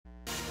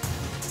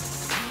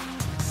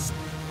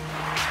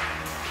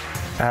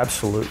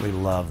Absolutely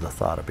love the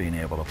thought of being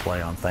able to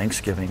play on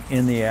Thanksgiving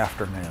in the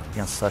afternoon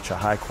against such a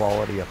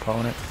high-quality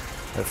opponent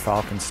at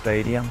Falcon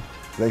Stadium.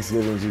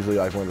 Thanksgiving is usually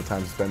like one of the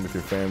times to spend with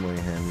your family,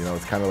 and you know,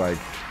 it's kind of like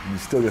you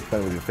still get to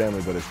spend with your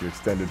family, but it's your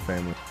extended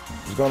family.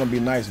 It's going to be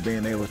nice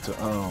being able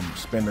to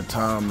spend the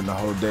time and the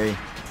whole day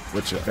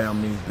with your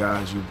family,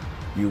 guys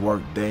you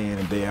work day in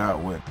and day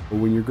out with.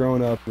 When you're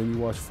growing up and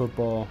you watch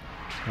football,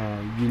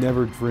 you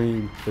never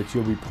dream that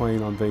you'll be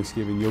playing on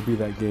Thanksgiving. You'll be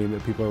that game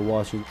that people are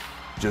watching.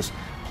 Just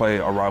play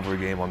a rivalry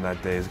game on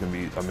that day is going to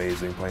be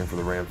amazing, playing for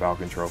the Ram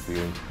Falcon trophy,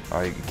 and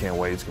I can't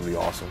wait. It's going to be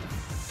awesome.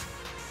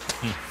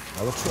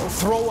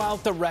 Throw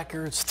out the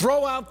records,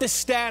 throw out the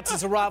stats.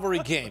 It's a rivalry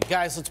game.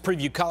 Guys, let's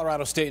preview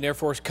Colorado State and Air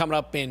Force coming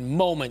up in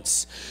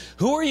moments.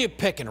 Who are you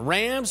picking,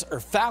 Rams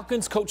or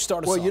Falcons? Coach,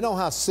 start us off. Well, you know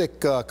how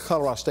sick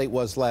Colorado State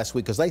was last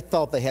week because they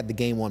thought they had the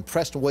game won.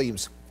 Preston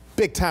Williams,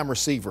 big-time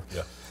receiver.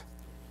 Yeah.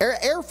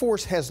 Air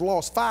Force has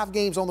lost 5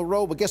 games on the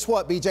road, but guess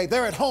what, BJ?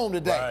 They're at home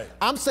today. Right.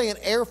 I'm saying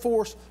Air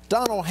Force,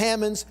 Donald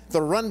Hammonds,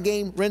 the run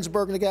game,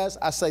 Rensburg and the guys,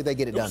 I say they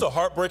get it done. It was a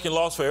heartbreaking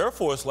loss for Air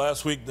Force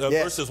last week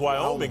versus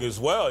Wyoming as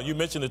well. You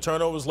mentioned the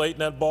turnovers late in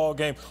that ball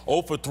game,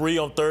 0 for 3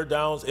 on third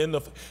downs in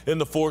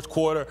the fourth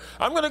quarter.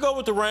 I'm going to go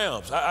with the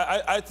Rams.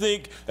 I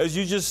think, as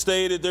you just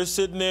stated, they're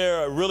sitting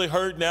there really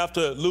hurting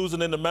after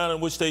losing in the manner in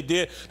which they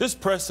did. This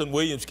Preston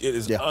Williams kid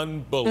is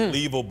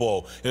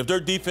unbelievable. And if their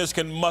defense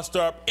can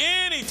muster up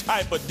any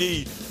type of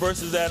D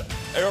versus that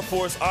Air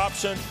Force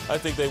option, I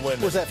think they win.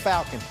 Where's that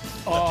Falcon?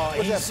 Oh,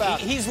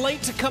 he's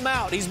late to come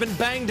out. He's been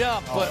banged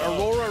up, but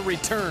Aurora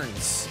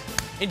returns.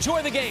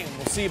 Enjoy the game.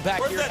 We'll see you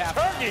back here at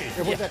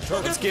halftime. Where's that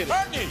turkey? Let's get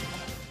it.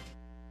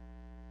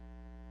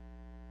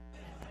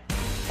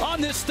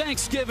 On this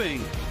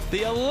Thanksgiving,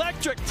 the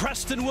electric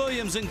Preston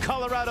Williams in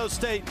Colorado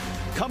State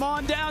come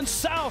on down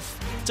south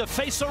to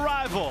face a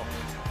rival.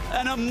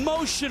 An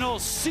emotional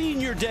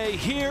senior day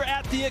here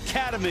at the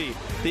Academy.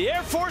 The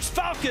Air Force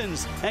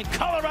Falcons and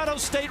Colorado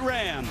State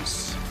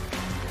Rams.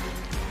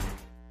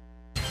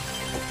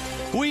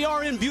 We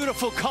are in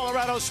beautiful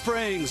Colorado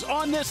Springs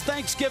on this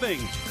Thanksgiving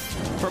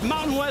for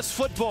Mountain West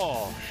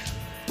football.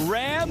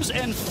 Rams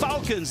and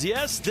Falcons.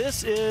 Yes,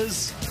 this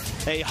is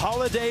a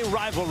holiday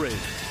rivalry.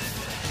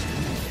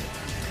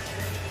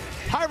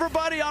 Hi,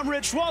 everybody. I'm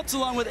Rich Waltz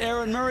along with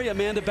Aaron Murray.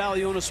 Amanda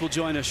Balionis will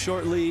join us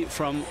shortly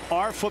from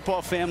our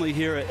football family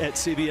here at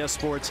CBS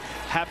Sports.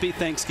 Happy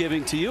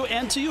Thanksgiving to you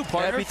and to you,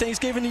 partner. Happy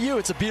Thanksgiving to you.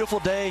 It's a beautiful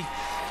day.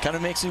 Kind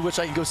of makes me wish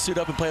I could go suit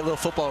up and play a little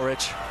football,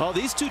 Rich. Well,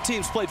 these two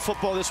teams played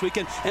football this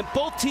weekend, and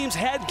both teams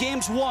had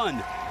games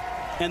won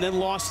and then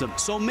lost them.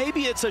 So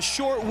maybe it's a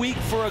short week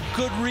for a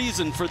good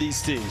reason for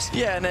these teams.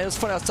 Yeah, and it was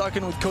funny. I was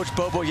talking with Coach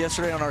Bobo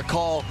yesterday on our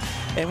call,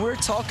 and we were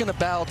talking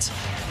about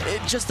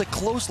just the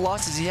close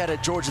losses he had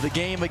at Georgia, the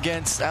game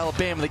against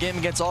Alabama, the game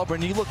against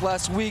Auburn. You look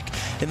last week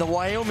in the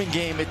Wyoming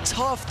game, a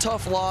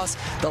tough loss.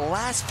 The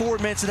last 4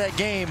 minutes of that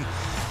game,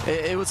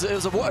 it was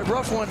a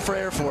rough one for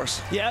Air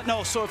Force. Yeah,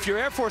 no, so if you're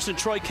Air Force and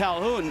Troy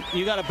Calhoun,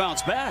 you got to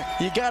bounce back.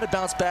 You got to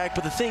bounce back,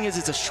 but the thing is,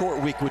 it's a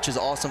short week, which is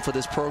awesome for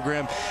this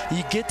program.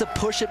 You get to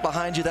push it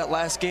behind you that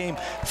last game.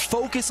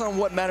 Focus on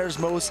what matters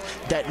most,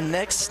 that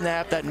next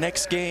snap, that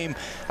next game.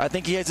 I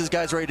think he has his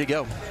guys ready to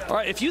go. All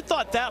right, if you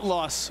thought that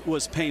loss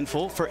was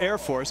painful for Air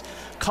Force,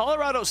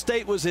 Colorado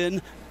State was in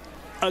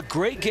a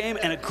great game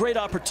and a great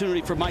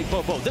opportunity for Mike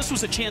Bobo. This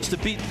was a chance to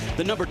beat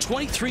the number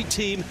 23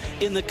 team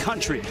in the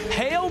country.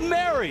 Hail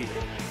Mary,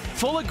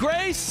 full of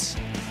grace.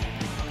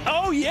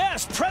 Oh,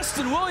 yes,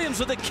 Preston Williams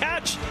with a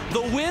catch.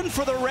 The win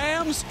for the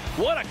Rams.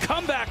 What a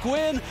comeback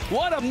win.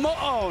 What a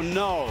oh,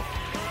 no.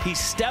 He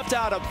stepped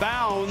out of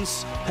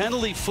bounds,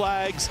 penalty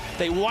flags.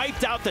 They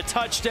wiped out the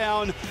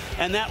touchdown,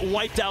 and that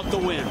wiped out the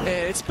win.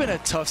 It's been a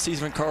tough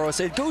season, Carlos.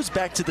 It goes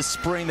back to the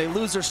spring. They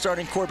lose their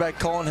starting quarterback,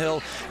 Colin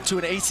Hill, to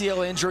an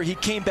ACL injury. He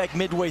came back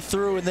midway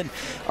through, and then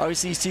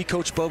obviously you see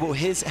Coach Bobo,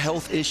 his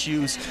health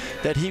issues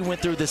that he went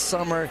through this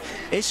summer.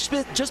 It's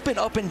just been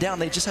up and down.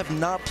 They just have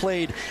not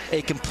played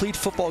a complete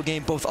football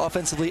game, both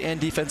offensively and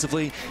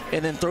defensively,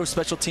 and then throw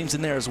special teams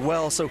in there as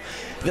well. So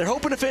they're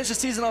hoping to finish the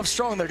season off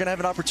strong. They're going to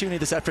have an opportunity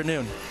this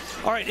afternoon.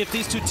 All right, if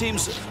these two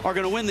teams are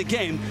going to win the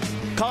game,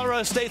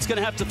 Colorado State's going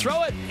to have to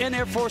throw it, and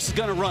Air Force is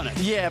going to run it.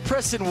 Yeah,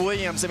 Preston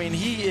Williams, I mean,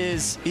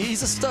 he's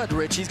a stud,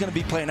 Rich. He's going to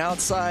be playing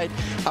outside.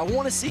 I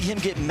want to see him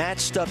get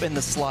matched up in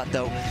the slot,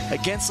 though,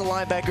 against the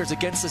linebackers,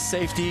 against the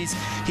safeties.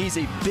 He's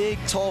a big,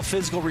 tall,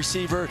 physical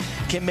receiver,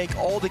 can make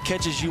all the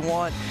catches you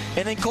want.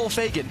 And then Cole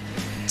Fagan,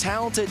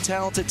 talented.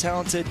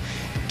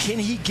 Can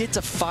he get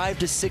to 5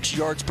 to 6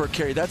 yards per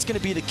carry? That's going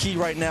to be the key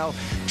right now.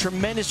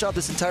 Tremendous job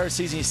this entire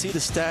season. You see the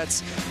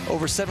stats,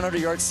 over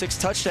 700 yards, 6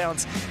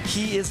 touchdowns.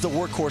 He is the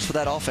workhorse for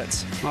that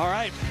offense. All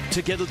right,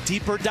 to get a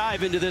deeper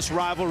dive into this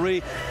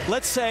rivalry,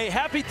 let's say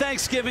happy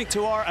Thanksgiving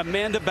to our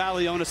Amanda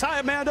Balionis.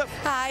 Hi, Amanda.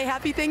 Hi,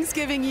 happy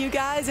Thanksgiving, you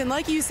guys. And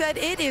like you said,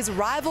 it is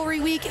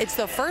rivalry week. It's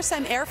the first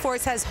time Air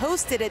Force has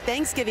hosted a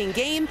Thanksgiving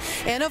game.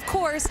 And of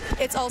course,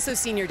 it's also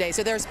senior day.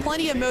 So there's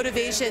plenty of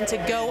motivation to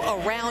go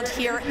around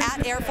here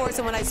at Air Force.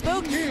 And when I I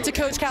spoke to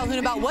Coach Calhoun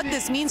about what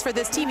this means for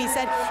this team. He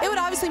said it would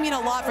obviously mean a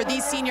lot for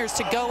these seniors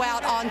to go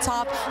out on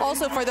top,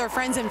 also for their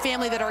friends and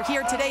family that are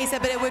here today. He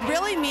said, but it would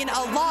really mean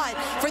a lot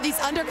for these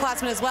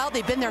underclassmen as well.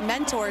 They've been their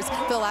mentors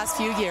for the last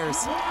few years.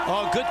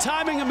 Oh, good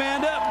timing,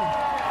 Amanda.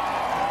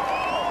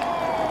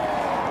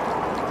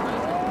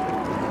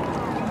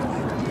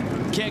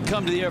 Can't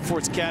come to the Air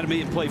Force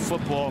Academy and play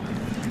football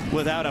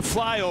without a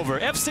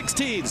flyover.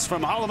 F-16s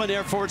from Holloman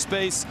Air Force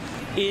Base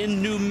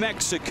in New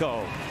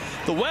Mexico.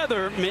 The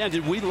weather, man,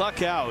 did we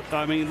luck out.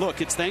 I mean, look,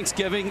 it's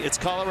Thanksgiving, it's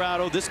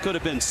Colorado. This could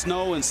have been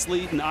snow and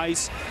sleet and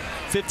ice.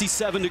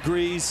 57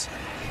 degrees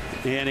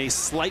and a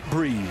slight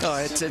breeze. Oh,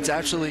 it's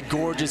absolutely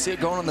gorgeous.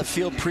 Going on the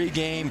field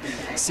pregame,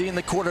 seeing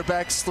the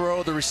quarterbacks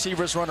throw, the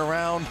receivers run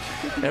around.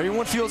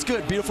 Everyone feels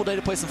good. Beautiful day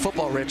to play some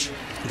football, Rich.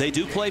 They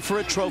do play for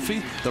a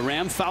trophy, the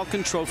Ram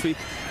Falcon Trophy.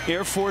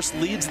 Air Force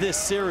leads this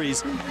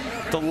series.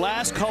 The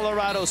last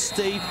Colorado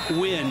State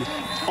win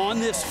on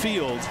this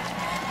field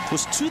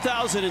was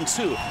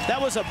 2002.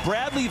 That was a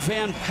Bradley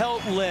Van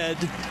Pelt-led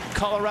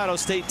Colorado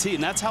State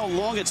team. That's how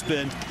long it's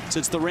been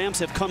since the Rams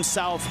have come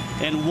south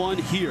and won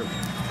here.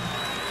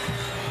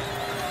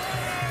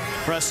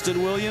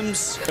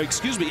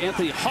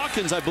 Anthony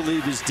Hawkins, I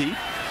believe, is deep.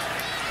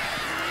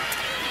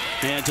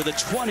 And to the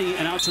 20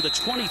 and out to the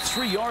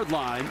 23-yard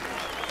line.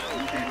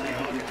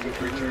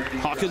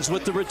 Hawkins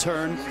with the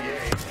return.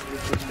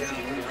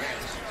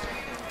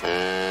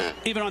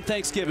 Even on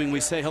Thanksgiving, we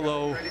say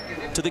hello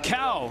to the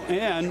cow,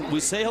 and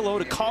we say hello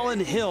to Colin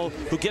Hill,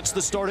 who gets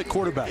the start at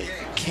quarterback.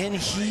 Can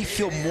he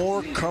feel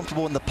more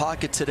comfortable in the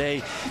pocket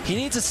today? He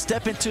needs to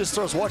step into his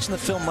throws. Watching the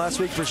film last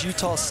week versus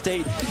Utah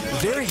State,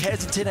 very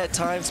hesitant at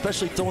times,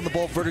 especially throwing the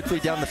ball vertically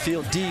down the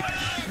field deep.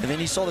 And then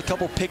he saw the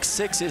couple pick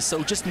sixes,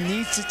 so just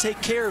needs to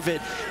take care of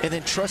it and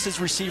then trust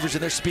his receivers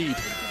and their speed.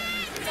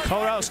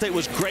 Colorado State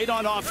was great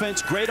on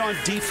offense, great on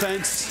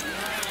defense.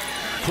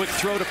 Quick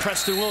throw to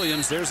Preston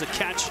Williams. There's a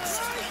catch,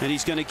 and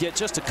he's going to get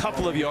just a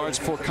couple of yards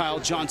for Kyle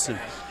Johnson.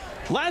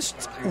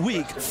 Last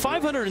week,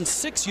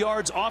 506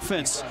 yards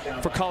offense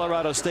for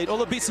Colorado State.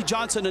 Olabisi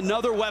Johnson,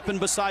 another weapon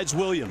besides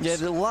Williams.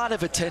 Yeah, a lot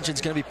of attention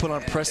is going to be put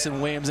on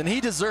Preston Williams, and he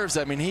deserves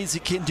that. I mean, he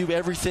can do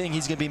everything.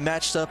 He's going to be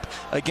matched up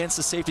against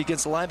the safety,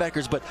 against the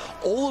linebackers, but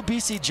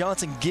Olabisi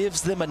Johnson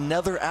gives them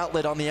another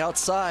outlet on the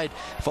outside.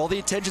 If all the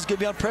attention is going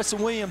to be on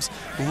Preston Williams,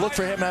 look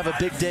for him to have a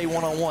big day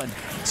one-on-one.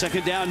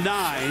 Second down,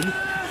 9.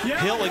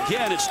 Hill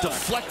again, it's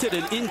deflected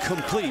and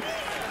incomplete.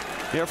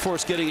 Air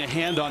Force getting a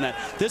hand on that.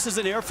 This is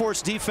an Air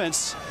Force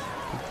defense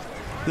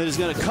that is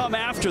going to come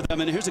after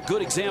them, and here's a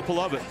good example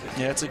of it.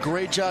 Yeah, it's a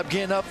great job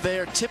getting up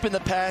there, tipping the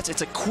pass.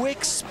 It's a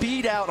quick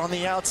speed out on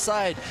the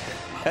outside.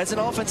 As an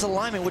offensive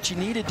lineman, what you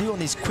need to do on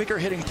these quicker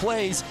hitting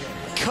plays,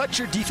 cut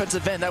your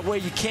defensive end. That way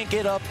you can't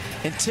get up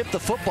and tip the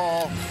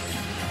football.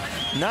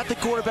 Not the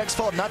quarterback's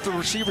fault, not the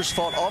receiver's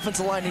fault.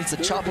 Offensive line needs to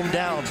chop them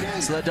down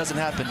so that doesn't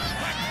happen.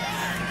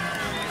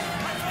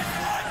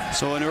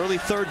 So an early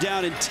third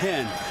down and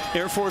 10.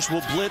 Air Force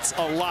will blitz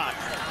a lot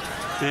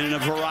and in a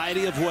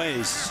variety of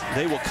ways.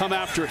 They will come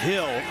after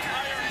Hill.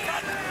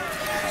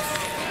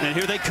 And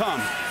here they come.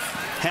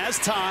 Has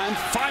time,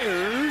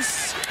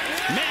 fires,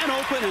 man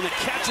open, and a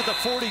catch at the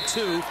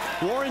 42.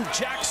 Warren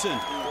Jackson,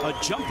 a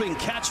jumping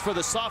catch for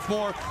the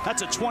sophomore.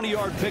 That's a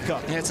 20-yard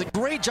pickup. Yeah, it's a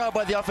great job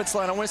by the offensive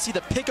line. I want to see the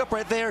pickup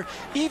right there,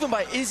 even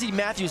by Izzy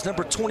Matthews,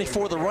 number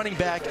 24, the running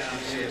back.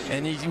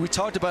 And we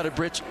talked about it,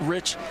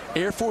 Rich.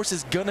 Air Force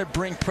is going to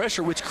bring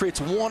pressure, which creates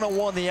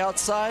one-on-one on the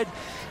outside.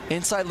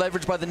 Inside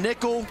leverage by the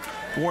nickel.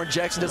 Warren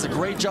Jackson does a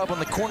great job on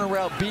the corner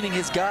route, beating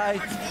his guy.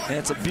 And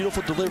it's a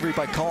beautiful delivery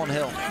by Colin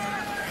Hill.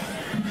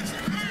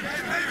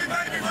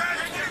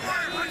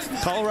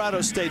 Colorado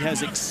State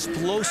has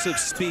explosive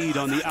speed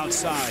on the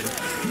outside.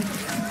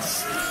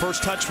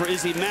 First touch for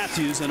Izzy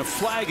Matthews, and a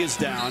flag is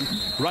down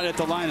right at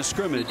the line of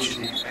scrimmage.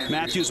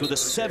 Matthews with a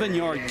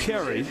 7-yard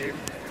carry.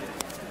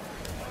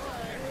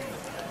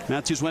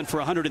 Matthews went for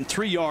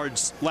 103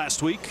 yards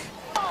last week.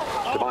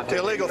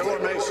 Illegal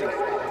formation.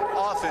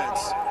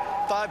 Offense.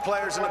 5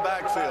 players in the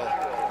backfield.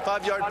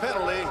 5-yard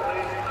penalty.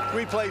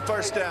 Replay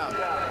first down.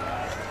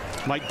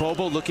 Mike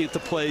Bobo looking at the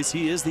plays.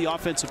 He is the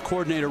offensive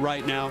coordinator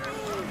right now,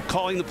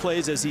 calling the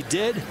plays as he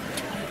did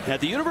at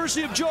the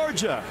University of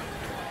Georgia.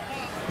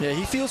 Yeah,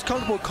 he feels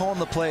comfortable calling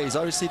the plays.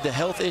 Obviously, the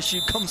health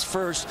issue comes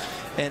first,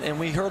 and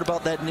we heard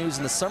about that news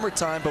in the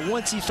summertime. But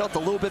once he felt a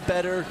little bit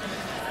better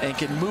and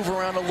can move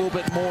around a little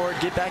bit more,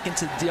 get back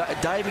into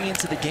diving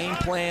into the game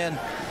plan,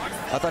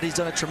 I thought he's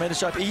done a tremendous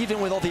job, even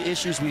with all the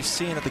issues we've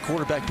seen at the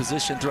quarterback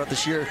position throughout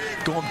this year,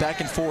 going back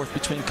and forth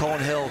between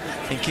Colin Hill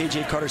and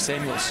KJ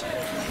Carter-Samuels.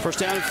 First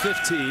down at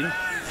 15.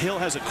 Hill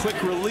has a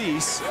quick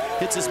release,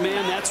 hits his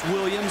man, that's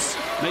Williams,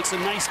 makes a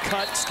nice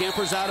cut,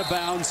 scampers out of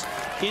bounds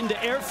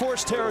into Air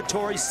Force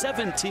territory,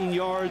 17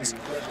 yards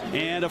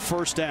and a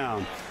first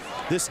down.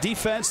 This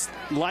defense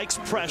likes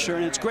pressure,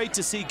 and it's great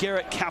to see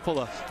Garrett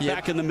Capella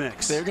back in the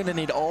mix. They're going to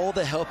need all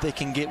the help they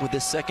can get with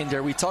this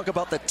secondary. We talk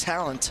about the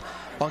talent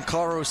on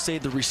Colorado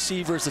State, the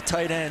receivers, the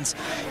tight ends.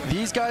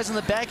 These guys in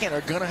the back end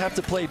are going to have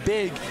to play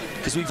big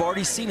because we've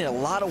already seen it, a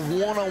lot of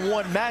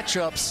one-on-one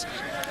matchups.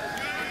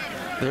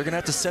 They're going to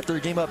have to set their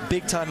game up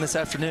big time this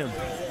afternoon.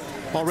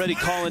 Already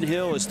Colin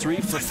Hill is 3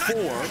 for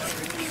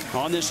 4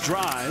 on this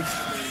drive.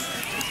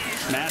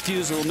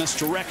 Matthews, a little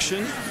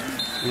misdirection,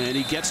 and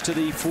he gets to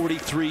the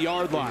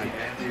 43-yard line.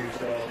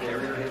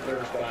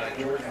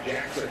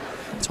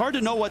 It's hard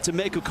to know what to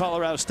make of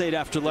Colorado State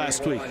after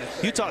last week.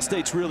 Utah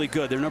State's really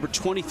good. They're number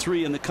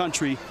 23 in the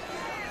country.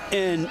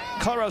 And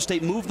Colorado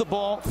State moved the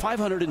ball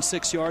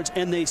 506 yards,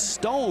 and they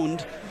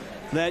stoned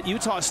that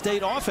Utah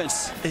State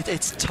offense.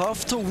 It's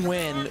tough to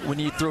win when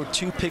you throw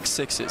 2 pick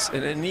sixes.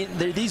 And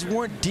these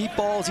weren't deep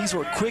balls. These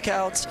were quick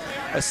outs,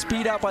 a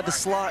speed out by the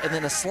slot, and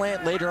then a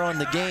slant later on in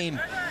the game.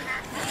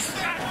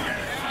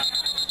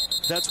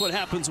 That's what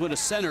happens when a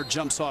center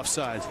jumps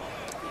offside.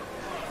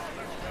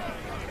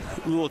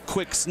 A little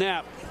quick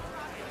snap.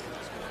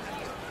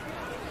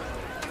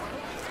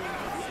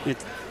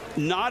 It's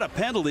not a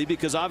penalty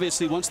because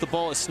obviously once the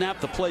ball is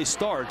snapped, the play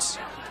starts.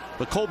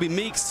 But Colby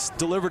Meeks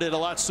delivered it a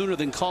lot sooner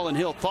than Colin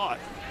Hill thought.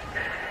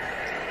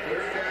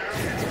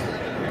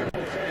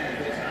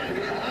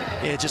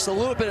 Yeah, just a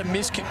little bit of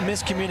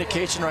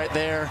miscommunication right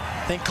there.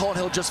 I think Colin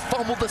Hill just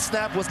fumbled the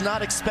snap, was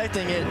not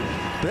expecting it.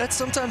 But that's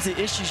sometimes the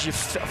issues you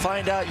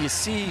find out, you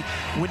see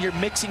when you're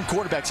mixing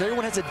quarterbacks.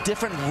 Everyone has a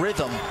different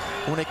rhythm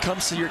when it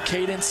comes to your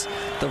cadence,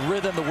 the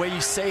rhythm, the way you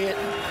say it.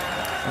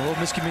 A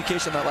little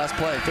miscommunication on that last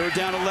play. 3rd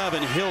down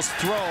 11. Hill's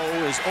throw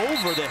is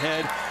over the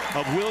head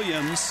of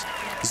Williams.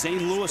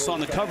 Zane Lewis on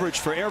the coverage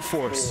for Air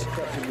Force.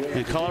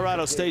 And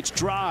Colorado State's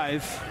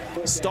drive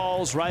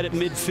stalls right at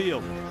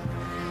midfield.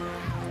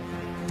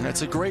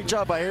 That's a great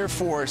job by Air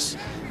Force.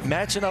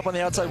 Matching up on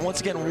the outside, once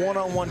again,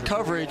 one-on-one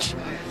coverage.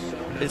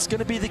 It's going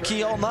to be the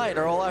key all night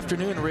or all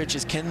afternoon, Rich,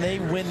 is can they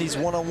win these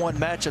one-on-one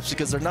matchups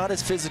because they're not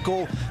as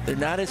physical, they're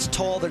not as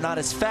tall, they're not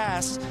as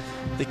fast.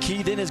 The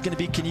key then is going to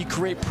be, can you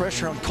create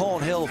pressure on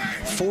Colin Hill,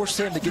 force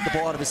him to get the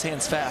ball out of his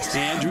hands fast.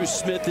 Andrew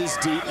Smith is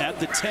deep at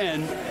the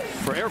 10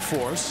 for Air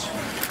Force.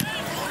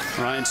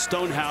 Ryan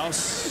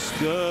Stonehouse,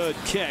 good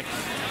kick.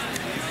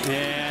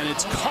 And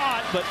it's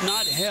caught but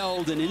not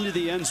held and into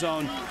the end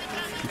zone.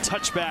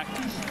 Touchback.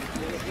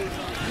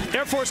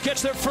 Air Force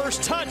gets their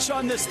first touch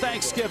on this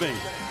Thanksgiving.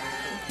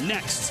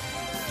 Next.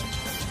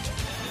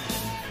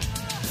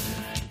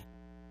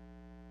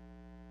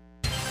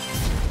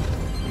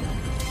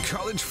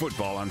 College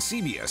football on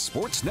CBS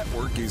Sports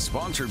Network is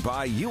sponsored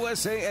by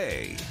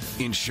USAA,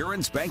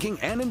 insurance, banking,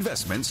 and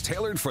investments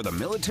tailored for the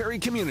military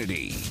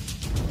community.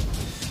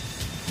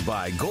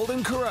 By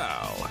Golden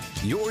Corral,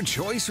 your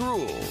choice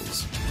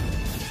rules.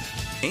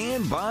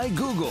 And by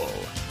Google,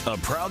 a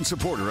proud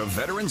supporter of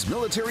veterans,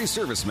 military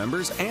service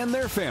members, and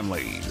their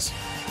families.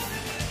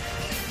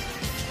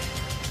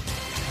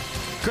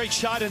 Great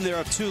shot in there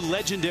of 2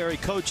 legendary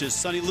coaches,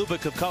 Sonny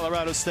Lubick of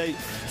Colorado State,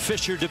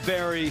 Fisher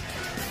DeBerry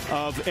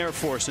of Air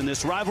Force. In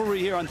this rivalry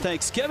here on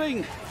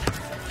Thanksgiving,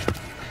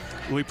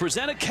 we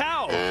present a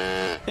cow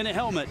in a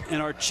helmet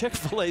in our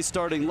Chick-fil-A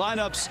starting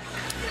lineups.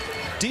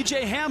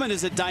 DJ Hammond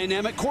is a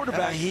dynamic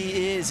quarterback.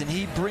 He is, and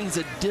he brings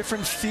a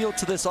different feel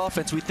to this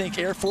offense. We think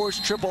Air Force,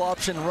 triple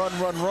option, run,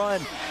 run,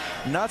 run.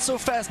 Not so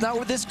fast, not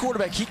with this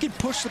quarterback. He can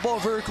push the ball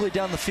vertically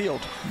down the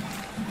field.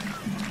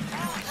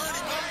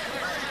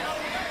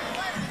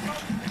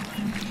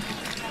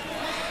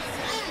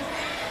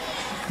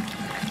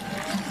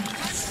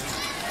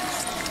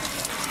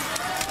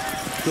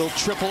 Little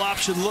triple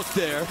option look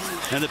there.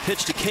 And the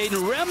pitch to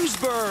Caden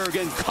Remsburg,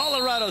 and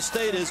Colorado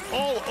State is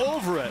all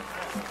over it.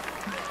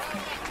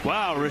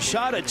 Wow,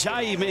 Rashad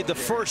Ajayi made the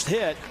first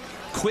hit.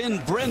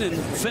 Quinn Brennan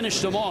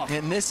finished him off.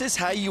 And this is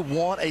how you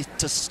want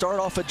to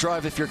start off a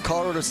drive if you're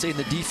Colorado State in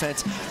the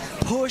defense.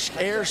 Push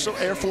Air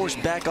Force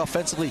back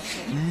offensively.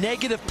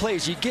 Negative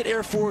plays. You get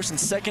Air Force in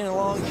 2nd and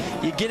long.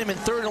 You get him in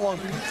 3rd and long.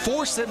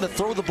 Force them to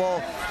throw the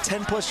ball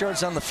 10+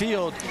 yards down the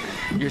field.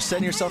 You're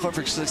setting yourself up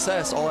for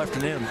success all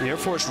afternoon. The Air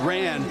Force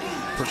ran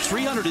for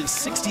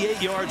 368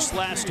 yards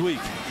last week.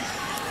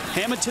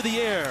 Hammond to the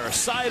air,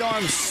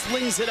 sidearm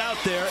slings it out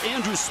there.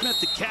 Andrew Smith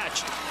the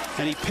catch,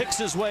 and he picks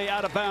his way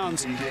out of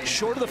bounds,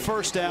 short of the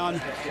first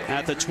down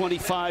at the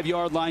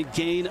 25-yard line,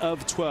 gain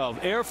of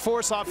 12. Air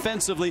Force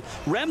offensively,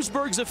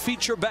 Remsburg's a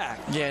feature back.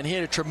 Yeah, and he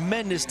had a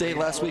tremendous day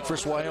last week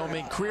versus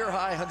Wyoming. Career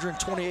high,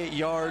 128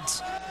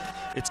 yards.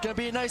 It's going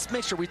to be a nice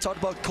mixture. We talked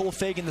about Cole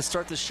Fagan to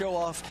start the show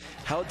off,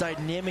 how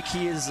dynamic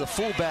he is as a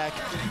fullback.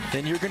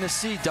 Then you're going to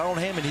see Donald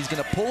Hammond. He's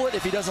going to pull it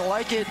if he doesn't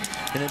like it,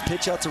 and then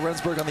pitch out to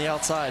Remsburg on the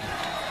outside.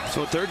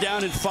 So 3rd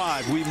down and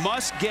 5. We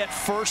must get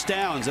first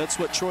downs. That's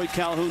what Troy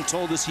Calhoun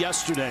told us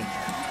yesterday.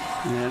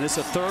 And it's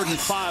a 3rd and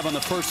 5 on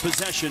the first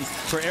possession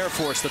for Air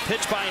Force. The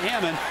pitch by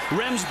Hammond.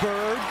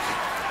 Remsburg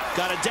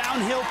got a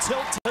downhill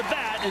tilt to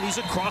that, and he's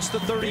across the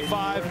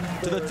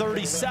 35 to the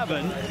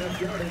 37.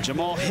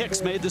 Jamal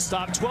Hicks made the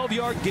stop,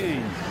 12-yard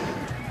gain.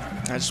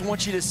 I just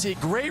want you to see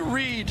great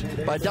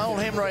read by Donald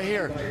Hammond right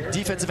here.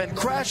 Defensive end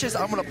crashes.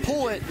 I'm going to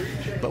pull it,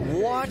 but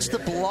watch the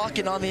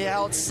blocking on the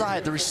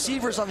outside. The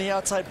receivers on the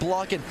outside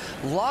blocking,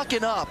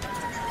 locking up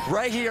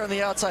right here on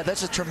the outside.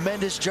 That's a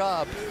tremendous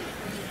job.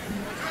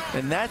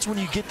 And that's when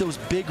you get those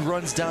big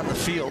runs down the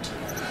field.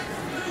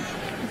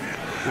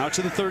 Out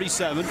to the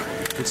 37.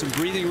 Get some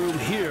breathing room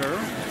here.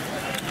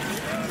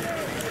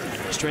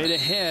 Straight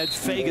ahead,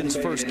 Fagan's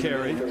first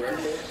carry.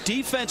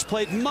 Defense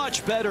played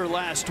much better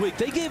last week.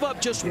 They gave up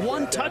just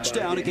 1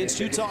 touchdown against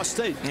Utah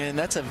State. And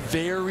that's a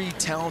very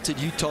talented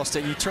Utah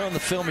State. You turn on the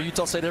film of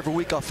Utah State every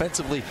week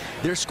offensively,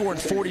 they're scoring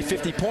 40,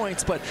 50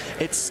 points, but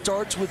it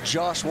starts with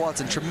Josh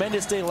Watson.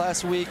 Tremendous day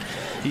last week.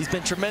 He's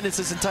been tremendous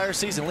this entire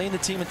season, leading the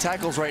team in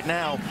tackles right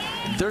now.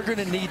 They're going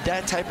to need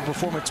that type of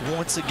performance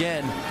once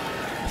again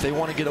if they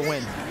want to get a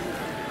win.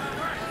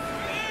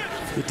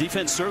 The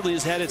defense certainly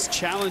has had its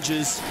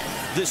challenges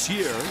this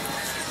year.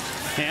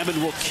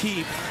 Hammond will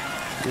keep,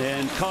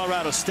 and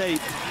Colorado State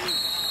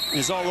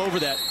is all over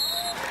that.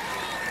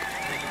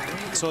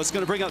 So it's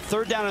going to bring up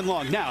 3rd down and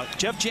long. Now,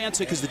 Jeff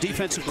Jancic is the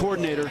defensive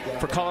coordinator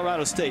for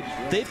Colorado State.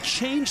 They've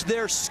changed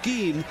their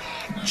scheme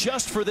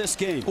just for this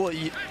game. Well,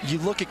 you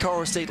look at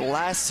Colorado State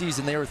last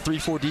season, they were a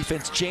 3-4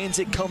 defense.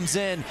 Jancic comes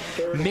in,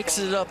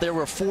 mixes it up. They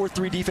were a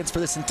 4-3 defense for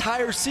this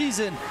entire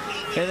season.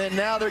 And then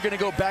now they're going to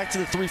go back to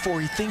the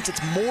 3-4. He thinks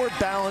it's more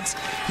balanced.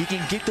 He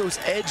can get those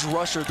edge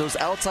rushers, those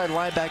outside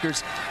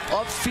linebackers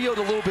upfield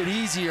a little bit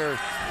easier.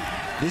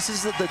 This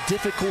is the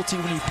difficulty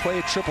when you play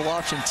a triple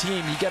option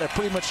team. You got to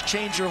pretty much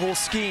change your whole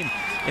scheme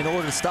in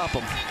order to stop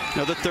them.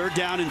 Now the 3rd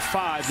down and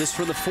 5. This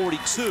from the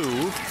 42.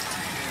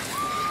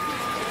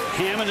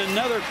 Hammond,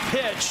 another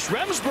pitch.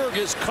 Remsburg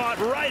is caught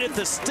right at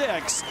the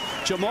sticks.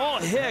 Jamal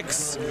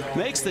Hicks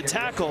makes the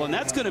tackle, and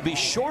that's going to be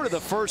short of the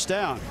 1st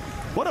down.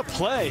 What a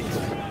play.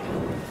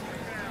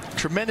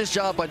 Tremendous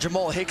job by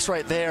Jamal Hicks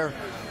right there.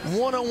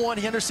 One-on-one,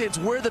 he understands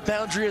where the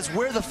boundary is,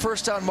 where the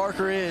 1st down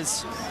marker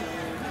is.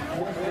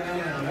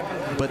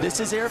 But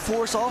this is Air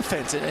Force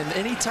offense, and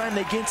anytime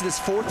they get into this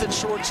 4th and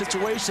short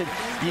situation,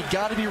 you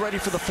got to be ready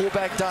for the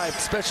fullback dive,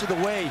 especially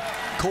the way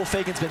Cole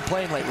Fagan's been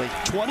playing lately.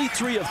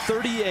 23 of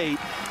 38,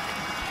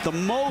 the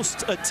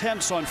most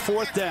attempts on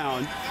 4th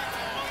down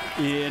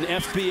in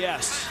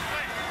FBS.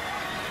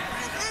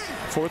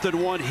 4th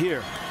and 1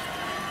 here.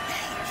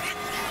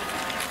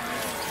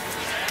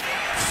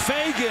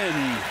 Fagan,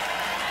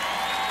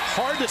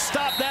 hard to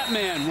stop that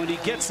man when he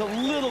gets a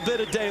little bit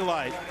of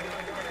daylight.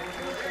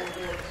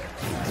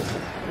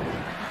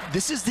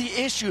 This is the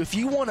issue. If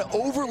you want to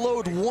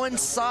overload one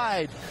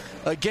side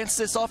against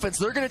this offense,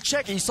 they're going to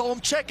check it. You saw them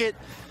check it,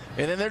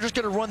 and then they're just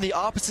going to run the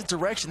opposite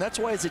direction. That's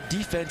why as a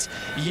defense,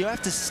 you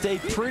have to stay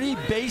pretty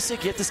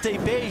basic. You have to stay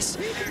base,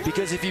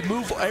 because if you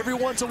move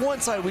everyone to one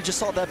side, we just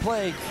saw that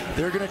play,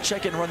 they're going to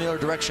check it and run the other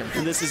direction.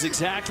 And this is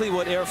exactly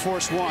what Air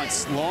Force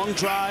wants. Long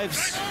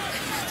drives,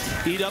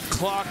 eat up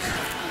clock.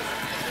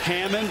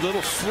 Hammond,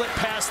 little flip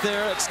pass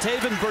there. It's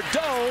Taven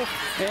Bordeaux,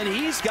 and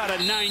he's got a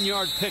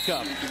 9-yard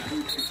pickup.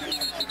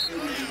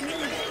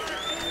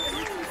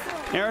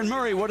 Aaron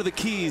Murray, what are the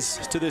keys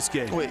to this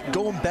game? Wait,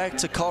 going back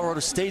to Colorado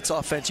State's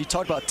offense, you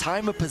talked about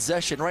time of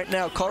possession. Right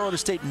now, Colorado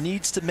State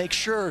needs to make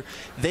sure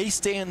they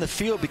stay in the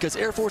field, because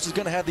Air Force is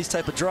going to have these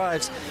type of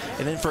drives.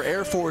 And then for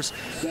Air Force,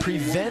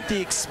 prevent the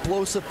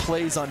explosive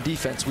plays on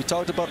defense. We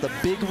talked about the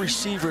big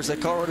receivers that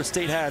Colorado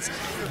State has.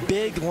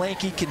 Big,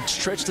 lanky, can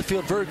stretch the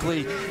field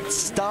vertically.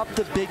 Stop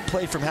the big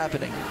play from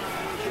happening.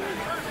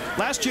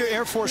 Last year,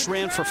 Air Force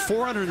ran for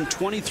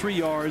 423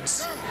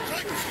 yards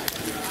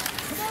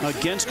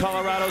against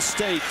Colorado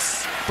State.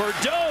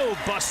 Bordeaux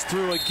busts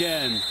through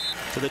again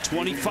to the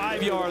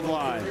 25-yard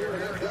line.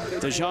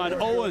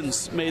 Dejon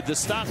Owens made the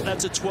stop.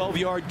 That's a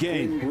 12-yard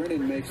gain.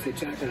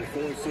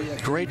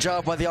 Great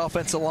job by the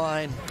offensive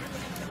line.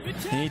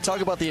 And you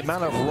talk about the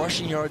amount of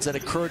rushing yards that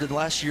occurred in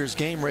last year's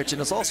game, Rich,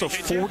 and it's also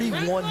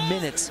 41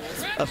 minutes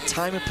of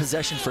time of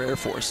possession for Air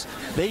Force.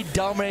 They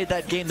dominated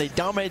that game. They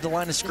dominated the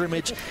line of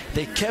scrimmage.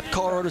 They kept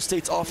Colorado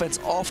State's offense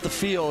off the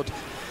field.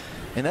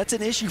 And that's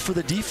an issue for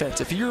the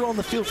defense. If you're on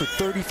the field for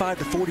 35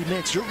 to 40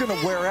 minutes, you're going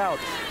to wear out,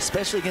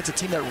 especially against a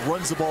team that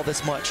runs the ball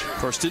this much.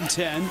 1st and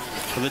 10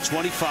 for the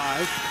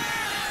 25.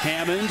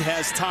 Hammond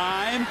has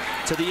time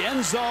to the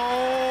end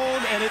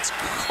zone, and it's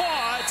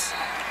caught,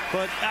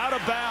 but out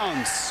of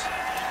bounds.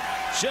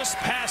 Just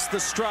past the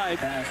stripe.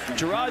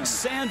 Gerard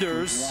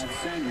Sanders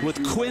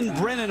with Quinn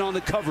Brennan on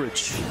the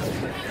coverage.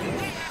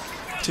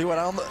 Tell you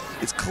what,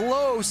 it's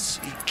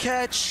close.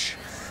 Catch.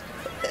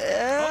 He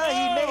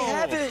may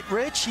have it,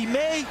 Rich. He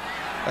may.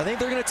 I think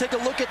they're going to take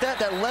a look at that.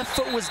 That left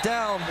foot was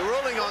down. The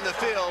ruling on the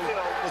field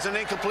was an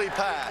incomplete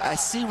pass. I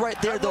see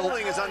right there, the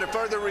ruling is under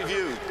further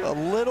review. A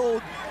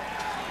little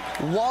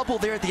wobble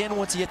there at the end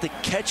once you have to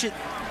catch it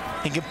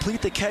and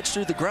complete the catch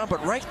through the ground.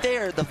 But right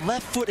there, the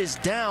left foot is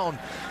down.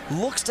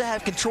 Looks to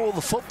have control of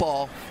the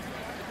football.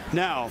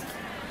 Now,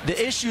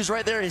 the issues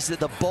right there is that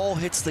the ball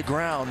hits the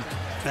ground.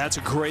 That's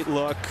a great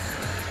look.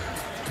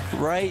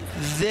 Right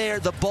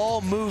there, the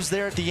ball moves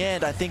there at the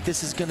end. I think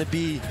this is going to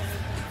be,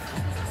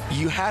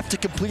 you have to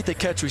complete the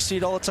catch. We see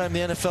it all the time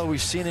in the NFL.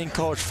 We've seen it in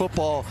college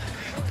football.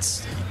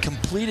 It's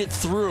complete it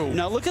through.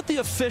 Now look at the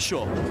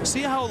official.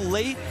 See how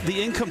late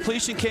the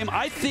incompletion came?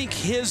 I think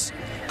his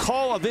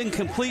call of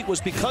incomplete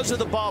was because of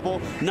the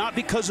bobble, not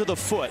because of the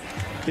foot.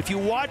 If you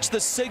watch the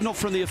signal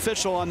from the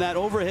official on that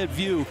overhead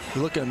view.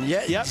 Look at him.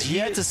 Yep, he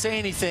had to say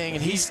anything,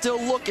 and he's still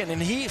looking.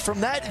 And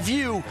from that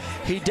view,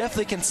 he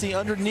definitely can see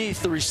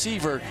underneath the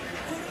receiver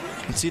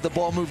and see the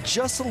ball move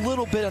just a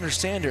little bit under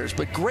Sanders.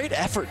 But great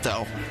effort,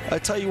 though. I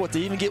tell you what, to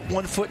even get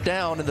 1 foot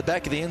down in the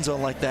back of the end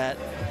zone like that.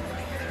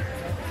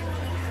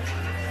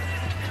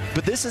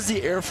 But this is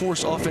the Air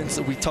Force offense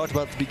that we talked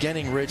about at the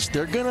beginning, Rich.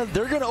 They're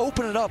gonna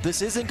open it up.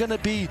 This isn't gonna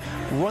be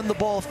run the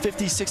ball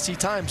 50, 60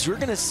 times. You're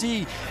gonna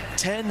see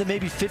 10 to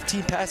maybe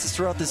 15 passes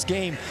throughout this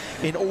game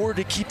in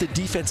order to keep the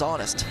defense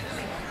honest.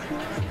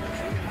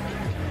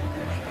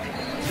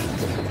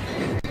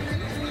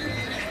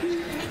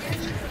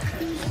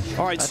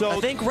 All right, so I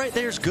think right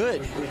there's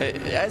good.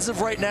 As of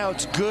right now,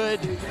 it's good.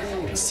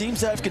 Seems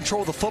to have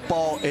control of the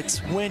football. It's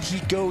when he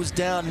goes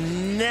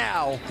down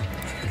now.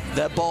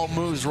 That ball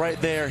moves right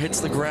there, hits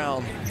the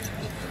ground.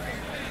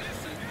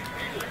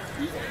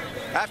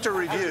 After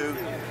review,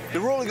 the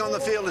ruling on the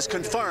field is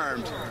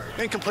confirmed.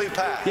 Incomplete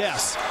pass.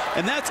 Yes,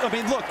 and I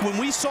mean, look, when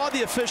we saw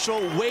the official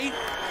wait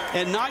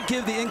and not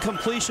give the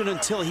incompletion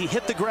until he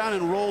hit the ground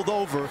and rolled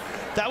over,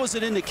 that was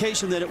an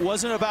indication that it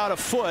wasn't about a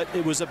foot,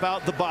 it was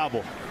about the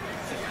bobble.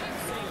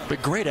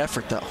 But great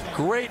effort, though.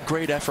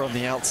 Great effort on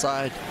the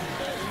outside.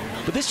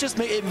 But this just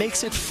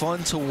makes it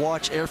fun to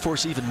watch Air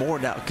Force even more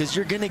now, because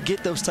you're going to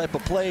get those type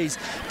of plays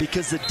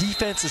because the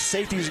defensive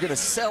safeties are going to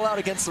sell out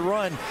against the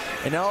run.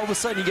 And now all of a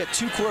sudden you get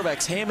two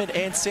quarterbacks, Hammond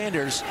and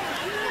Sanders.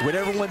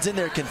 Whatever one's in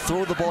there can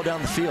throw the ball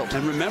down the field.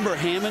 And remember,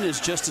 Hammond is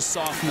just a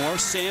sophomore.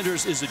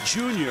 Sanders is a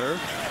junior.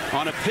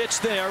 On a pitch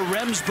there,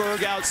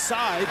 Remsburg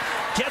outside,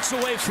 gets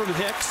away from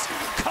Hicks,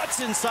 cuts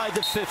inside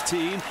the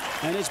 15,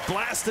 and is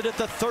blasted at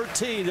the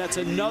 13. That's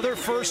another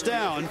first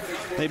down.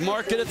 They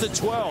mark it at the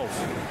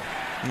 12.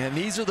 And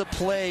these are the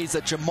plays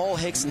that Jamal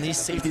Hicks and these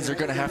safeties are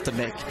going to have to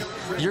make.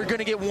 You're going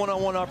to get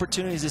one-on-one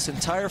opportunities this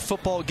entire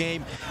football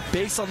game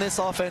based on this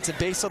offense and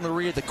based on the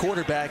read of the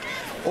quarterback.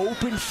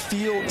 Open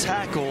field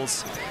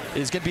tackles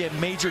is going to be a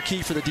major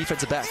key for the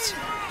defensive backs.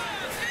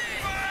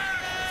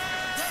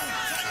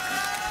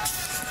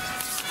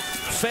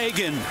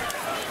 Fagan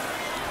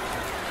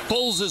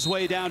pulls his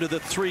way down to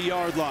the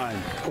 3-yard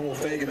line.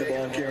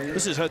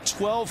 This is a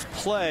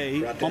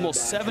 12-play,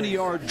 almost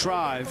 70-yard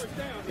drive,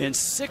 and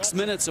 6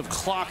 minutes of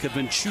clock have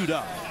been chewed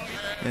up.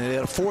 And they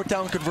had a 4th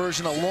down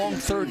conversion, a long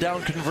 3rd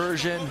down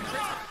conversion.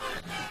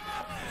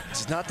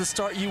 It's not the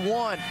start you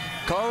want.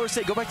 Colorado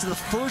State, go back to the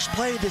first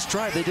play of this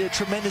drive. They did a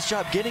tremendous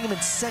job getting him in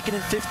 2nd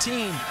and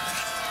 15.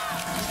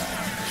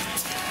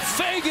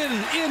 Fagan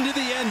into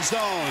the end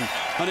zone.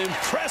 An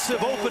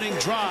impressive opening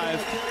drive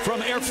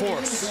from Air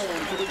Force.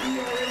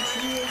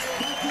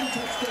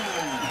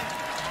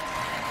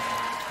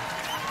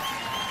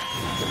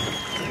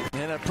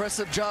 An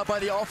impressive job by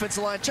the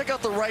offensive line. Check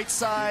out the right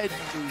side.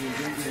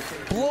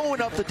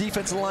 Blowing up the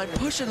defensive line,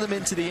 pushing them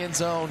into the end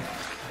zone.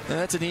 And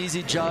that's an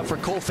easy job for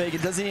Cole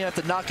Fagan. Doesn't even have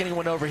to knock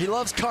anyone over. He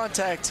loves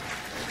contact.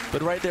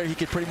 But right there, he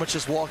could pretty much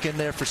just walk in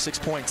there for 6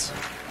 points.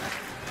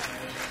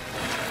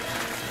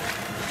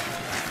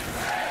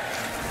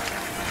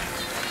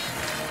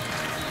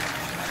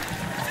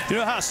 You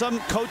know how some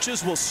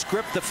coaches will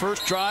script the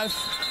first drive?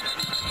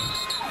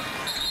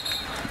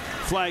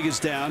 Flag is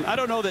down. I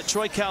don't know that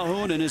Troy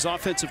Calhoun and his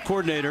offensive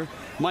coordinator,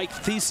 Mike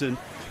Thiessen,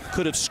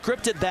 could have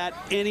scripted that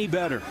any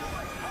better.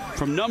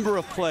 From number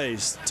of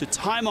plays to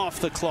time off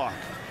the clock.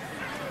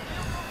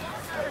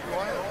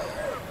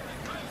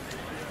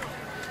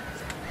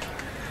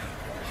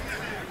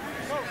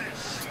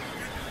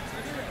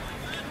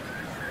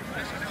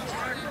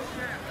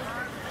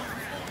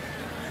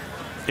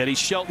 Eddie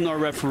Shelton, our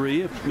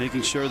referee,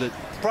 making sure that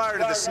prior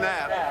to the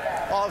snap,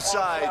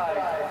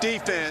 offside,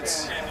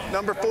 defense,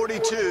 number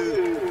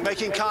 42,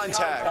 making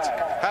contact.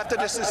 Half the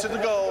distance to the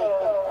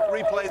goal,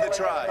 replay the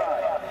try.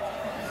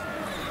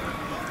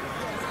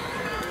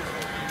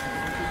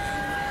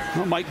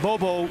 Well, Mike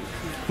Bobo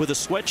with a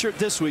sweatshirt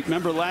this week.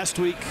 Remember last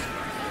week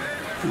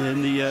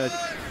in the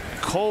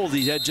cold,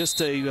 he had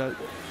just a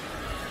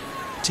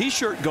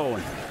t-shirt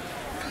going.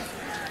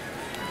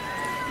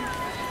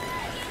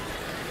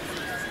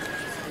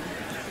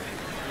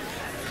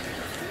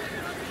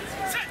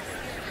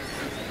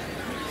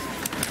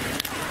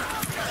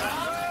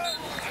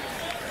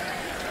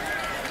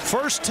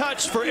 First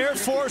touch for Air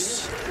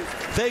Force.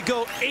 They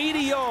go 80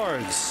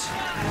 yards.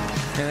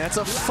 And that's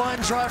a fun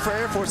drive for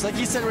Air Force. Like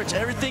you said, Rich,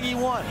 everything you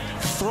want.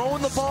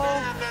 Throwing the ball,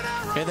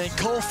 and then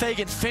Cole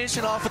Fagan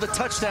finishing off with a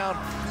touchdown.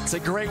 It's a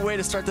great way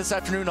to start this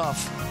afternoon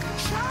off.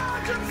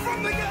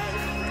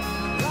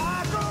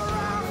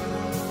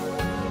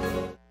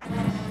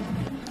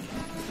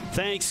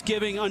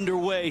 Thanksgiving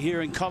underway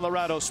here in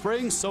Colorado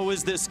Springs. So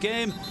is this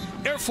game.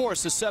 Air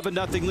Force a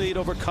 7-0 lead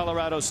over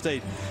Colorado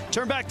State.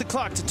 Turn back the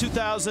clock to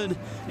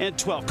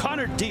 2012.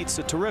 Connor Dietz,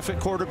 a terrific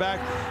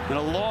quarterback, and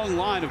a long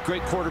line of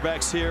great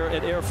quarterbacks here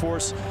at Air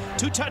Force.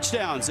 2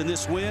 touchdowns in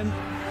this win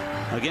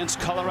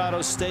against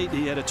Colorado State.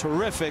 He had a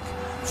terrific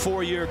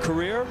 4-year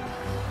career.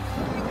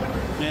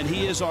 And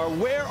he is our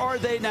Where Are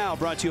They Now?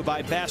 Brought to you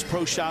by Bass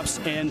Pro Shops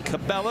and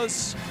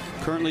Cabela's.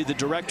 currently the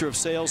Director of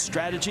Sales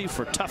Strategy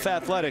for Tough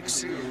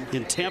Athletics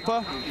in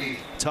Tampa.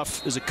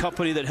 Tough is a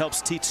company that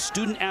helps teach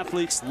student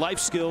athletes life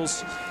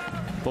skills,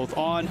 both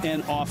on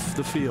and off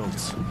the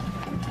fields.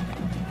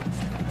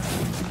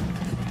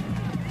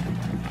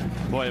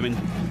 Boy, I mean,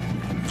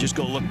 just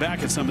go look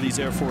back at some of these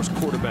Air Force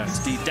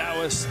quarterbacks. D.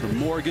 Dowis, the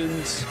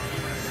Morgans,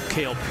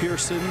 Cale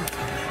Pearson,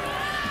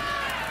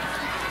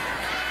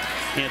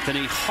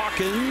 Anthony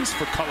Hawkins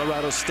for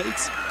Colorado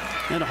State.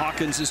 And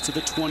Hawkins is to the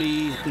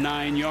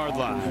 29-yard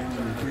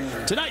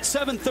line. Tonight,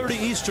 7:30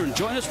 Eastern,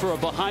 join us for a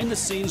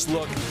behind-the-scenes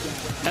look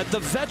at the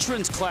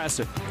Veterans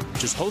Classic,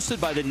 which is hosted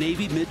by the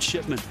Navy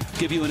Midshipmen.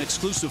 Give you an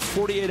exclusive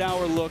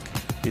 48-hour look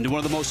into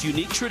one of the most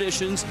unique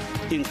traditions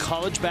in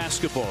college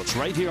basketball. It's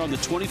right here on the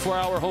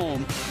 24-hour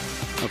home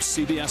of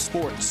CBS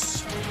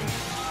Sports.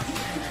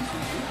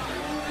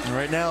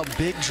 Right now,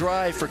 big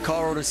drive for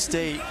Colorado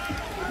State.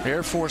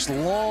 Air Force,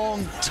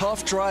 long,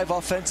 tough drive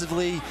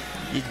offensively.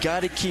 You got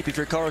to keep, if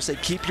you're Colorado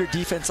State, keep your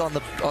defense on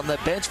the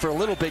bench for a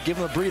little bit. Give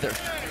them a breather.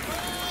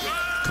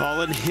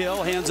 Colin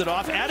Hill hands it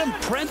off. Adam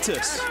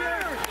Prentice.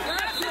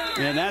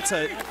 And that's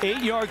an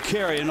 8-yard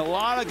carry. And a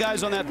lot of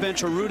guys on that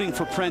bench are rooting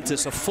for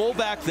Prentice, a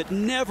fullback that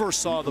never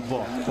saw the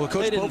ball. Well,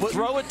 Coach, they didn't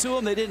throw it to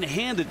him. They didn't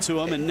hand it to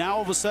him. And now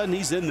all of a sudden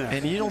he's in there.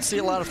 And you don't see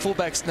a lot of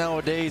fullbacks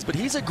nowadays, but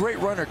he's a great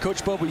runner.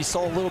 Coach Bobo, you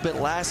saw a little bit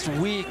last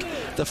week,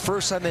 the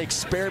first time they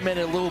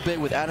experimented a little bit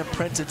with Adam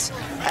Prentice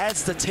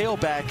as the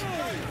tailback.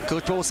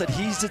 Coach Bobo said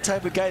he's the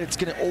type of guy that's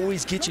going to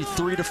always get you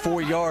 3 to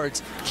 4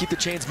 yards, keep the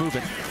chains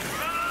moving.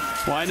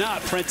 Why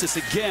not? Prentice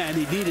again.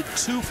 He needed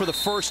 2 for the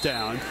first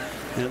down.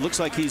 And it looks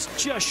like he's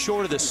just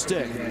short of the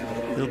stick.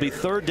 It'll be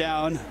 3rd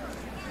down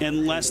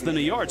and less than a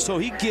yard. So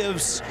he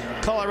gives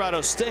Colorado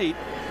State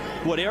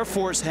what Air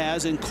Force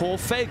has in Cole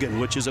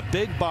Fagan, which is a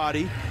big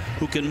body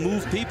who can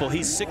move people.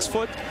 He's 6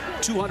 foot,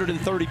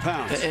 230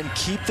 pounds. And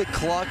keep the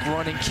clock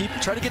running.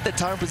 Try to get the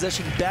time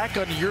possession back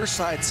on your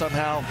side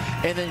somehow,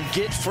 and then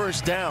get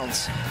first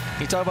downs.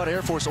 You talk about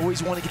Air Force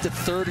always want to get to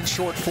 3rd and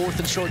short, 4th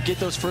and short, get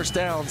those first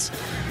downs.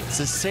 It's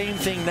the same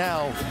thing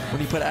now when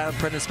you put Adam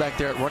Prentice back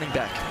there at running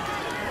back.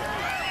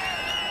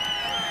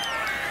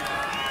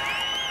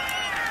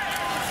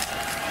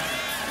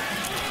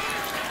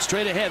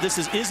 Straight ahead, this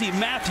is Izzy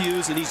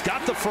Matthews, and he's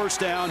got the first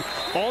down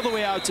all the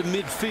way out to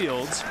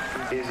midfield.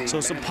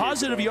 So some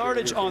positive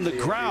yardage on the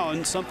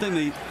ground, something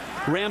the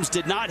Rams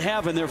did not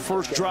have in their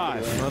first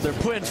drive. Well, they're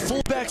putting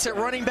fullbacks at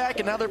running back,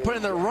 and now they're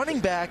putting their running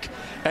back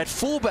at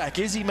fullback.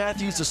 Izzy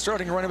Matthews, the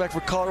starting running back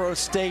for Colorado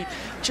State.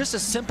 Just a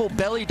simple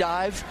belly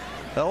dive.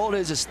 All it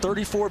is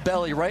 34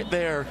 belly right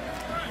there.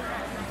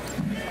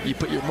 You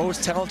put your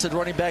most talented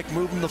running back,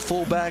 move him to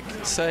fullback,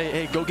 say,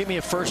 hey, go get me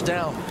a first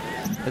down.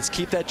 Let's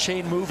keep that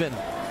chain moving.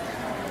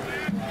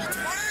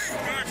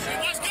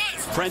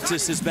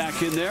 Prentice is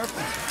back in there.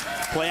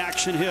 Play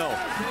action Hill.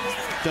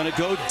 Gonna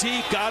go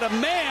deep, got a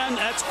man.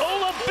 That's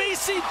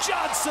Olabisi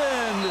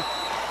Johnson,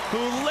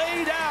 who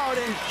laid out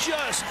and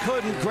just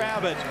couldn't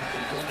grab it.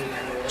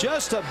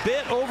 Just a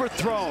bit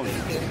overthrown.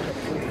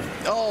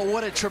 Oh,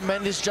 what a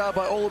tremendous job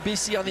by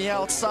Olabisi on the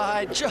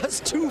outside.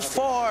 Just too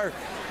far.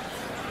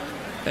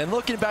 And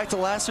looking back to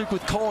last week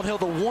with Colin Hill,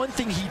 the one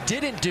thing he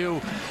didn't do,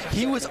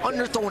 he was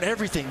underthrowing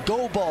everything.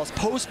 Go balls,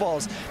 post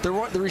balls. The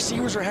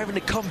receivers are having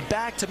to come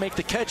back to make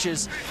the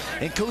catches.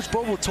 And Coach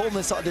Bobo told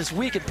him this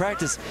week in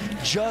practice,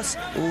 just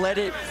let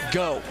it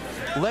go.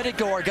 Let it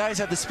go. Our guys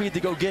have the speed to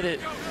go get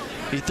it.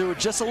 He threw it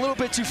just a little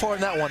bit too far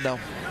in that one, though.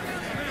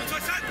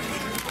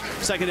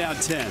 2nd down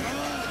 10.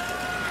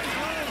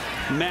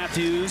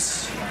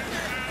 Matthews.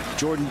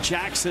 Jordan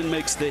Jackson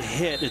makes the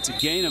hit. It's a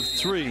gain of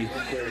 3.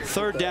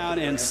 3rd down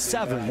and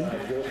 7.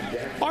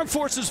 Armed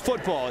Forces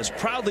football is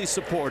proudly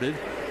supported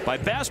by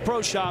Bass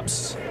Pro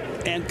Shops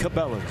and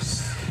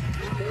Cabela's.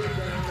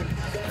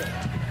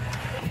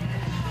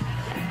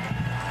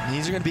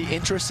 These are going to be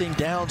interesting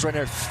downs right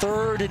there.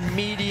 3rd and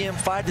medium,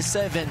 5 to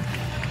 7.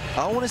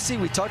 I want to see,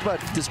 we talked about,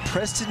 does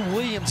Preston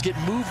Williams get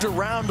moved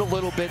around a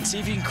little bit, see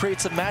if he can create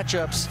some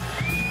matchups,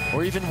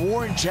 or even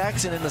Warren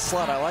Jackson in the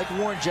slot. I like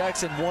Warren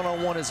Jackson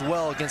one-on-one as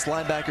well against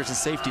linebackers and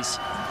safeties.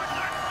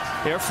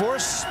 Air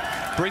Force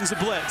brings a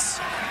blitz.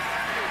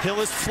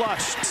 Hill is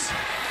flushed.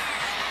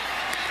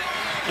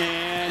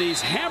 And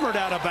he's hammered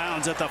out of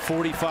bounds at the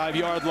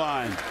 45-yard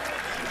line.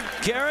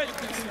 Garrett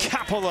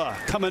Capola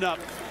coming up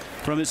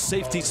from his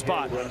safety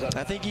spot.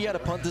 I think you got to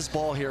punt this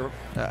ball here.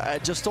 I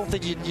just don't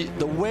think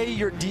the way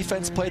your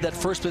defense played that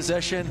first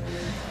possession,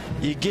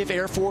 you give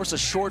Air Force a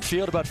short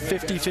field, about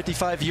 50,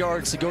 55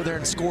 yards to go there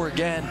and score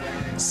again.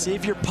 See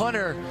if your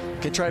punter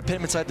can try to pin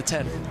him inside the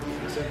 10.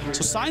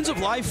 So signs of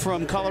life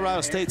from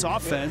Colorado State's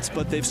offense,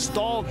 but they've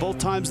stalled both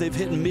times they've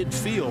hit in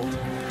midfield.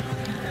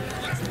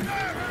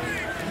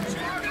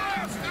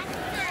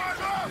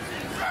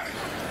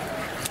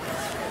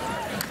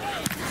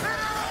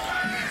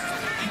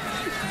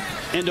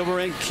 End over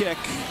end kick.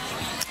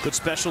 Good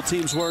special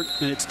teams work,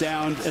 and it's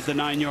down at the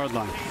 9-yard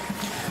line.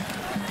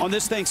 On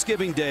this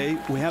Thanksgiving Day,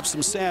 we have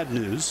some sad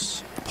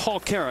news. Paul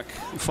Carrick,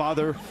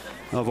 father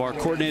of our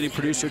coordinating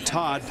producer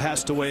Todd,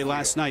 passed away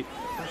last night.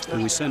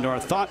 And we send our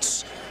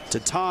thoughts to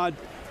Todd,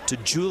 to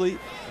Julie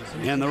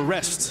and the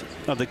rest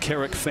of the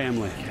Carrick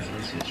family.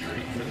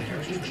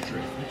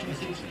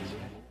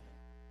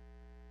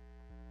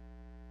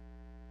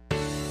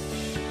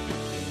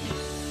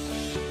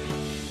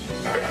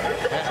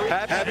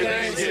 Happy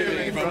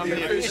Thanksgiving from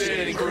the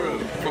officiating crew,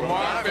 from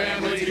our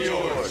family to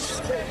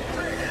yours.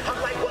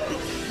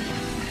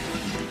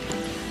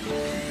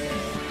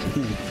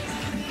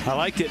 I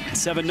like it.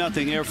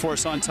 7-0 Air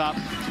Force on top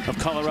of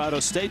Colorado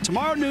State.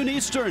 Tomorrow, noon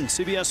Eastern,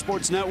 CBS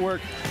Sports Network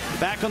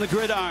back on the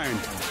gridiron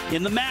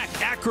in the MAC,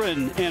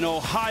 Akron and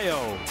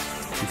Ohio.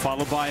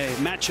 Followed by a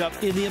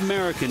matchup in the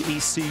American,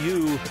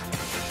 ECU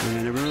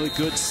and a really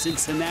good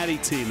Cincinnati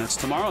team. That's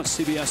tomorrow on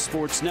CBS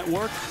Sports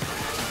Network.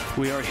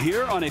 We are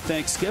here on a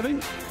Thanksgiving.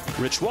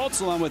 Rich Waltz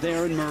along with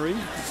Aaron Murray,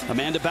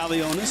 Amanda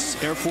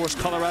Balionis, Air Force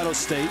Colorado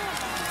State.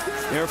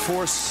 Air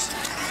Force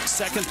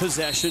second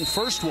possession.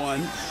 First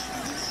one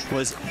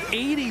was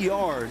 80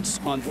 yards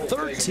on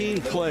 13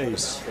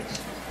 plays.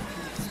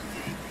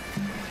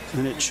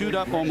 And it chewed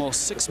up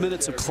almost 6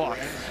 minutes of clock.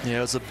 Yeah,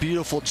 it was a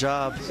beautiful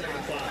job.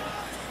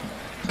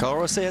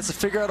 Colorado State has to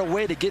figure out a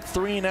way to get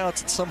 3 and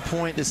outs at some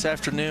point this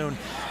afternoon.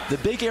 The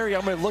big area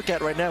I'm going to look at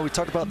right now, we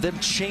talked about them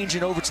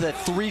changing over to that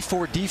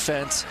 3-4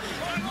 defense.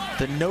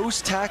 The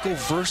nose tackle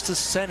versus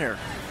center.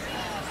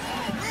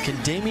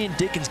 Can Damian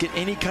Dickens get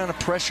any kind of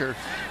pressure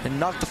and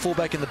knock the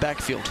fullback in the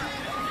backfield?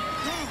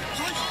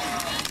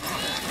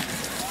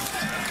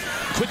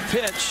 Quick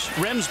pitch.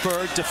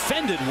 Remsburg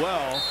defended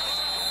well.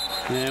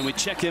 And we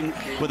check in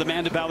with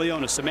Amanda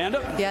Balionis.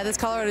 Amanda? Yeah, this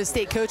Colorado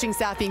State coaching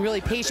staff being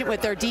really patient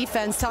with their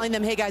defense, telling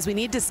them, hey, guys, we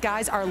need to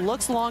disguise our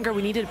looks longer.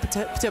 We need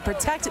to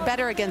protect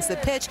better against the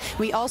pitch.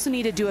 We also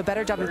need to do a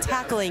better job of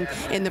tackling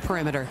in the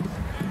perimeter.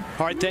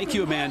 All right, thank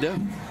you, Amanda.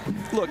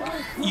 Look,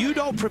 you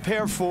don't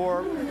prepare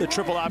for the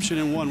triple option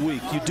in 1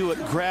 week. You do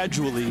it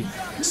gradually.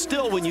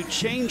 Still, when you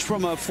change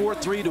from a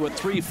 4-3 to a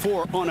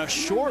 3-4 on a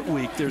short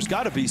week, there's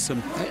got to be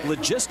some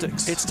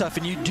logistics. It's tough,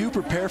 and you do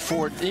prepare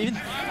for it, even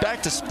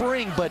back to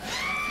spring, but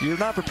you're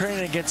not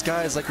preparing against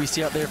guys like we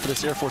see out there for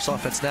this Air Force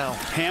offense now.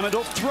 Hammond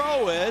will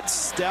throw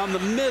it down the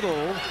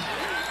middle,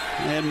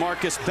 and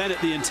Marcus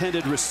Bennett, the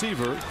intended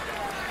receiver.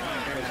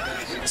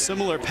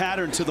 Similar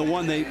pattern to the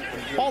one they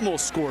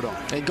almost scored on.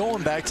 And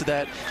going back to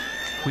that,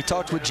 we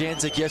talked with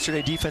Janzik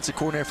yesterday, defensive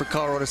coordinator for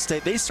Colorado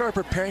State. They started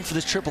preparing for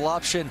this triple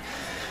option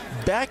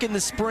back in the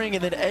spring,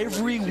 and then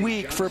every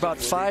week for about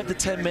 5 to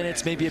 10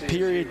 minutes, maybe a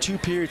period, 2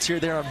 periods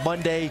here there on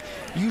Monday,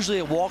 usually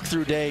a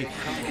walkthrough day,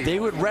 they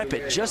would rep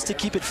it just to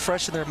keep it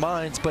fresh in their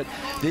minds. But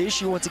the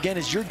issue, once again,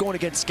 is you're going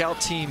against scout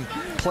team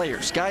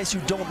players, guys who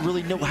don't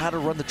really know how to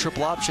run the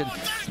triple option.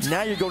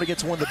 Now you're going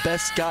against one of the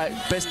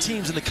best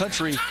teams in the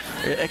country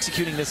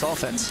executing this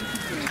offense.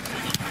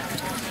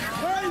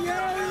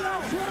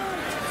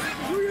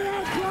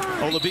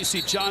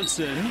 Olabisi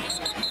Johnson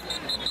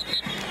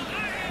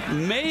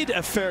made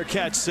a fair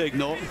catch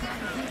signal,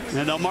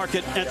 and they'll mark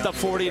it at the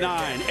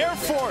 49. Air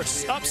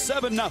Force up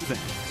 7-0.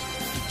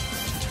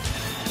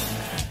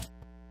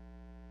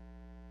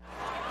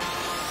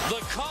 The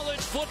college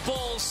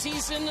football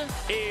season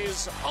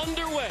is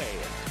underway.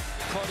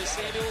 Curtis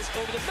Samuels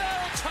over the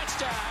middle,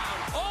 touchdown.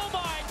 Oh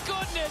my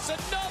goodness,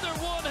 another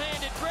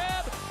one-handed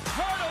grab.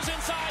 Hurdles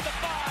inside the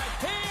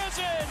 5. He is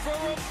in for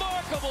a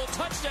remarkable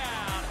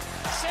touchdown.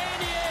 San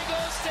Diego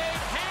State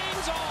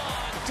hangs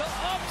on to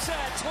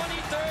upset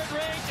 23rd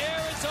ranked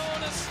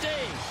Arizona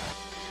State.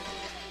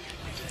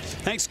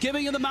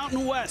 Thanksgiving in the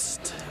Mountain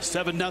West.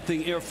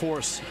 7-0 Air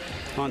Force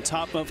on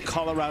top of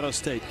Colorado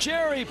State.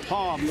 Jerry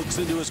Palm looks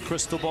into his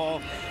crystal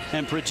ball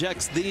and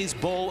projects these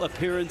bowl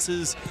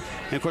appearances.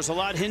 And of course, a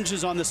lot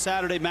hinges on the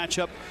Saturday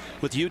matchup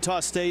with Utah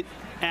State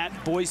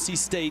at Boise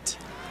State.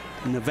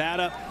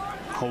 Nevada,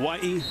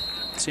 Hawaii,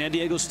 San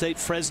Diego State,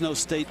 Fresno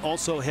State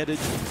also headed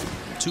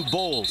to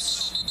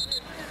bowls.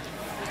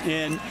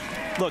 And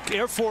look,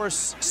 Air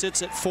Force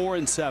sits at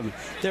 4-7.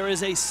 There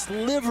is a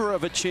sliver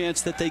of a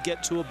chance that they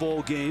get to a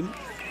bowl game.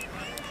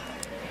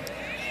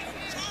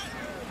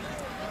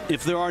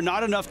 If there are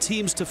not enough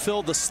teams to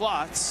fill the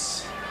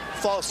slots.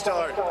 False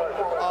start,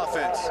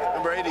 offense,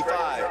 number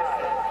 85.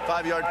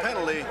 5-yard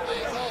penalty,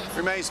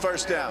 remains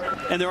first down.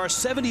 And there are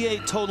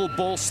 78 total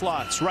bowl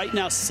slots. Right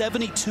now,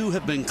 72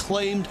 have been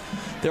claimed.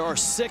 There are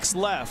 6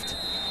 left.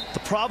 The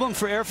problem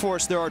for Air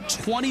Force, there are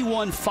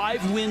 21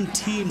 5-win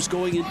teams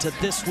going into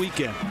this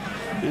weekend.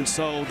 And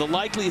so the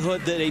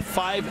likelihood that a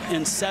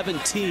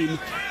 5-7 team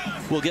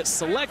will get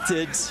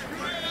selected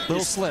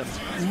little slim,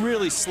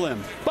 really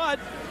slim. But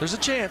there's a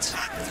chance.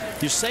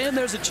 You're saying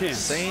there's a chance.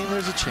 Saying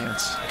there's a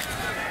chance.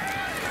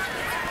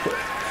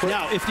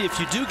 Now, if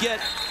you do get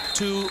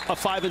to a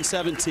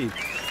 5-7 team,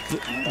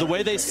 the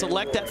way they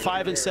select that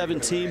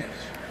 5-7 team,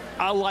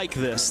 I like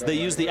this. They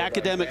use the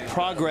academic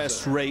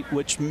progress rate,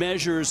 which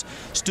measures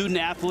student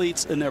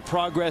athletes and their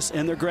progress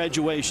and their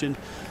graduation.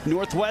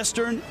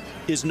 Northwestern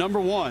is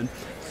 #1.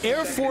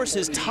 Air Force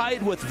is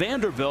tied with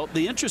Vanderbilt.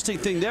 The interesting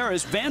thing there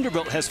is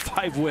Vanderbilt has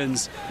 5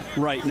 wins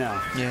right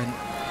now. Yeah.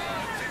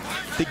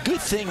 the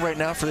good thing right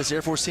now for this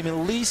Air Force team, at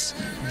least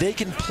they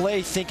can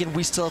play thinking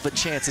we still have a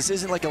chance. This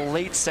isn't like a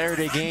late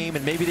Saturday game,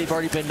 and maybe they've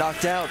already been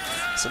knocked out,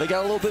 so they got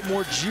a little bit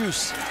more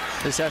juice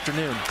this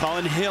afternoon.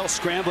 Colin Hill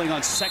scrambling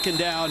on 2nd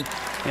down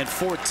and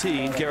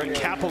 14. Garrett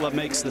Capella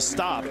makes the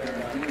stop.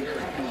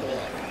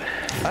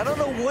 I don't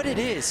know what it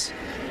is.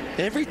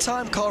 Every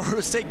time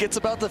Colorado State gets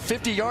about the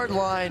 50-yard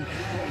line,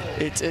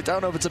 I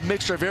don't know if it's a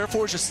mixture of Air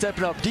Force just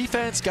stepping up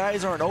defense,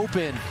 guys aren't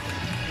open.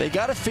 They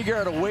got to figure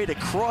out a way to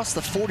cross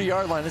the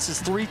 40-yard line. This is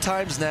 3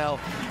 times now.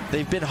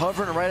 They've been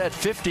hovering right at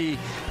 50.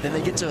 Then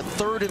they get to a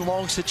 3rd and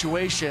long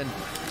situation.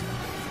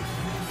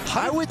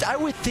 I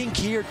would think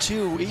here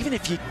too, even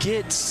if you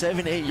get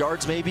 7, 8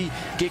 yards, maybe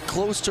get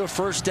close to a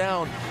 1st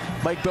down,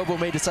 Mike Bobo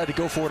may decide to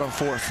go for it on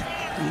 4th.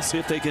 Let's see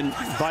if they can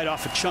bite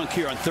off a chunk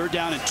here on 3rd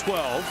down and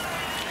 12.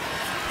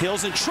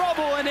 Hill's in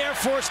trouble, and Air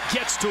Force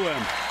gets to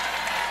him.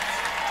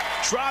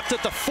 Dropped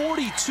at the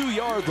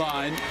 42-yard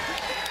line.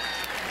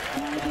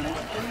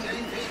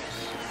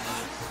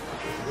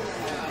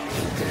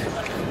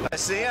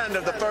 That's the end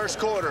of the first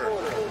quarter.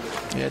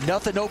 Yeah,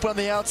 nothing open on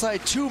the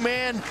outside.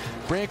 2-man,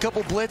 bring a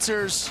couple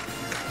blitzers.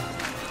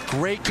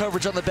 Great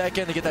coverage on the back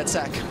end to get that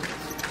sack.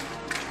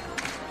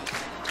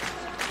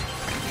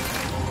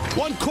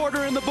 1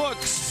 quarter in the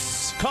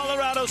books.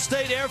 Colorado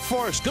State Air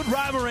Force. Good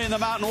rivalry in the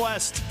Mountain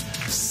West.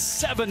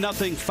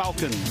 7-0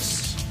 Falcons.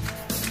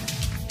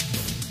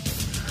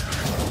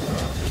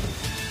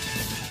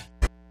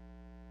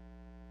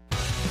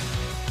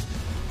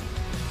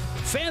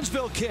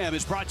 Fansville Cam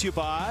is brought to you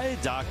by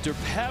Dr.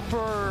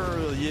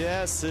 Pepper.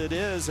 Yes, it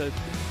is. You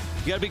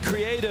got to be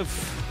creative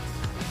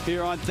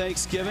here on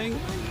Thanksgiving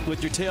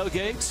with your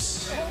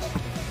tailgates.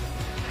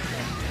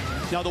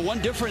 Now, the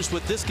one difference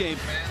with this game,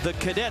 the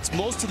cadets,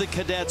 most of the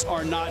cadets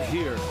are not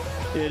here.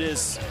 It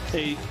is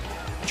a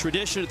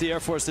tradition at the Air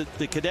Force that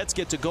the cadets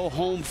get to go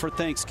home for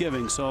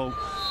Thanksgiving. So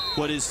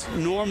what is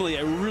normally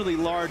a really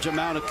large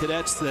amount of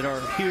cadets that are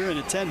here in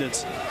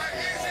attendance,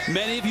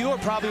 many of you are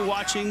probably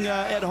watching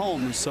at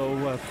home.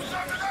 So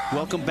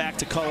welcome back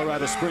to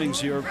Colorado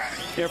Springs. Your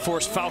Air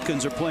Force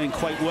Falcons are playing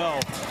quite well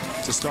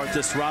to start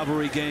this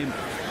rivalry game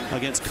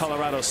against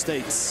Colorado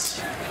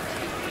State.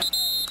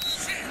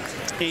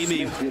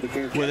 Amy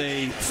with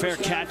a fair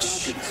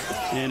catch,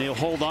 and he'll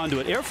hold on to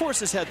it. Air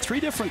Force has had 3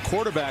 different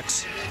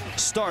quarterbacks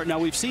start. Now,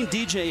 we've seen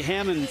DJ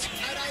Hammond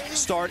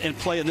start and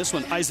play in this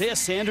one. Isaiah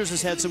Sanders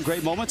has had some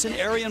great moments, and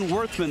Arian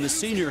Worthman, the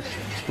senior,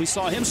 we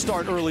saw him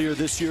start earlier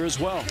this year as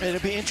well. And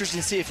it'll be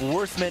interesting to see if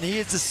Worthman, he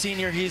is the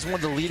senior, he's one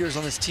of the leaders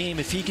on this team,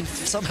 if he can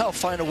somehow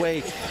find a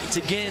way to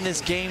get in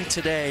this game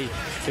today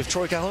if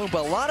Troy Calhoun.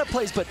 But a lot of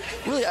plays, but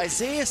really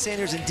Isaiah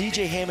Sanders and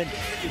DJ Hammond,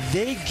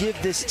 they give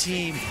this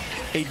team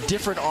a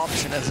different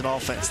option as an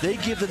offense. They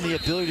give them the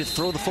ability to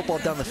throw the football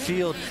down the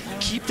field,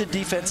 keep the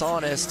defense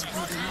honest,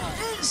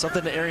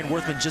 something that Arian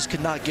Worthman just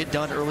could not get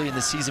done early in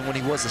the season when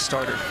he was a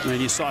starter.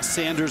 And you saw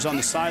Sanders on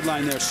the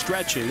sideline there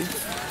stretching.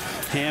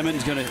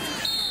 Hammond's going to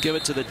give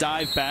it to the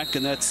dive back,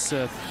 and that's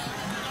an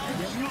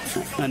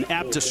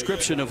apt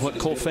description of what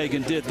Cole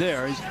Fagan did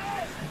there. He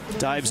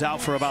dives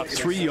out for about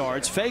 3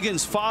 yards.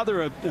 Fagan's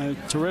father, a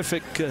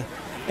terrific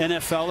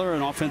NFLer,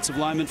 an offensive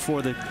lineman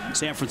for the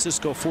San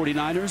Francisco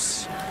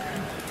 49ers.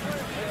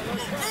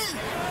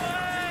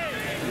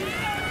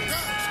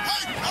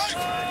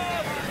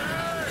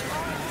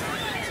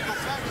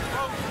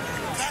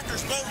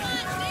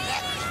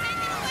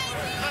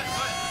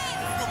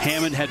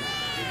 Hammond had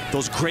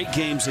those great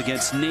games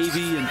against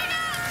Navy, and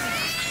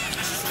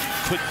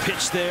quick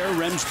pitch there.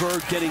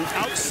 Remsburg getting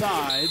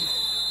outside.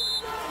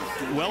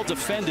 Well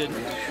defended.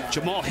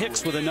 Jamal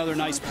Hicks with another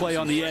nice play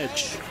on the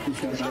edge.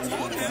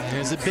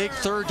 There's a big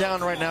 3rd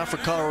down right now for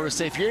Colorado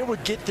State. If you're able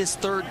to get this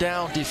 3rd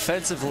down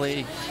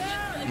defensively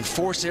and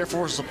force Air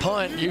Force to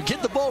punt, you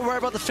get the ball right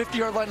about the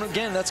 50-yard line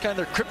again. That's kind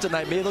of their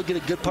kryptonite. Maybe they'll get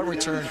a good punt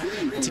return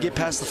to get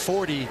past the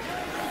 40.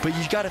 But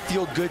you got to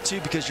feel good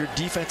too, because your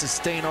defense is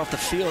staying off the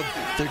field.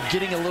 They're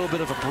getting a little bit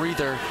of a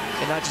breather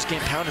and not just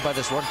getting pounded by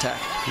this run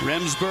attack.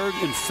 Remsburg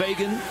and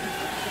Fagan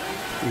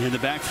in the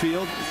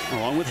backfield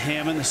along with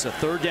Hammond. This is a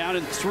 3rd down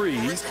and 3.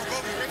 You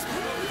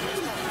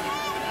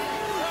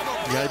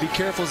got to be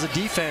careful as a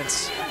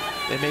defense.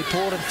 They may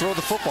pull it and throw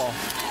the football.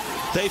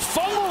 They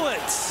fumble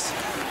it,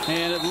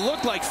 and it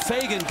looked like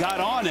Fagan got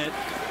on it.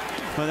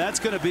 But that's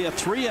going to be a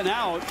 3 and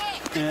out,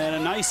 and a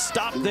nice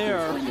stop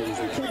there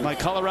by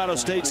Colorado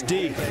State's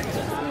D.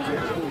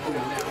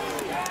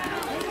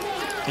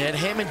 And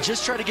Hammond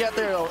just tried to get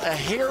there a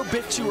hair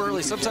bit too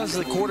early. Sometimes as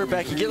a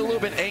quarterback, you get a little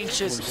bit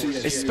anxious,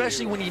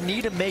 especially when you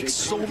need to make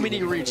so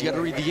many reads. You got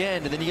to read the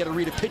end, and then you got to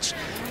read a pitch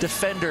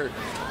defender.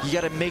 You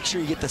got to make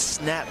sure you get the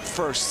snap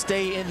first.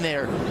 Stay in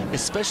there,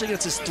 especially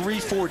against this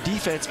 3-4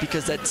 defense,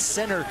 because that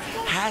center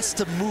has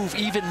to move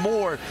even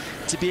more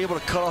to be able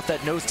to cut off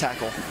that nose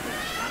tackle.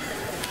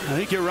 I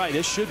think you're right.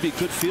 This should be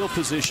good field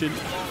position.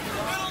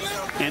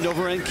 End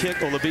over end kick.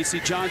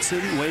 Olabisi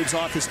Johnson waves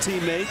off his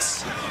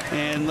teammates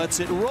and lets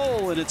it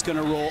roll, and it's going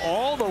to roll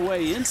all the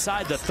way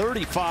inside the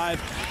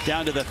 35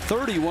 down to the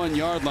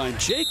 31-yard line.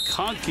 Jake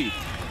Conkey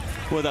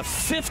with a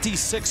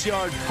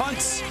 56-yard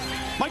punt.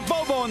 Mike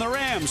Bobo and the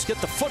Rams get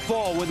the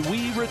football when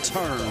we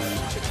return.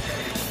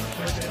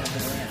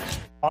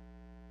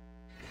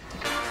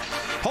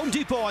 Home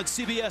Depot on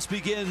CBS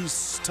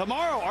begins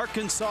tomorrow,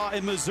 Arkansas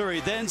and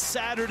Missouri. Then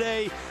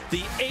Saturday, the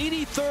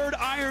 83rd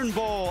Iron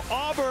Bowl,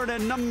 Auburn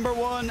and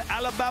 #1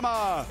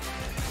 Alabama.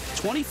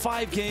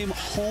 25-game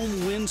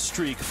home win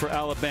streak for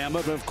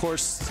Alabama, but of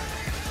course,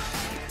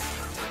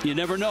 you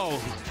never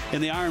know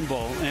in the Iron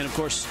Bowl. And of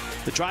course,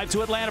 the drive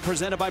to Atlanta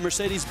presented by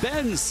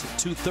Mercedes-Benz,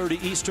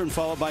 2:30 Eastern,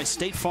 followed by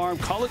State Farm.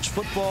 College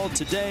football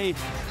today,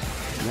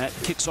 and that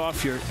kicks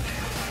off your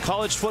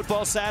college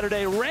football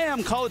Saturday.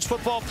 Ram college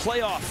football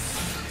playoff.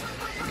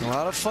 A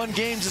lot of fun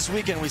games this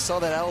weekend. We saw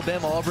that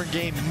Alabama-Auburn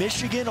game.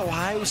 Michigan,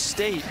 Ohio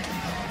State.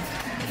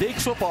 Big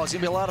football. It's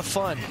going to be a lot of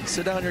fun.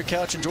 Sit down on your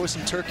couch, enjoy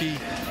some turkey,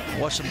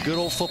 watch some good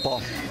old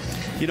football.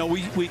 You know,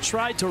 we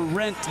tried to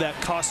rent that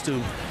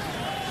costume.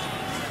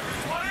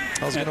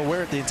 I was going to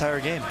wear it the entire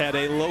game. At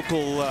a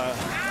local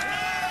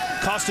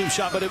costume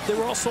shop, but they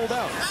were all sold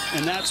out.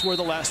 And that's where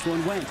the last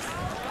one went.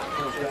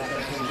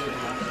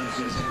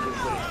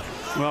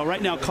 Well,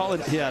 right now,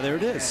 there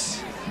it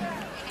is.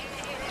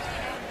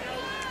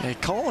 Yeah,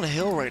 Colin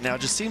Hill right now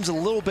just seems a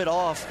little bit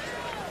off.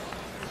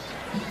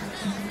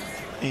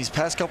 These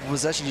past couple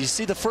possessions, you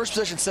see the first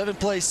possession, 7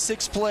 plays,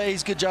 6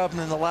 plays, good job. And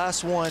then the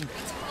last one,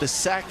 the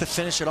sack to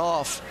finish it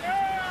off.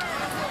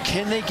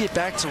 Can they get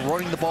back to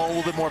running the ball a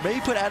little bit more?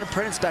 Maybe put Adam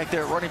Prentice back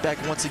there at running back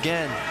once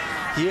again.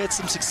 He had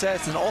some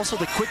success, and also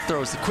the quick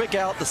throws, the quick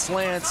out, the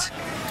slants.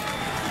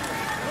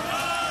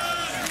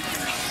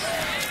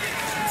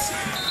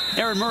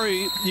 Aaron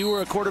Murray, you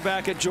were a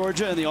quarterback at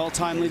Georgia and the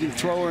all-time leading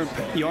thrower in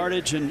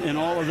yardage and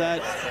all of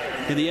that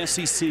in the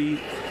SEC.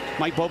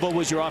 Mike Bobo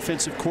was your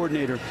offensive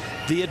coordinator.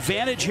 The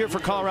advantage here for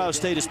Colorado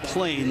State is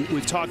plain.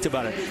 We've talked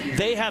about it.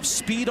 They have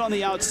speed on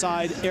the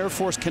outside. Air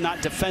Force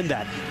cannot defend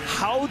that.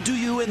 How do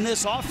you in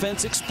this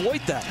offense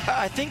exploit that?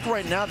 I think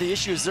right now the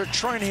issue is they're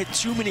trying to hit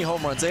too many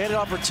home runs. They had an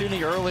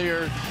opportunity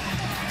earlier.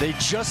 They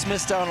just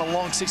missed out on a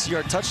long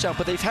 60-yard touchdown,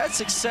 but they've had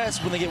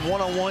success when they get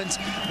one-on-ones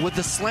with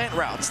the slant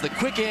routes, the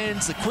quick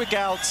ins, the quick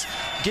outs,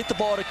 get the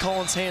ball to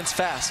Colin's hands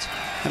fast.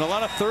 And a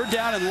lot of third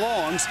down and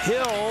longs.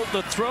 Hill,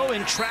 the throw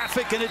in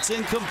traffic, and it's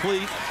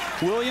incomplete.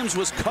 Williams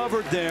was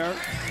covered there.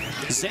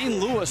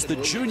 Zane Lewis, the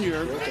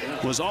junior,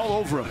 was all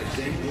over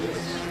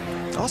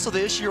him. Also,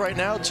 the issue right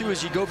now, too,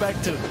 is you go back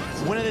to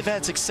when they've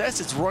had success,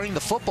 it's running the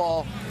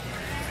football.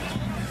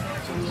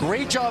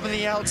 Great job on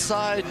the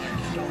outside.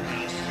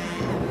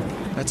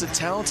 That's a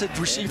talented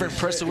receiver in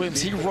Preston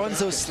Williams. He runs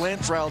those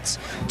slant routes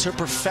to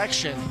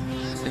perfection.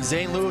 And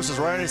Zane Lewis was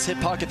right in his hip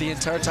pocket the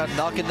entire time,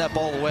 knocking that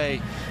ball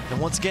away. And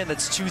once again,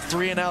 that's 2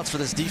 3-and-outs for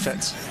this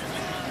defense.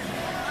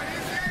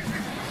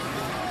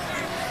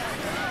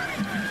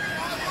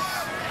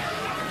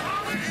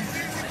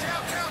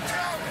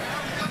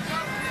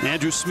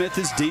 Andrew Smith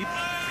is deep.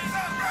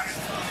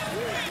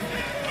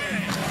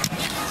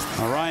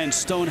 Ryan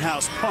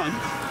Stonehouse punt.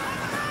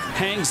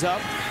 Hangs up.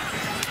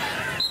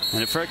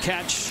 And a fair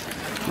catch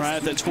right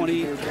at the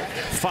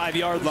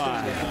 25-yard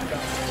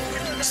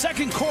line.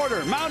 Second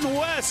quarter, Mountain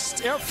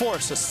West, Air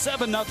Force, a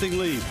 7-0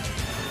 lead.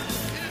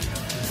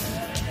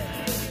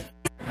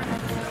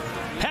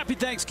 Happy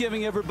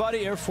Thanksgiving,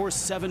 everybody. Air Force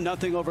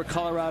 7-0 over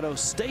Colorado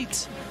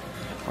State.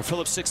 Our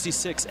Phillips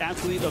 66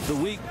 Athlete of the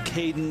Week,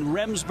 Caden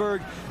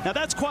Remsburg. Now,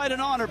 that's quite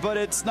an honor, but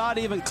it's not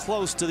even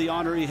close to the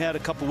honor he had a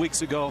couple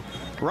weeks ago.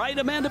 Right,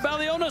 Amanda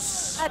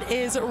Balionis? That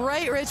is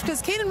right, Rich,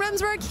 because Caden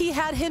Remsburg, he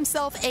had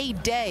himself a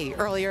day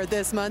earlier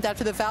this month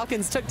after the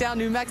Falcons took down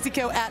New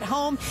Mexico at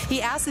home.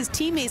 He asked his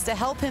teammates to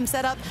help him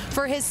set up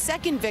for his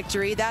second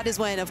victory. That is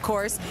when, of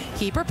course,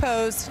 he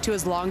proposed to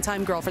his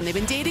longtime girlfriend. They've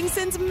been dating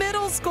since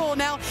middle school.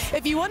 Now,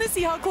 if you want to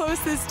see how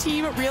close this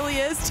team really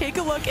is, take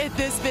a look at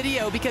this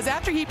video, because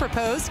after he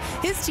proposed,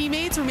 his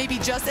teammates were maybe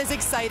just as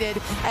excited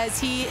as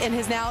he and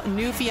his now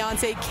new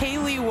fiancee,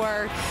 Kaylee,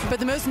 were. But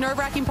the most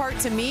nerve-wracking part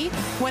to me,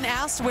 when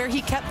asked where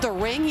he kept the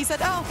ring, he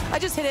said, "Oh, I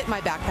just hid it in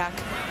my backpack."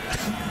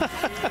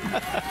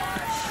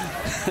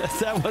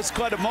 That was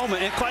quite a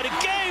moment and quite a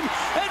game.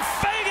 And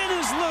Fagan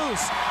is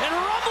loose and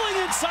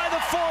rumbling inside the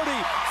 40.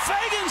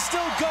 Fagan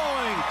still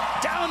going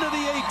down to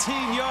the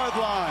 18-yard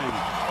line.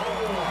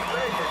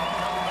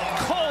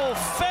 Cole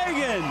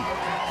Fagan,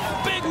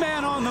 big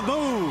man on the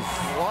move.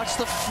 Watch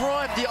the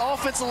front, the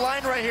offensive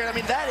line right here. I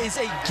mean, that is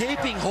a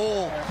gaping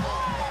hole.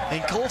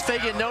 And Cole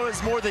Fagan, known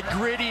as more the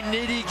gritty,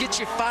 nitty, get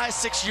you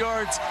 5-6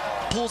 yards,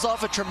 pulls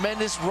off a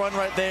tremendous run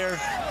right there.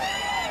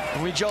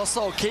 And we just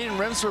saw Caden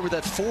Remsburg with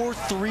that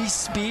 4.3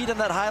 speed on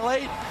that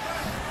highlight.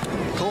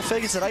 Cole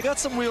Fagan said, I got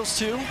some wheels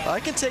too. I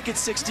can take it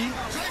 60.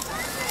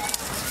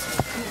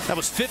 That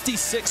was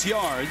 56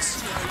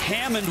 yards.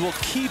 Hammond will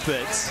keep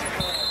it.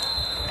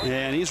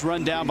 And he's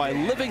run down by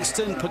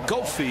Livingston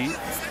Pagofi,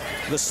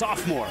 the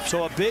sophomore.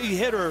 So a big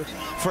hitter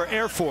for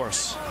Air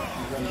Force.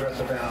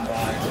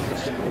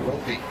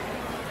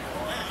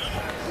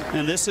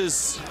 And this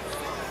is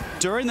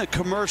during the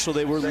commercial.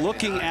 They were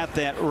looking at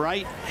that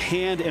right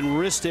hand and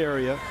wrist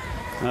area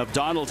of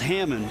Donald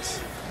Hammond.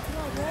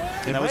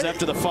 And that was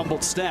after the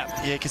fumbled snap.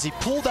 Yeah, because he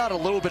pulled out a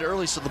little bit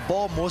early, so the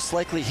ball most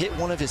likely hit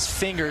one of his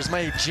fingers,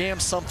 might have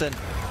jammed something.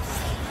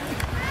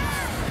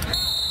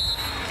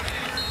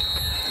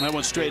 That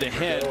one straight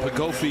ahead.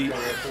 Pagofi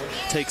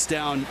takes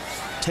down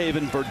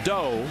Taven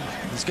Bordeaux.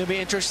 It's going to be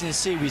interesting to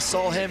see. We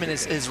saw him and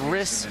his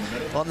wrists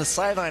on the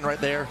sideline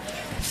right there.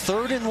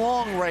 3rd and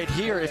long right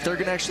here if they're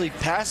going to actually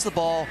pass the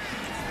ball,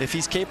 if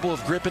he's capable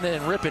of gripping it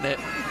and ripping it.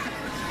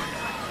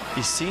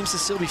 He seems to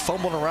still be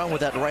fumbling around with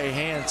that right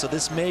hand, so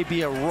this may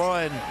be a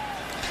run,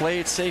 play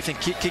it safe, and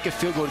kick a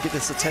field goal to get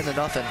this to 10-0.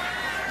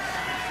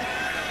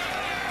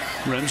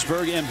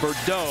 Remsburg and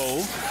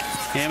Bordeaux.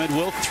 Hammond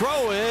will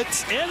throw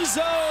it. End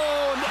zone.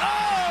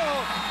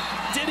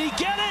 Oh! Did he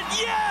get it?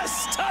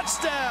 Yes!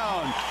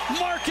 Touchdown!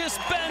 Marcus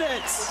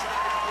Bennett.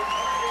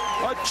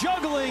 A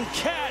juggling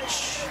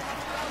catch.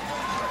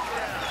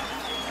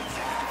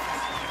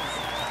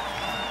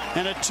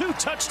 And a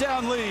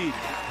 2-touchdown lead.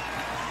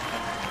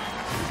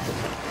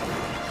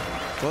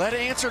 Well, that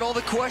answered all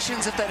the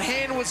questions if that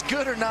hand was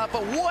good or not,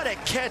 but what a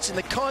catch, and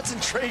the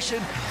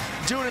concentration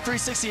doing a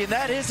 360, and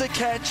that is a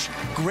catch.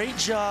 Great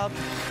job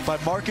by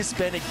Marcus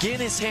Bennett, getting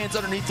his hands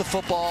underneath the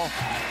football.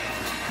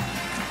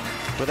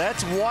 But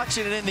that's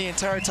watching it in the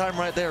entire time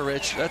right there,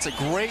 Rich. That's a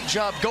great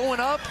job. Going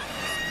up,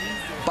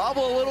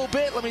 bobble a little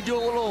bit. Let me do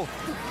a little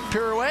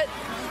pirouette.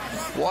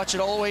 Watch it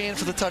all the way in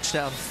for the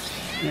touchdown.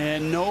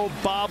 And no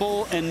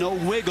bobble and no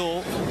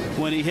wiggle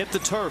when he hit the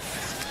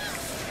turf.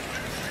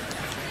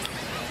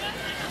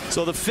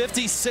 So the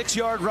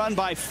 56-yard run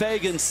by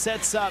Fagan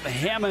sets up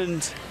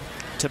Hammond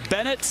to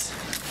Bennett.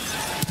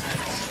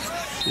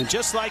 And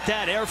just like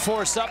that, Air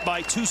Force up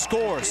by 2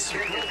 scores.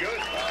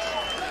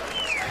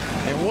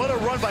 And what a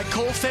run by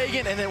Cole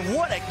Fagan, and then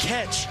what a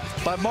catch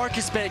by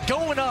Marcus Bennett.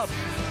 Going up,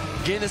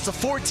 getting us to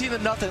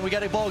 14-0. We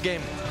got a ball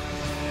game.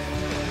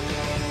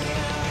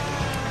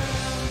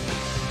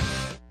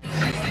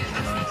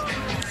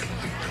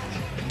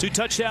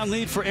 Two-touchdown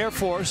lead for Air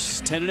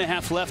Force.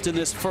 10.5 left in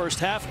this first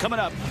half. Coming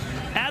up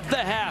at the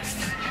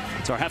half,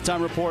 it's our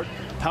halftime report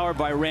powered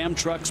by Ram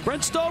Trucks.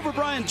 Brent Stover,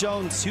 Brian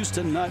Jones,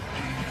 Houston Nutt.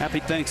 Happy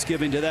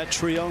Thanksgiving to that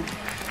trio.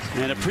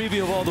 And a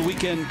preview of all the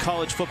weekend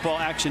college football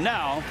action.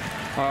 Now,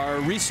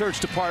 our research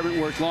department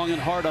worked long and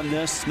hard on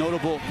this.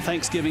 Notable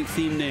Thanksgiving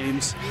theme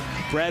names: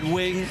 Brad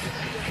Wing,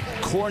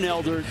 Corn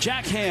Elder,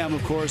 Jack Ham,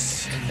 of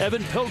course,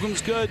 Evan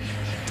Pilgrim's good,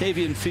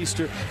 Tavian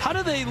Feaster. How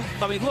do they,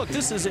 I mean, look,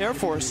 this is Air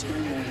Force.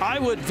 I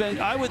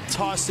would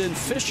toss in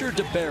Fisher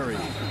DeBerry.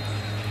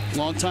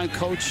 Longtime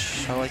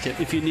coach. I like it.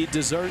 If you need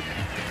dessert,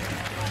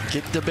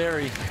 get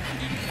DeBerry.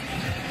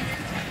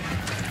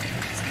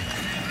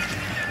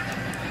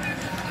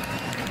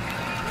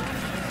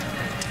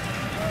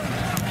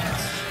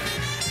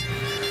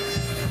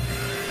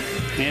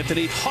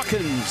 Anthony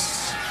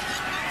Hawkins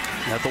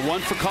at the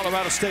 1 for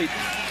Colorado State.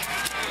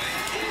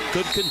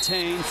 Good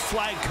contain.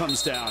 Flag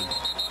comes down.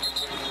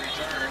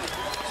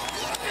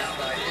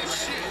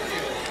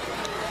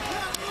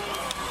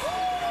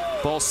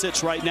 Ball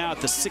sits right now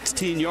at the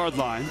 16-yard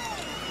line.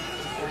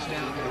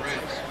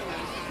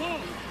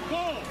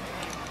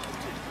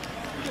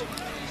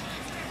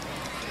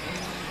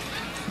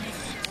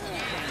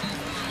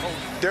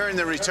 During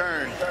the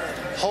return,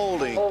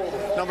 holding,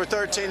 number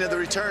 13 of the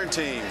return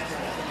team.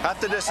 Half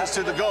the distance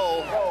to the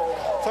goal,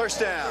 first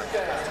down.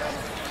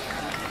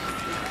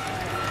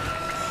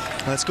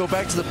 Let's go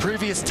back to the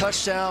previous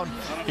touchdown.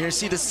 You're going to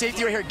see the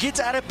safety right here gets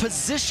out of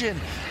position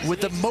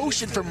with the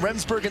motion from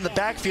Remsburg in the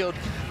backfield,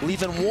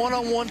 leaving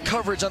one-on-one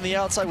coverage on the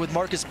outside with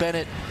Marcus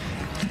Bennett.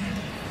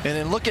 And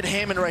then look at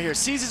Hammond right here.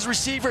 Sees his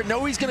receiver,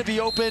 knows he's going to be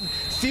open,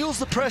 feels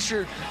the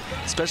pressure,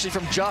 especially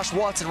from Josh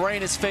Watson right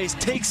in his face,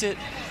 takes it,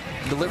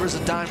 delivers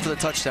a dime for the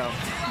touchdown.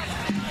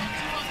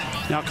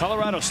 Now,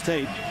 Colorado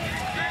State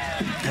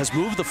has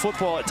moved the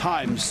football at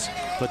times,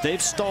 but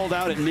they've stalled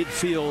out at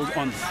midfield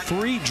on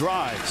 3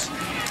 drives.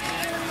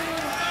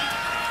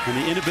 And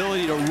the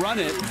inability to run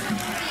it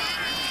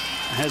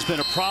has been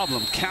a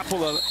problem.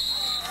 Capella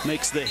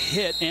makes the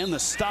hit and the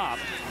stop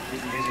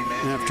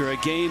after a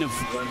gain of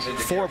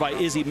 4 by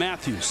Izzy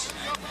Matthews.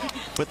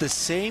 But the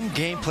same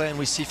game plan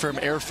we see from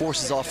Air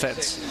Force's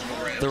offense.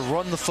 They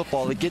run the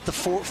football. They get the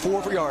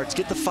 4 yards,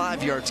 get the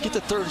 5 yards, get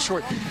the 3rd and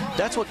short.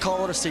 That's what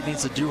Colorado State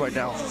needs to do right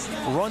now.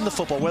 Run the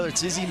football, whether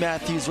it's Izzy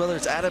Matthews, whether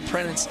it's Adam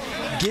Prentice.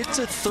 Get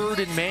to 3rd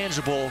and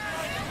manageable.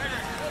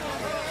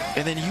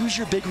 And then use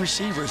your big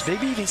receivers.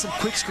 Maybe even some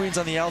quick screens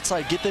on the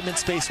outside. Get them in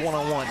space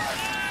one-on-one.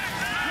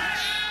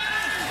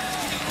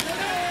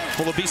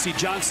 Olabisi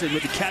Johnson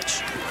with the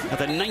catch at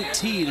the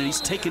 19, and he's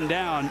taken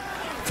down.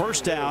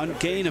 First down,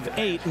 gain of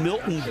 8.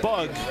 Milton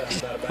Bugg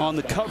on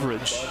the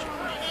coverage.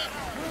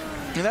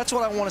 And that's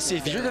what I want to see.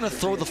 If you're going to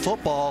throw the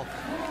football,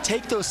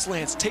 take those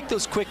slants, take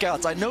those quick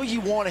outs. I know you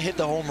want to hit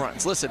the home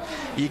runs. Listen,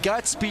 you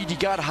got speed, you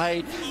got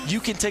height. You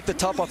can take the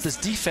top off this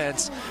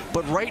defense.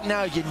 But right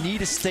now, you need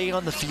to stay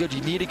on the field.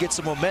 You need to get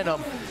some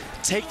momentum.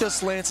 Take those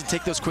slants and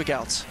take those quick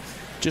outs.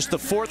 Just the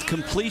 4th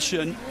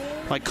completion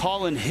by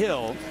Colin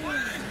Hill.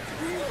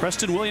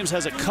 Preston Williams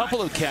has a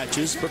couple of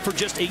catches, but for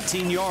just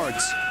 18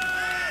 yards.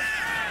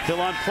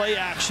 Hill on play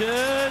action.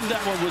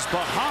 That one was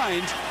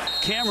behind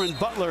Cameron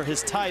Butler,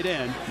 his tight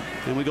end.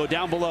 And we go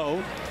down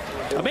below.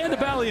 Amanda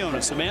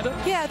Balionis. Amanda?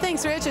 Yeah,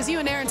 thanks, Rich. As you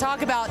and Aaron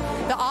talk about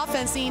the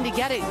offense needing to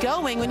get it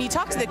going, when you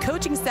talk to the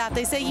coaching staff,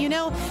 they say, you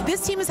know,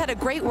 this team has had a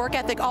great work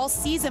ethic all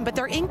season, but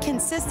they're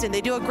inconsistent.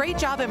 They do a great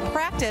job in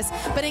practice,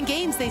 but in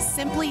games, they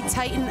simply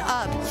tighten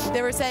up.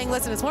 They were saying,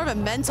 listen, it's more of a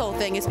mental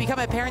thing. It's become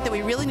apparent that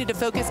we really need to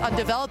focus on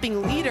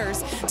developing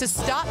leaders to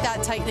stop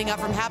that tightening up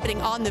from happening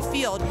on the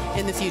field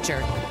in the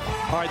future.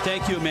 All right,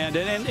 thank you,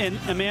 Amanda. And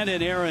Amanda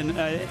and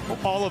Aaron,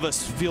 all of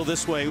us feel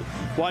this way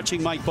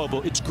watching Mike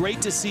Bobo. It's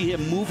great to see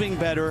him moving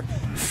better,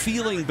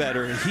 feeling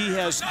better. He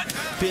has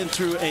been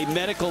through a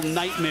medical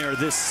nightmare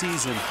this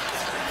season.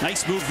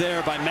 Nice move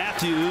there by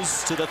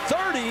Matthews to the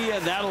 30,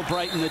 and that'll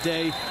brighten the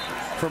day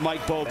for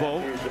Mike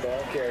Bobo.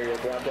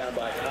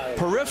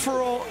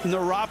 Peripheral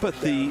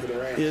neuropathy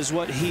is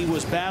what he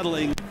was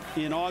battling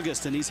in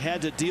August, and he's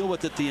had to deal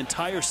with it the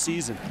entire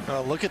season.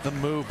 Look at the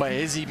move by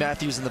Izzy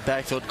Matthews in the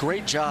backfield.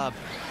 Great job.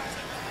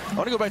 I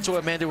want to go back to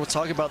what Amanda was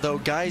talking about, though.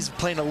 Guys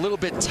playing a little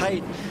bit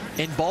tight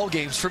in ball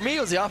games. For me, it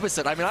was the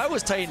opposite. I mean, I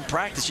was tight in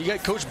practice. You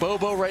got Coach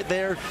Bobo right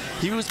there.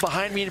 He was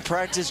behind me in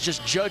practice,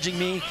 just judging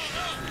me,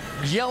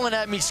 yelling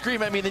at me,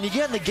 screaming at me. Then you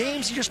get in the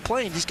games, you're just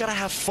playing. You just got to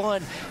have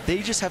fun. They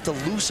just have to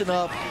loosen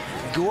up,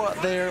 go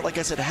out there. Like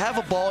I said, have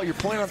a ball. You're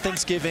playing on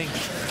Thanksgiving.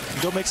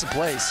 Go make some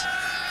plays.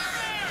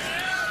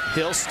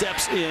 Hill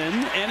steps in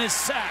and is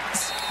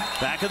sacked.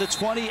 Back of the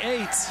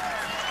 28.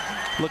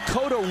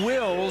 Lakota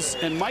Wills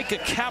and Micah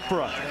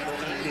Capra.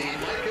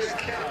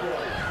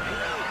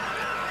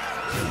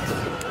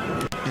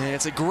 And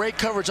it's a great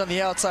coverage on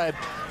the outside.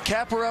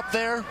 Capra up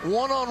there,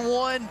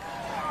 one-on-one.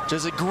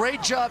 Does a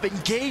great job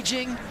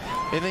engaging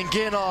and then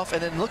getting off.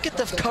 And then look at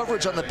the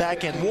coverage on the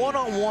back end.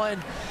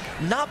 One-on-one,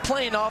 not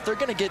playing off. They're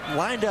going to get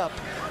lined up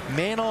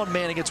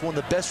man-on-man against one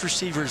of the best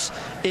receivers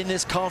in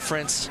this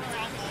conference.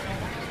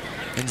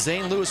 And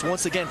Zane Lewis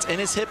once again in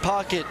his hip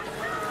pocket.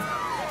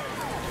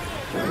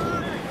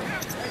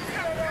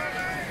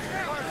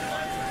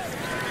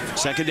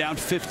 Second down,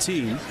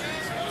 15.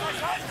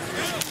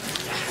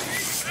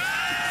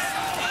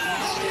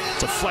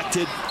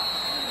 Deflected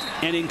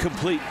and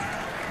incomplete.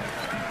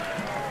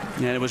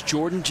 And it was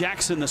Jordan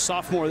Jackson, the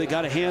sophomore, that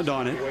got a hand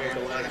on it.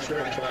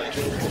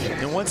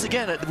 And once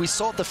again, we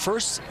saw it the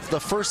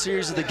first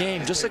series of the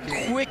game. Just a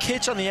quick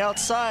hitch on the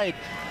outside.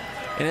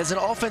 And as an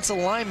offensive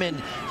lineman,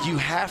 you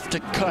have to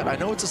cut. I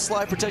know it's a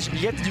slide protection,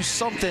 but you have to do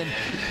something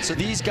so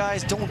these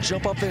guys don't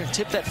jump up there and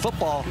tip that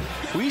football.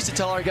 We used to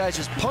tell our guys,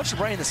 just punch them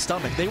right in the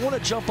stomach. They want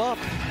to jump up,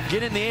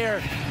 get in the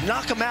air,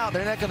 knock them out.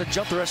 They're not going to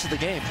jump the rest of the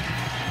game.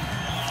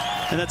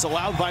 And that's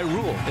allowed by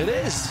rule. It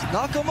is.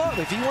 Knock him up.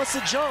 If he wants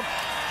to jump,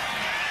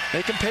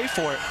 they can pay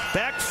for it.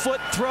 Back foot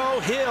throw,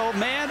 Hill,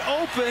 man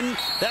open.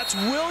 That's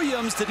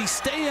Williams. Did he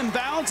stay in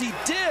bounds? He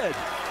did.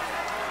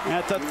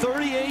 At the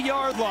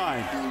 38-yard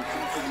line.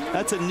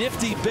 That's a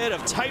nifty bit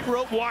of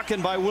tightrope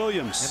walking by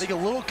Williams. I think a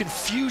little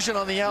confusion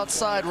on the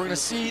outside. We're going to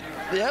see,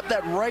 yep,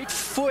 that right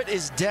foot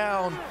is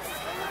down.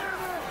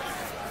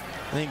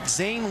 I think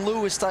Zane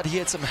Lewis thought he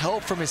had some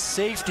help from his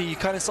safety. You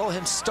kind of saw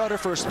him stutter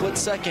for a split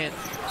second.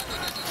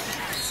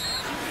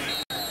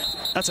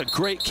 That's a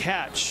great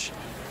catch.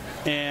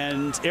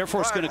 And Air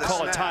Force going to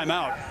call a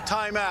timeout.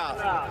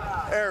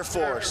 Timeout. Air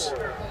Force.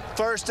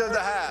 First of the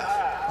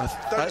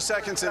half. 30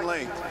 seconds in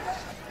length.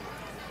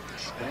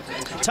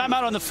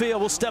 Timeout on the field.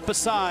 We'll step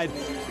aside.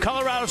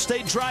 Colorado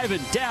State driving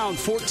down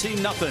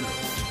 14-0.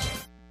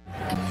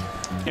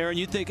 Aaron,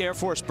 you think Air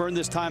Force burned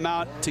this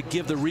timeout to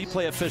give the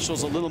replay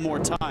officials a little more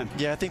time?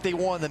 Yeah, I think they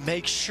wanted to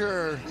make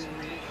sure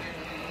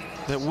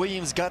that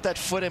Williams got that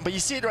foot in. But you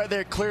see it right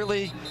there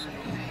clearly.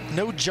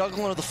 No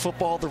juggling of the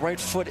football. The right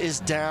foot is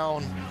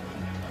down.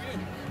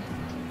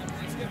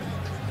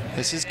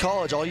 This is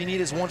college. All you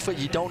need is one foot.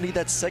 You don't need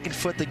that second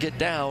foot to get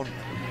down.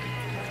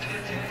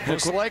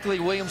 Most likely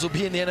Williams will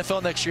be in the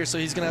NFL next year, so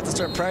he's going to have to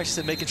start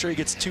practicing, making sure he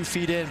gets 2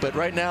 feet in. But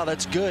right now,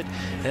 that's good.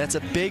 And that's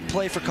a big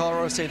play for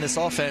Colorado State in this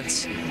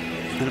offense.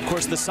 And, of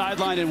course, the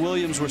sideline and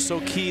Williams were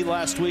so key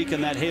last week in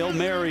that Hail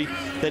Mary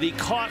that he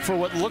caught for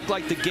what looked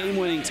like the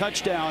game-winning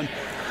touchdown.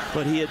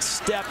 But he had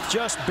stepped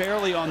just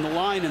barely on the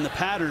line in the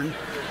pattern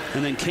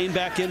and then came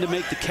back in to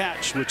make the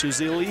catch, which is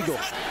illegal.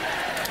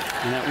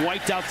 And that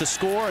wiped out the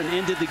score and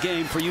ended the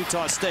game for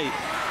Utah State.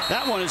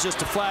 That one is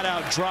just a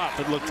flat-out drop,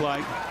 it looked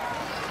like.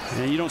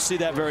 And you don't see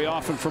that very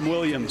often from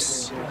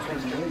Williams.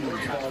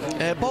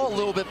 And ball a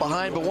little bit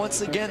behind, but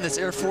once again, this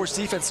Air Force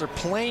defense, they're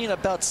playing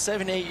about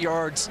 7-8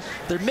 yards.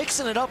 They're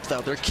mixing it up,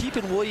 though. They're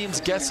keeping Williams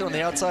guessing on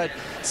the outside.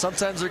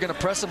 Sometimes they're going to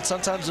press him.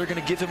 Sometimes they're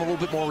going to give him a little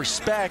bit more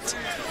respect.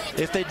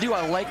 If they do,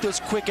 I like those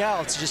quick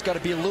outs. You just got to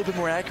be a little bit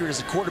more accurate as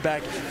a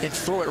quarterback and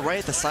throw it right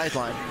at the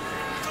sideline.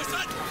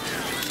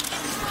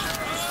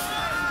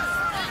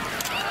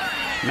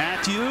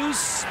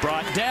 Matthews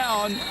brought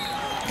down.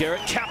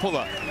 Garrett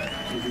Capella.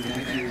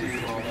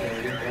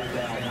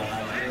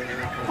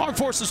 Armed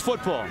Forces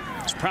Football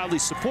is proudly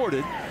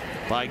supported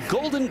by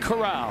Golden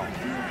Corral.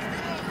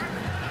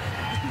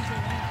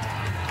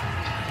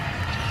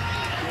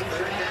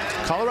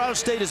 Colorado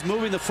State is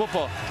moving the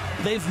football.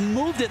 They've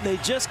moved it. They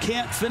just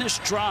can't finish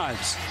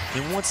drives.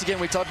 And once again,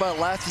 we talked about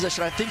last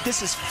possession. I think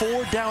this is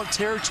 4-down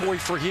territory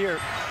for here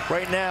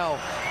right now.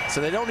 So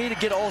they don't need to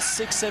get all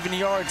 6-7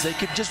 yards. They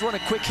could just run a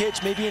quick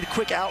hitch, maybe a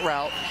quick out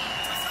route.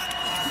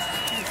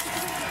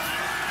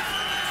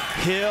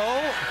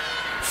 Hill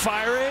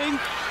firing.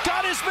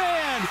 Got his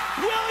man.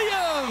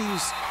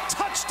 Williams.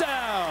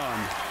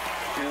 Touchdown.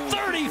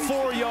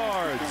 34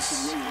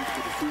 yards.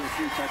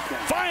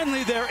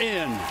 Finally, they're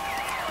in.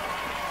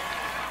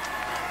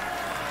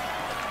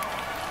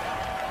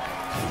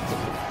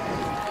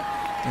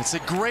 It's a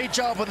great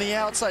job on the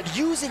outside,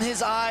 using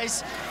his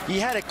eyes. He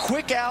had a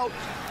quick out,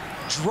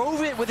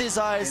 drove it with his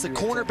eyes, the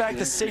cornerback,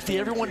 the safety,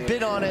 everyone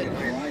bid on it,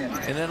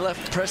 and then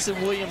left Preston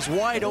Williams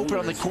wide open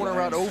on the corner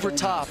route over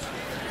top.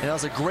 And that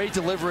was a great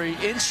delivery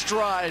in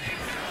stride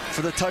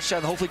for the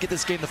touchdown. Hopefully get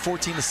this game to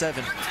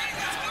 14-7.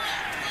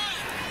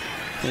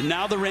 And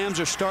now the Rams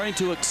are starting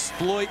to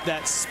exploit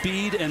that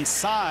speed and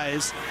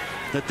size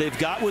that they've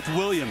got with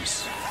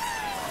Williams.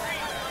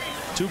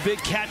 2 big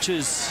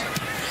catches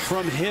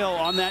from Hill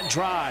on that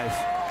drive.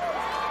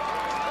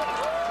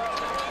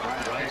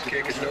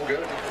 Kick is no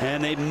good.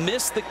 And they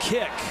missed the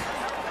kick.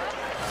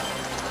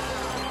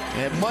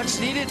 And much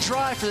needed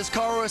drive for this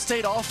Colorado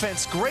State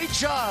offense. Great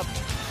job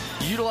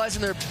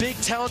utilizing their big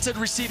talented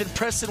receiver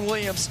Preston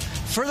Williams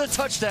for the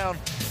touchdown.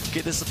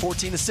 Get this to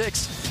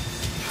 14-6.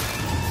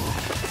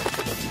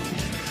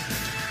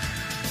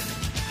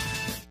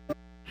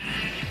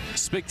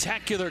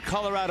 Spectacular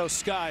Colorado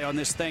sky on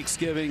this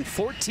Thanksgiving.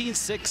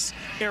 14-6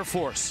 Air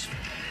Force.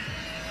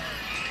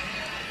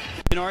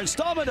 In our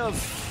installment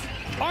of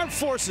Armed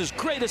Forces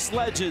Greatest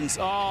Legends,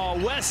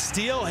 Wes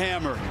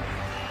Steelhammer.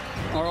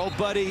 Our old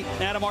buddy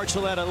Adam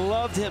Archuleta,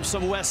 loved him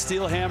some Wes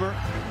Steelhammer.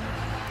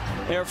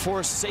 Air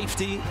Force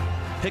safety,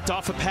 picked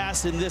off a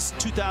pass in this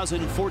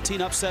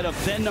 2014 upset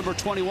of then number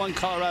 21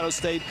 Colorado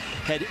State.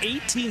 Had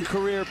 18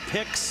 career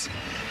picks,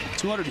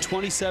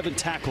 227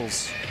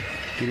 tackles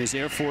in his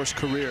Air Force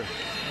career.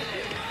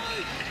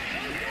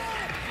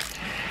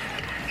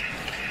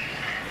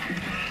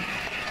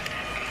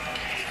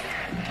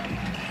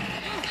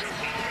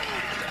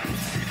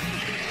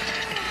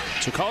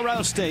 So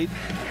Colorado State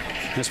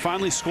has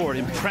finally scored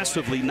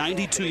impressively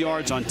 92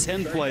 yards on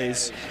 10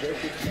 plays.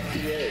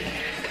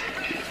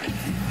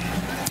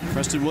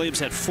 Preston Williams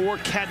had 4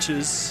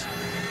 catches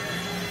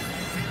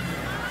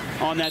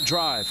on that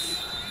drive.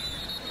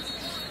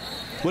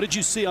 What did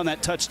you see on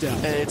that touchdown?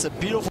 It's a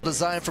beautiful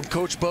design from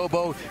Coach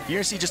Bobo. You're going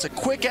to see just a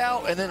quick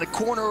out and then a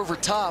corner over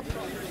top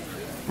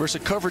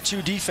versus a cover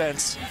 2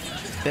 defense.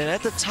 And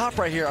at the top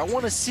right here, I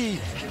want to see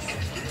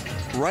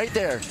right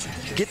there,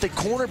 get the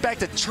cornerback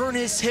to turn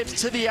his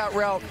hips to the out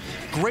route.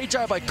 Great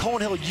job by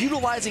Calhoun Hill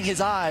utilizing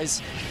his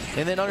eyes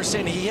and then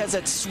understanding he has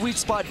that sweet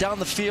spot down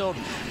the field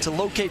to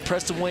locate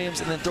Preston Williams,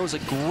 and then throws a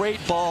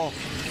great ball.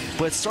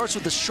 But it starts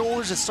with the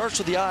shoulders, it starts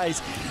with the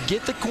eyes.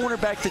 Get the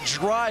cornerback to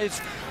drive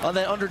on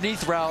that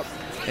underneath route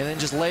and then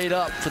just lay it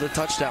up for the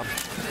touchdown.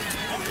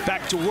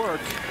 Back to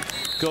work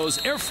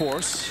goes Air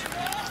Force.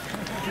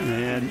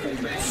 And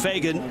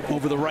Fagan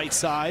over the right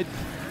side.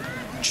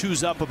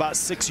 Chews up about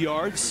 6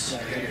 yards.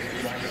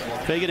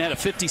 Fagan had a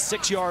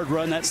 56-yard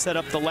run. That set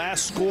up the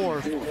last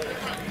score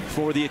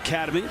for the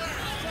Academy.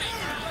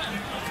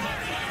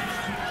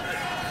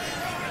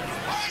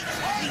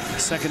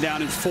 Second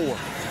down and 4.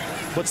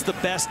 What's the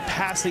best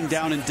passing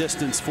down and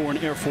distance for an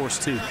Air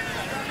Force team?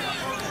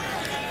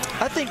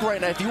 I think right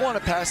now, if you want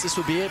to pass, this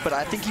would be it, but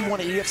I think you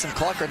want to eat up some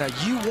clock right now.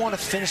 You want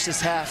to finish this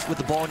half with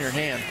the ball in your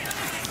hand.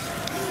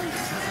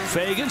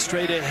 Fagan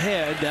straight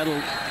ahead.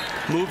 That'll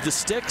move the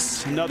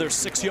sticks. Another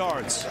 6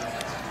 yards.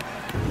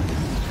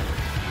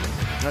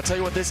 And I'll tell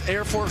you what, this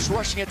Air Force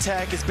rushing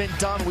attack has been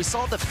done. We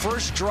saw the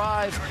first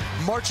drive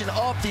marching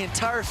up the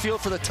entire field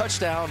for the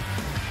touchdown.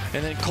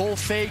 And then Cole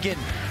Fagan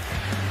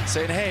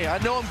saying, hey, I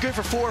know I'm good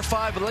for 4 or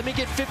 5, but let me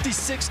get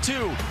 56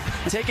 too.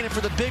 Taking it for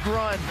the big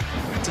run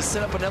to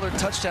set up another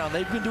touchdown.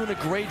 They've been doing a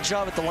great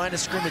job at the line of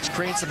scrimmage,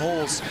 creating some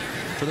holes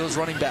for those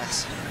running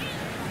backs.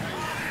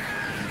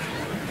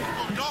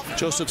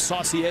 Joseph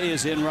Saucier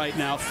is in right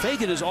now.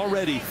 Fagan is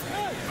already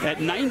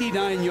at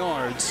 99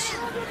 yards.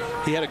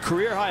 He had a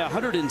career high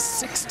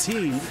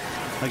 116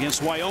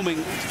 against Wyoming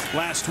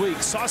last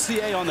week.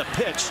 Saucier on the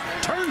pitch,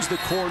 turns the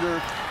corner,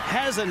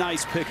 has a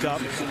nice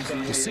pickup.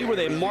 We'll see where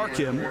they mark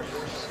him.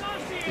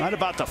 Right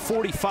about the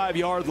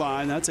 45-yard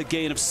line. That's a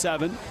gain of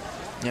 7.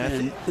 Yeah,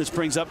 and this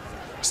brings up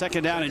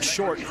second down and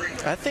short.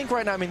 I think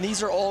right now, I mean,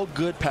 these are all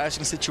good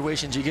passing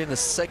situations. You get in the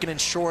second and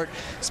short,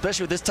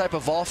 especially with this type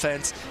of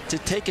offense, to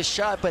take a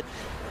shot. But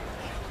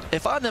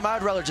if I'm them,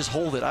 I'd rather just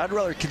hold it. I'd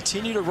rather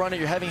continue to run it.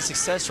 You're having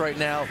success right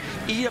now.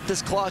 Eat up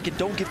this clock and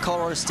don't give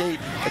Colorado State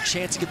a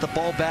chance to get the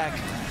ball back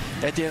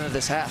at the end of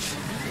this half.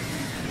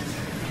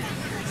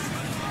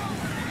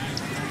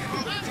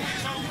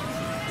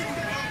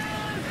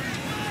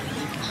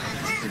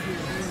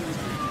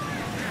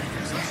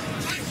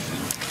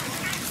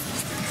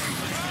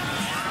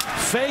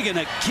 Fagan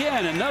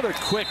again, another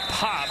quick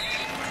pop.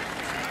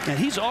 And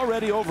he's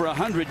already over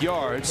 100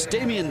 yards.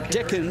 Damian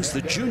Dickens,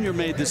 the junior,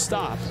 made the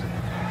stop.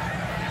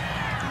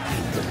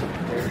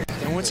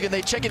 And once again,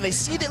 they check in. They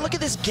see that. Look at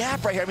this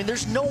gap right here. I mean,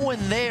 there's no one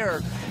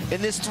there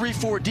in this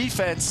 3-4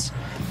 defense.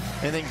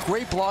 And then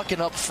great blocking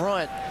up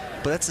front.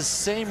 But that's the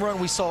same run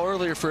we saw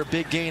earlier for a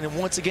big gain. And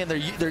once again,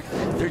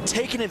 they're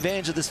taking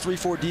advantage of this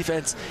 3-4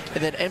 defense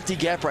and that empty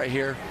gap right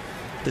here.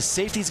 The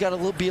safety's got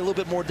to be a little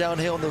bit more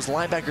downhill, and those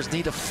linebackers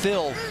need to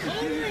fill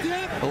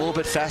a little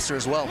bit faster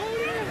as well.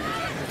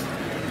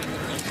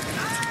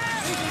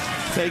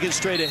 Fagan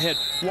straight ahead.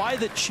 Why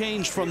the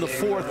change from the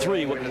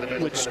 4-3,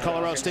 which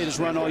Colorado State has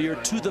run all year,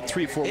 to the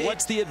 3-4?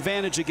 What's the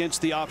advantage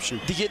against the option?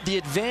 The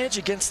advantage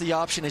against the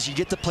option is you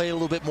get to play a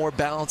little bit more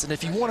balance. And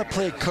if you want to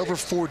play a cover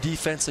 4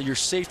 defense, so your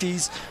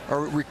safeties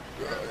are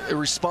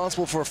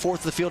responsible for a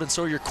fourth of the field, and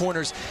so are your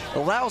corners,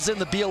 allows them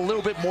to be a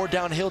little bit more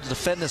downhill to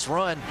defend this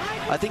run.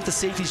 I think the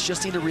safeties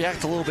just need to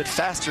react a little bit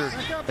faster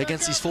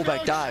against these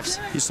fullback dives.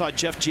 You saw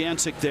Jeff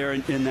Jancic there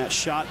in that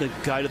shot, the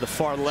guy to the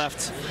far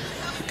left.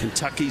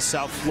 Kentucky,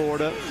 South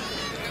Florida,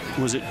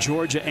 was it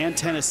Georgia and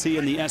Tennessee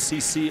in the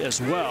SEC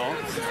as well.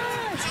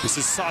 This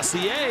is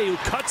Saucier, who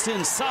cuts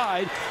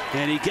inside,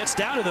 and he gets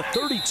down to the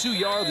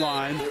 32-yard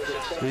line,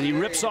 and he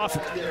rips off a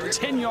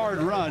 10-yard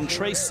run.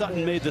 Trey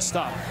Sutton made the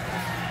stop.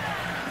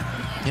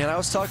 And I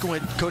was talking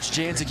with Coach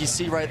Jancic, you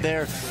see right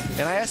there,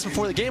 and I asked him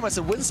before the game, I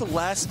said, when's the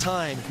last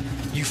time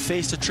you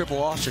faced a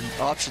triple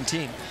option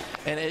team?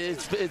 And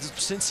it's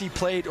since he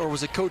played or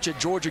was a coach at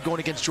Georgia going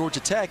against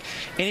Georgia Tech.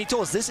 And he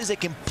told us this is a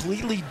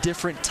completely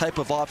different type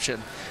of option.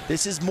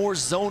 This is more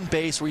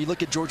zone-based, where you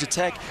look at Georgia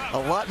Tech, a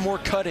lot more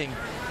cutting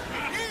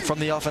from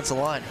the offensive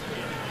line.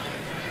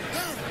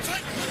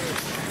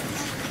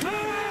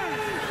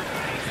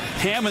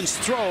 Hammond's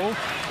throw,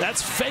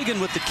 that's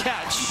Fagan with the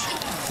catch.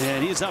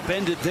 And he's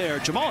upended there.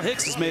 Jamal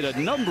Hicks has made a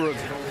number of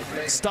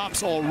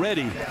stops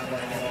already.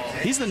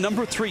 He's the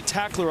number 3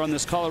 tackler on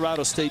this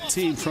Colorado State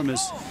team from his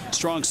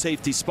strong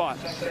safety spot.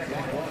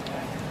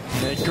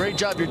 And great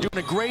job. You're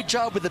doing a great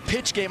job with the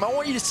pitch game. I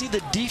want you to see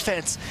the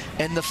defense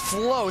and the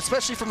flow,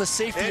 especially from the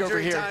safety over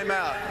here.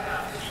 Timeout.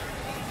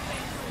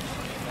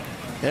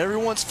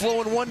 Everyone's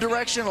flowing one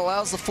direction,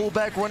 allows the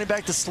fullback running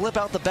back to slip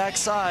out the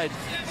backside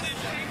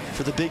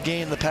for the big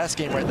game, the pass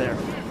game right there.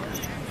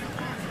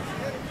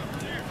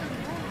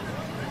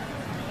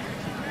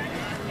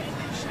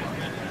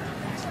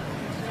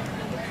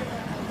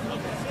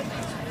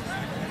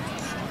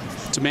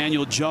 It's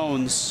Emmanuel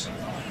Jones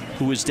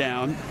who is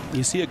down.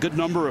 You see a good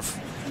number of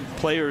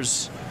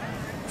players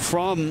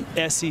from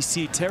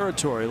SEC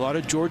territory. A lot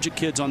of Georgia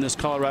kids on this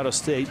Colorado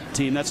State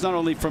team. That's not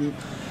only from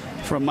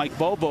Mike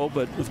Bobo,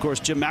 but of course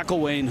Jim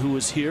McElwain, who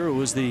was here, who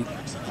was the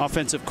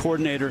offensive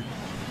coordinator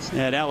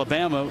at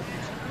Alabama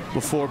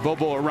before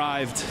Bobo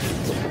arrived.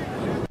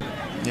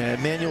 Yeah,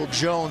 Emmanuel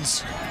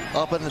Jones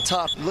up in the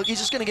top. Look, he's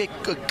just going to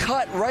get a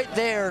cut right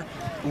there,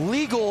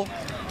 legal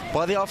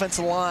by the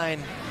offensive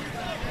line.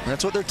 And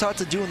that's what they're taught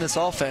to do in this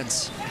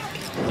offense.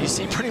 You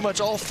see pretty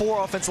much all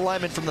 4 offensive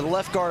linemen from the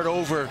left guard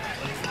over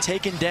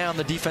taking down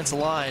the defensive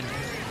line.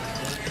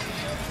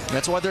 And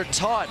that's why they're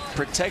taught,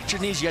 protect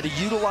your knees. You got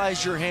to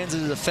utilize your hands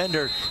as a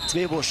defender to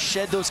be able to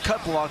shed those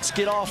cut blocks,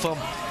 get off them,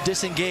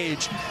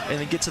 disengage, and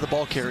then get to the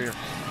ball carrier.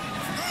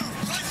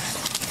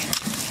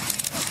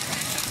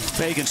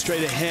 Fagan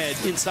straight ahead,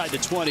 inside the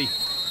 20,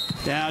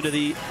 down to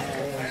the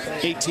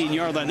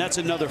 18-yard line. That's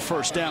another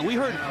first down. We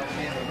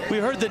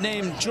heard the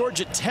name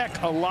Georgia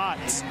Tech a lot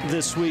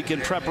this week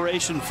in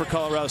preparation for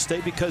Colorado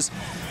State because,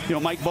 you know,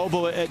 Mike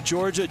Bobo at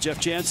Georgia, Jeff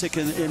Jancic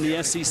in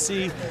the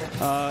SEC,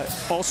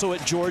 also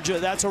at Georgia.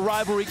 That's a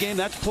rivalry game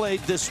that's played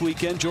this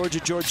weekend, Georgia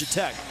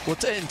Tech. Well,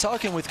 in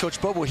talking with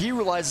Coach Bobo, he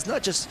realizes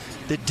not just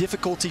the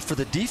difficulty for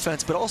the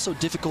defense, but also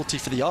difficulty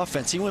for the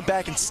offense. He went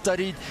back and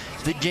studied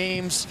the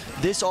games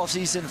this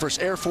offseason versus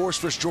Air Force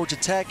versus Georgia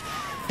Tech,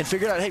 and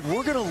figured out, hey,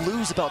 we're going to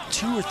lose about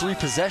 2 or 3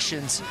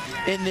 possessions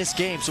in this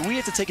game. So we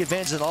have to take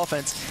advantage of the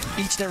offense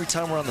each and every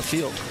time we're on the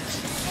field.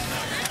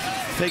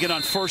 Fagan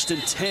on 1st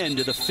and 10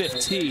 to the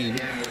 15,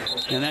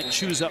 and that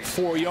chews up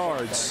 4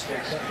 yards.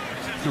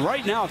 And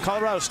right now,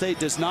 Colorado State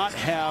does not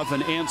have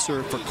an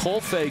answer for Cole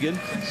Fagan,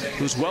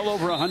 who's well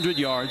over 100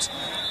 yards,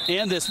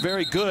 and this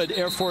very good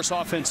Air Force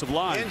offensive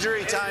line.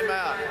 Injury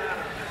timeout.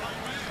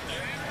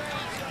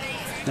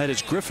 That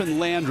is Griffin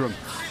Landrum,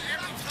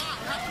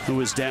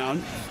 who is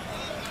down.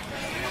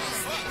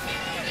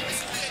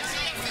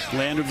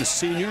 Landrum, the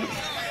senior.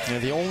 Yeah,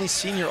 the only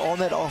senior on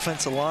that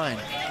offensive line.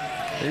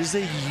 It is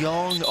a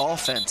young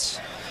offense.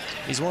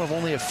 He's one of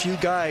only a few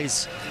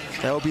guys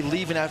that will be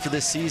leaving after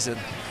this season.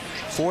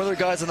 4 other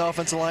guys on the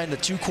offensive line, the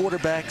 2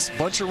 quarterbacks,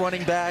 bunch of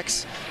running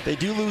backs. They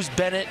do lose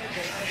Bennett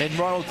and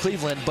Ronald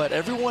Cleveland, but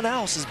everyone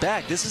else is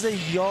back. This is a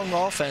young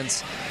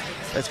offense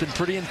that's been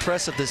pretty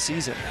impressive this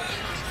season.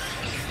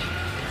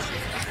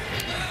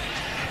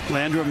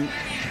 Landrum,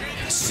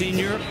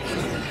 senior.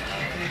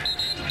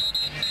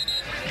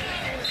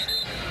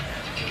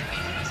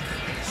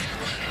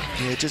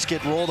 Yeah, just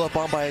get rolled up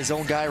on by his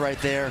own guy right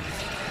there.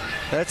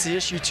 That's the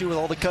issue too with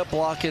all the cut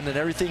blocking and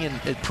everything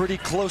and pretty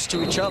close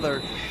to each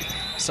other.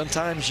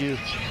 Sometimes you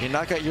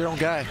knock out your own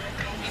guy.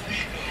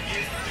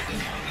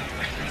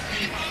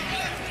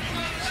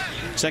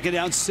 2nd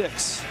down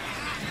 6.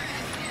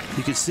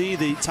 You can see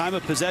the time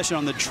of possession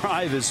on the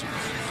drive is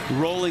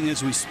rolling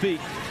as we speak.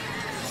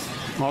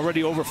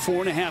 Already over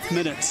 4.5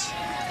 minutes.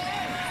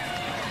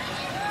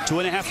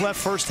 2.5 left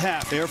first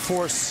half. Air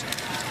Force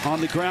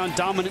on the ground,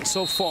 dominant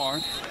so far.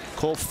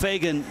 Cole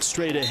Fagan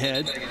straight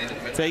ahead.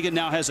 Fagan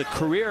now has a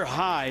career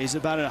high. He's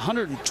about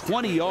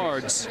 120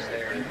 yards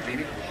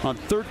on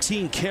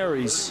 13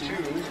 carries.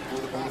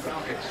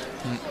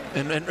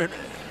 And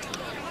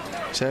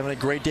he's having a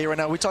great day right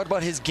now. We talked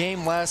about his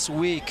game last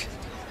week.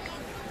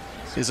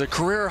 Is a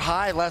career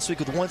high last week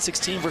with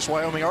 116 versus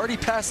Wyoming. Already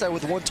passed that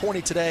with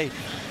 120 today.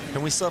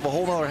 And we still have a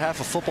whole other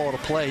half of football to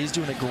play. He's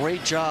doing a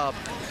great job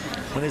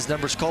when his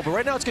numbers call. But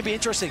right now it's going to be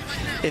interesting.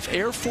 If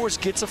Air Force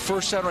gets a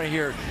first down right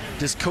here,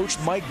 does Coach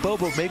Mike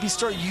Bobo maybe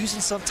start using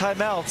some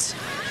timeouts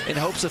in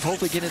hopes of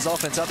hopefully getting his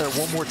offense out there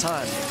one more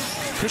time?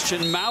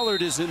 Christian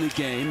Mallard is in the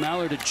game.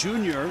 Mallard, a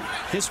junior,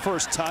 his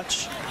first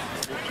touch.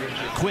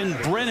 Quinn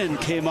Brennan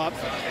came up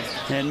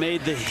and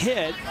made the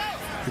hit.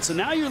 And so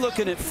now you're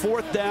looking at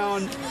 4th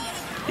down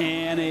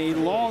and a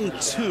long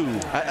 2.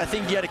 I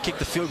think you got to kick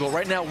the field goal.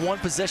 Right now, 1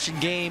 possession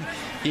game.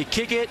 You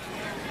kick it,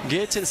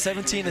 get it to the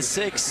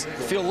 17-6,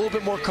 feel a little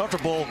bit more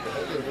comfortable.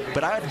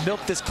 But I'd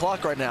milk this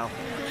clock right now.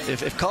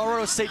 If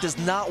Colorado State does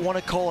not want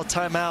to call a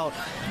timeout,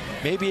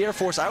 maybe Air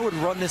Force, I would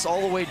run this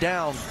all the way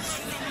down.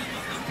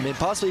 I mean,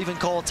 possibly even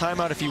call a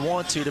timeout if you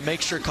want to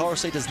make sure Colorado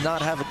State does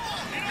not have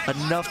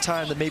enough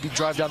time to maybe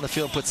drive down the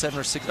field and put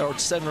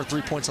 7 or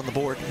 3 points on the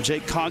board.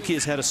 Jake Conkey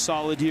has had a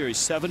solid year. He's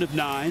 7 of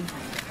 9.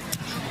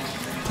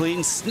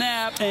 Clean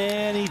snap,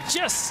 and he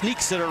just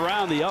sneaks it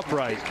around the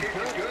upright.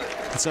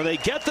 So they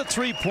get the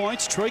 3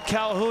 points. Troy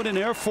Calhoun and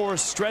Air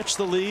Force stretch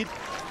the lead,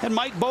 and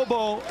Mike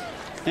Bobo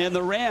and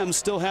the Rams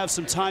still have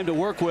some time to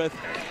work with.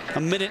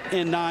 1 minute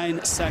and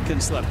 9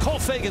 seconds left. Cole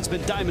Fagan's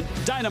been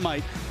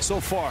dynamite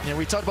so far. And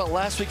we talked about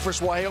last week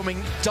versus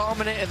Wyoming,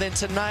 dominant, and then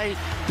tonight,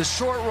 the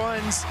short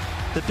runs,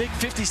 the big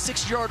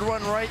 56-yard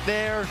run right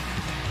there.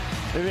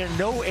 There have been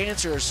no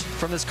answers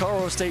from this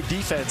Colorado State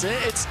defense.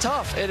 It's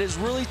tough. It is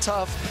really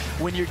tough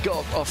when you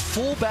go a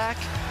fullback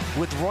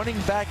with running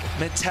back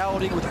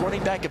mentality, with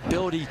running back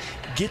ability,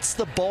 gets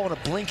the ball in a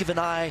blink of an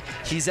eye.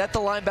 He's at the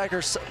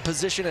linebacker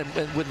position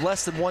and with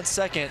less than 1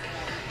 second.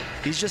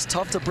 He's just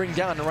tough to bring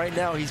down, and right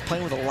now he's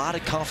playing with a lot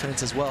of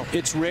confidence as well.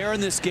 It's rare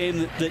in this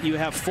game that you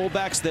have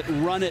fullbacks that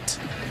run it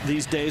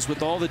these days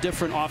with all the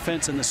different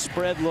offense and the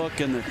spread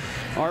look and the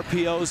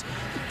RPOs.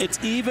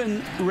 It's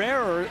even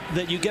rarer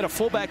that you get a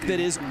fullback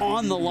that is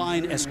on the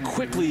line as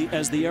quickly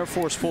as the Air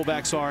Force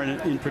fullbacks are,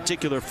 in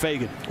particular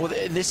Fagan. Well,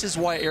 and this is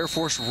why Air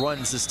Force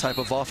runs this type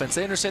of offense.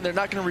 They understand they're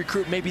not going to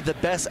recruit maybe the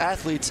best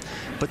athletes,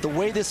 but the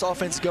way this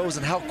offense goes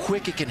and how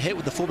quick it can hit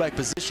with the fullback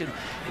position,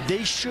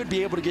 they should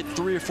be able to get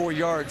 3 or 4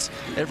 yards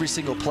every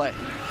single play.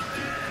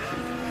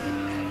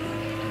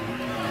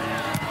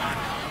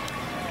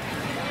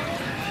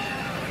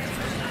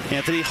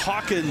 Anthony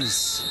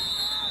Hawkins,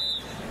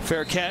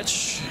 fair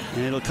catch,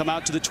 and it'll come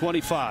out to the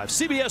 25.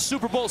 CBS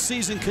Super Bowl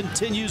season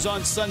continues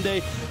on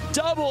Sunday.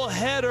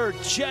 Doubleheader,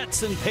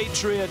 Jets and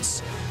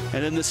Patriots.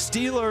 And then the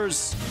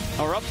Steelers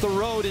are up the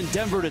road in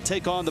Denver to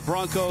take on the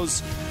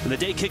Broncos. And the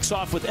day kicks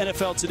off with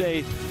NFL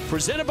Today,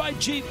 presented by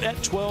Jeep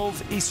at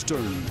 12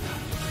 Eastern.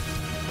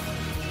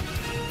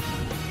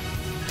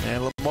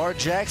 And Lamar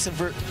Jackson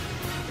going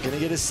to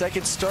get his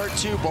second start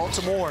to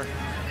Baltimore.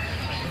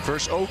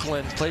 Versus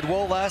Oakland. Played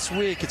well last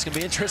week. It's going to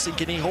be interesting.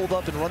 Can he hold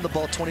up and run the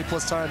ball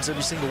 20+ times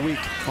every single week?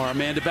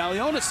 Amanda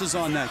Balionis is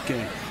on that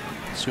game.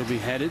 She'll be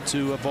headed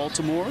to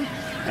Baltimore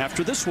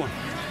after this one.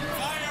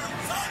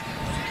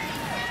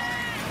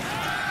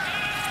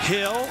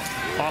 Hill,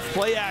 off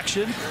play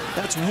action.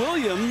 That's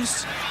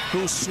Williams,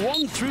 who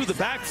swung through the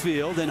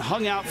backfield and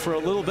hung out for a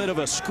little bit of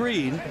a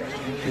screen.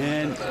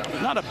 And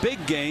not a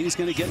big gain. He's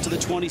going to get to the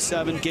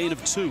 27, gain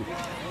of 2.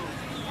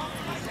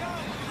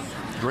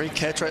 Great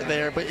catch right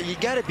there, but you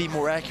got to be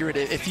more accurate.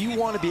 If you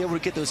want to be able to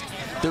get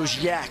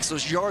those yaks,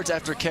 those yards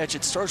after catch,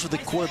 it starts with the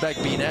quarterback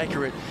being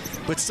accurate,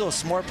 but still a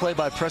smart play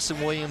by Preston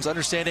Williams,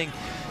 understanding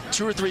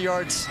 2 or 3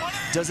 yards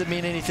doesn't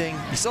mean anything.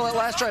 You saw that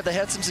last drive, they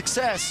had some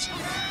success.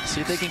 See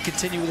if they can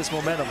continue with this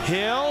momentum.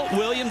 Hill,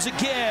 Williams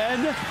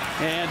again,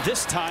 and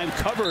this time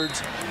covered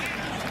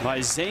by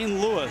Zane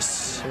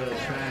Lewis.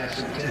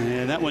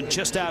 And that one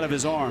just out of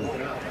his arm.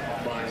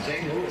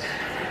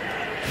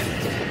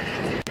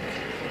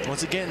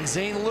 Once again,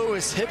 Zane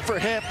Lewis, hip for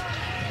hip.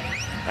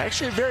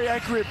 Actually a very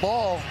accurate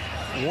ball.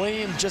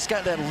 Williams just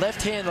got that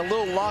left hand a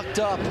little locked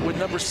up with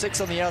number 6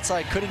 on the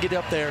outside. Couldn't get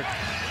up there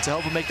to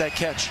help him make that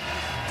catch.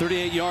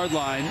 38-yard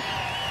line.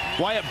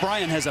 Wyatt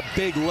Bryan has a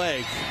big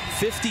leg.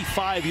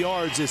 55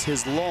 yards is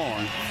his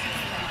long.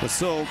 But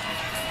still,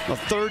 a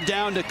 3rd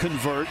down to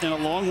convert and a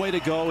long way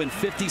to go in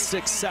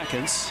 56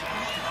 seconds.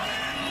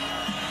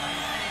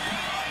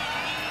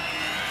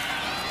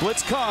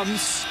 Blitz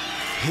comes.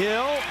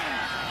 Hill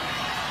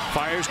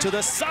fires to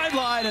the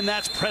sideline, and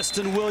that's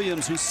Preston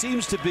Williams, who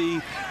seems to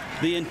be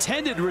the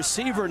intended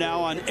receiver now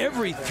on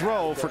every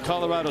throw for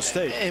Colorado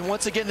State. And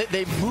once again,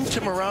 they moved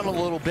him around a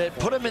little bit,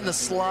 put him in the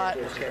slot.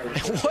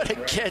 And what a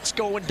catch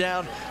going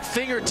down,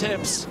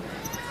 fingertips.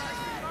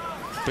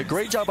 But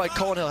great job by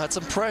Calhoun. Had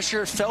some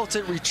pressure, felt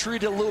it,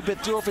 retreated a little bit,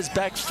 threw off his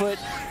back foot,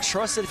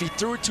 trusted if he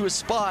threw it to a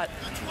spot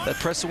that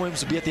Preston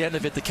Williams would be at the end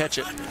of it to catch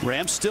it.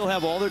 Rams still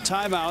have all their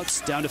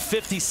timeouts, down to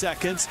 50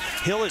 seconds.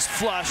 Hill is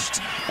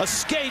flushed,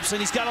 escapes, and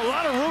he's got a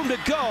lot of room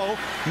to go.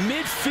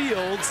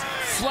 Midfield,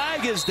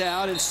 flag is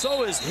down, and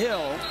so is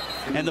Hill.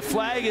 And the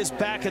flag is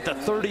back at the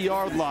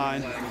 30-yard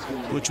line,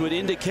 which would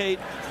indicate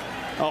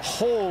a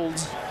hold.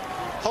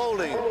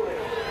 Holding.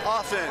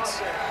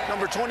 Offense.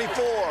 Number 24.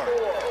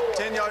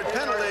 10-yard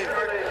penalty.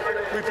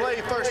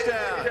 Replay first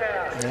down.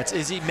 That's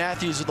Izzy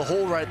Matthews with the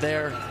hold right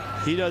there.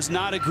 He does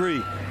not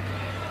agree.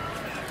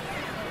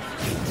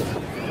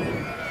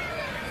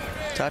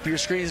 Top of your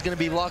screen is going to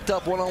be locked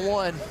up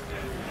one-on-one.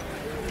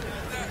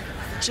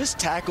 Just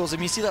tackles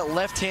him. You see that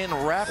left hand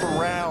wrap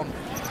around.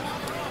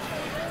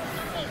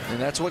 And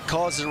that's what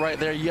causes it right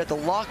there. You have to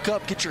lock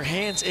up, get your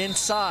hands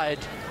inside.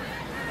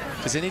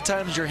 Because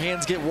anytime your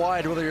hands get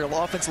wide, whether you're an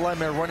offensive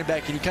lineman or running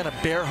back, and you kind of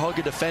bear hug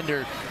a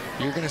defender,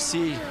 you're going to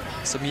see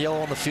some yellow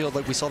on the field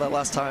like we saw that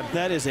last time.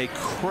 That is a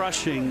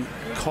crushing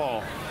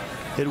call.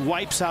 It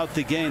wipes out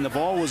the game. The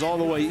ball was all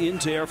the way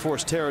into Air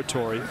Force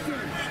territory.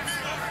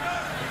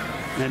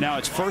 And now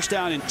it's first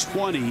down and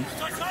 20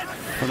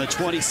 from the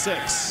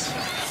 26.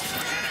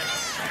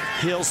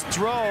 Hill's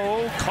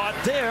throw caught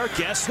there.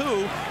 Guess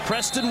who?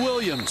 Preston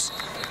Williams.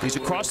 He's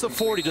across the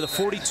 40 to the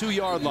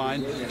 42-yard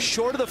line.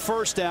 Short of the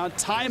first down.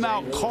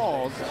 Timeout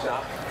called.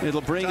 It'll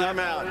bring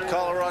Timeout.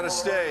 Colorado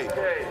State.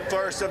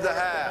 First of the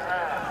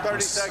half.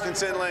 30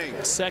 seconds in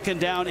length.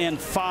 Second down and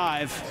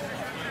 5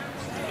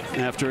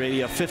 after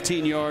a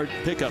 15-yard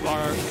pickup.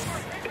 Our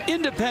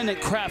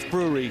independent craft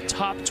brewery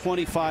top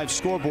 25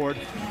 scoreboard.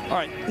 All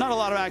right, not a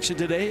lot of action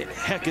today.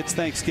 Heck, it's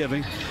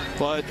Thanksgiving,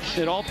 but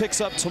it all picks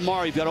up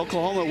tomorrow. You've got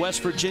Oklahoma,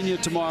 West Virginia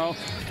tomorrow.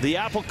 The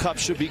Apple Cup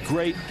should be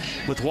great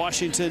with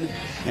Washington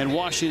and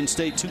Washington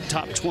State, two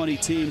top 20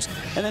 teams.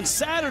 And then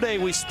Saturday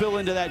we spill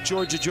into that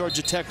Georgia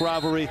Tech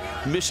rivalry,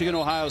 Michigan,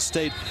 Ohio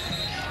State.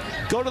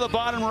 Go to the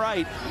bottom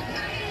right.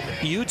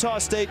 Utah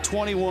State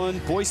 21,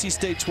 Boise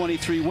State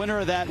 23.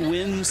 Winner of that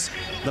wins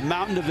the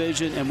Mountain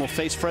Division and will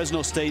face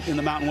Fresno State in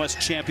the Mountain West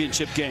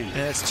Championship game. And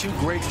it's two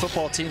great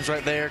football teams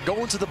right there.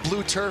 Going to the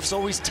blue turf's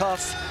always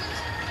tough.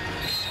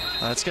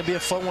 It's going to be a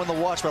fun one to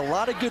watch, but a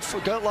lot of good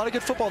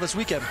football this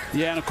weekend.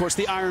 Yeah, and of course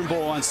the Iron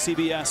Bowl on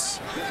CBS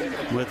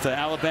with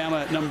Alabama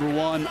at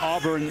 #1,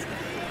 Auburn.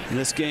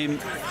 This game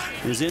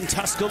is in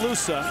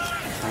Tuscaloosa.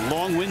 A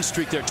long win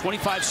streak there,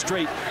 25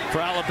 straight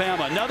for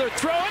Alabama. Another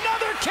throw,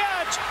 another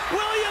catch.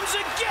 Williams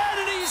again,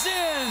 and he's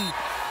in.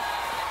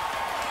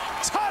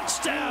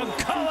 Touchdown,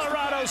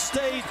 Colorado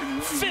State,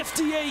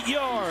 58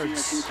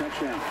 yards.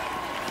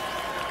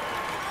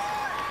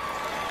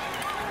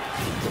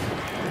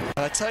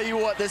 I tell you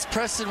what, this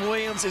Preston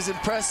Williams is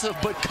impressive,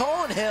 but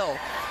Calhoun Hill,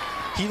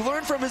 he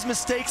learned from his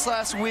mistakes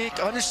last week.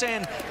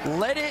 Understand,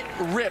 let it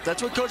rip.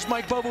 That's what Coach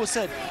Mike Bobo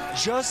said.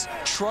 Just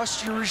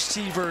trust your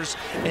receivers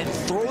and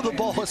throw the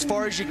ball as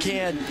far as you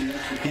can.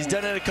 He's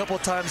done it a couple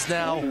of times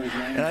now.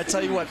 And I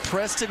tell you what,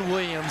 Preston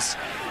Williams,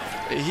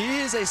 he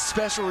is a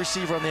special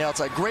receiver on the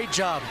outside. Great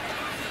job.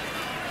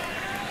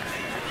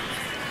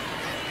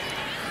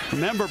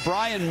 Remember,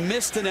 Brian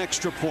missed an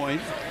extra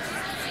point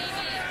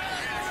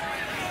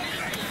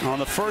on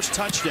the first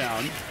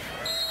touchdown,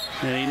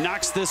 and he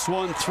knocks this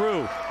one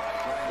through.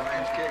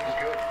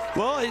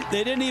 Well,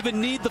 they didn't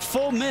even need the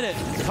full minute.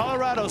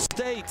 Colorado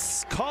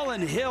State's Calhoun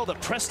Hill to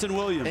Preston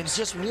Williams. And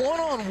just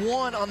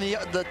one-on-one on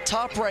the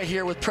top right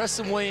here with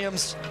Preston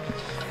Williams.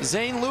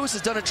 Zane Lewis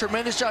has done a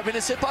tremendous job in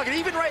his hip pocket.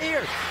 Even right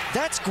here,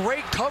 that's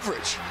great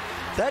coverage.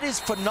 That is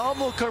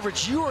phenomenal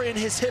coverage. You are in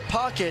his hip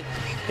pocket.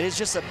 It is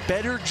just a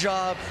better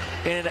job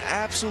and an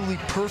absolutely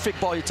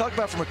perfect ball. You talk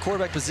about from a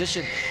quarterback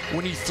position,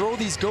 when you throw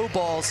these go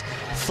balls,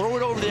 throw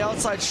it over the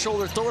outside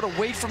shoulder, throw it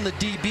away from the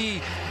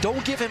DB.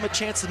 Don't give him a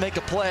chance to make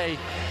a play.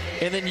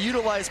 And then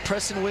utilize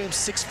Preston Williams'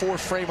 6'4"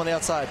 frame on the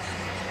outside.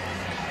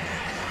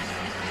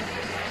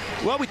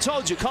 Well, we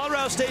told you,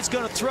 Colorado State's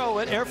going to throw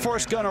it, Air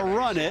Force going to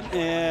run it,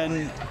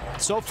 and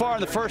so far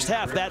in the first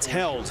half, that's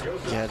held.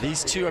 Yeah,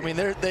 these two, I mean,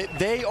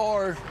 they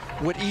are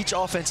what each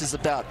offense is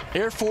about.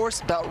 Air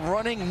Force about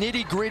running,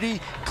 nitty-gritty.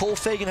 Cole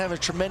Fagan having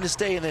a tremendous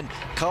day, and then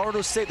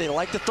Colorado State, they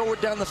like to throw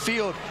it down the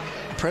field.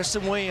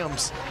 Preston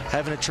Williams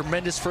having a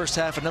tremendous first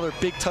half, another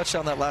big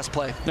touchdown that last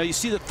play. Now you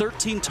see the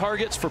 13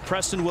 targets for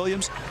Preston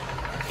Williams,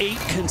 8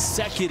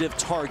 consecutive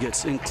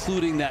targets,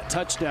 including that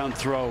touchdown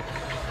throw.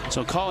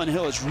 So Calhoun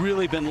Hill has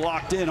really been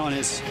locked in on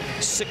his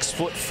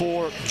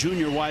 6'4"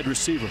 junior wide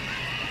receiver.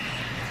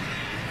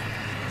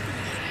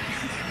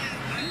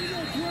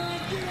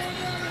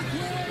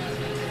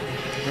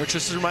 Which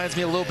just reminds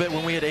me a little bit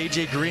when we had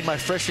A.J. Green my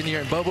freshman year,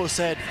 and Bobo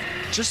said,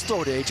 just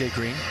throw it to A.J.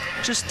 Green.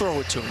 Just throw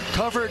it to him.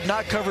 Covered,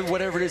 not covered,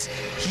 whatever it is,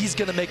 he's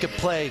going to make a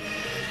play.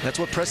 And that's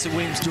what Preston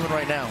Williams is doing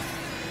right now.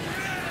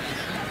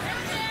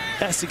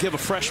 Has to give a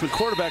freshman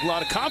quarterback a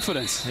lot of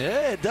confidence.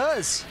 Yeah, it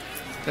does.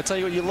 I tell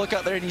you what, you look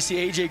out there and you see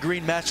A.J.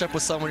 Green match up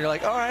with someone, you're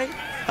like, all right,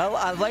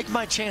 I like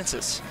my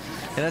chances.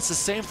 And that's the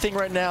same thing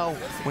right now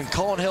when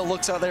Calhoun Hill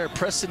looks out there at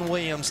Preston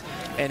Williams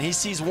and he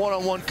sees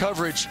one-on-one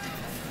coverage.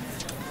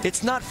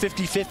 it's not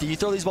 50-50. You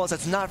throw these balls,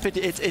 that's not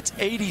 50. It's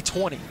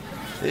 80-20.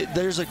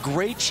 There's a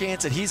great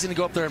chance that he's going to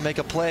go up there and make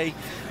a play,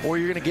 or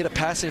you're going to get a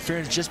pass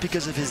interference just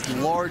because of his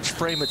large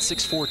frame at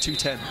 6'4",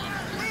 210.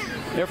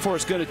 Air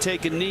Force going to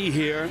take a knee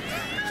here.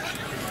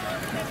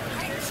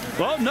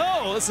 Oh,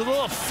 no, it's a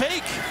little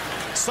fake.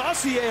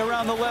 Saucier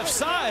around the left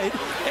side,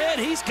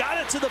 and he's got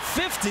it to the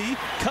 50,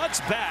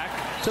 cuts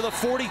back to the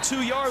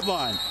 42-yard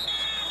line.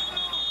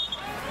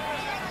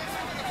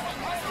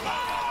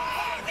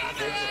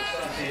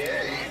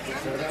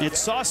 It's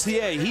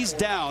Saucier. He's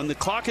down. The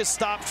clock is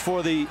stopped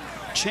for the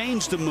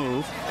change to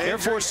move. Air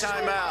Force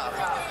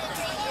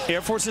timeout.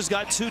 Air Force has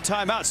got 2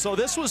 timeouts. So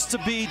this was to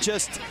be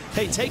just,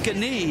 hey, take a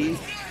knee,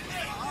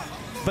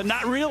 but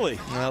not really.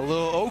 A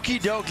little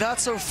okey-doke, not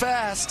so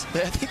fast.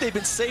 I think they've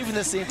been saving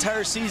this the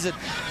entire season.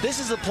 This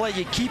is a play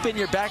you keep in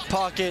your back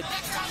pocket.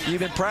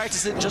 You've been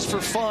practicing just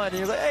for fun. And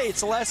you're like, hey,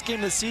 it's the last game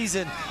of the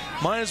season.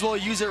 Might as well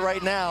use it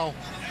right now.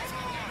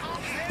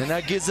 And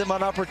that gives them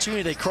an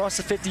opportunity. They cross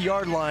the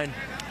 50-yard line.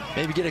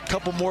 Maybe get a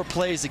couple more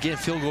plays to get in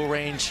field goal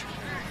range.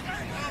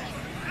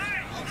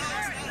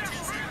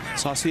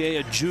 Saucier,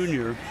 a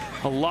junior.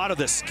 A lot of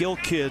the skill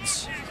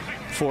kids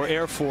for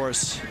Air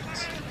Force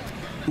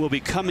will be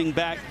coming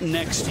back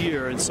next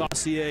year. And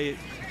Saucier,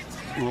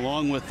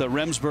 along with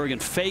Remsburg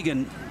and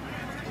Fagan,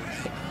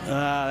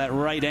 that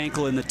right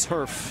ankle in the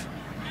turf.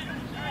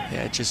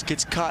 Yeah, it just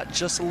gets caught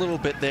just a little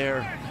bit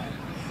there.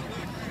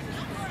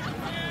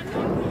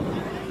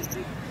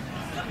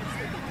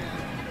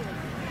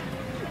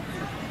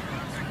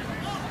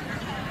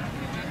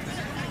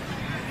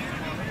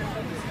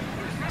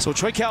 So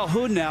Troy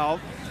Calhoun now,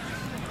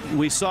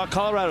 we saw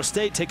Colorado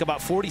State take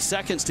about 40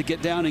 seconds to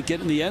get down and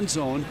get in the end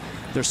zone.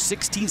 There's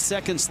 16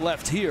 seconds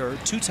left here,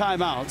 2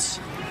 timeouts.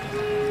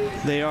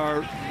 They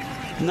are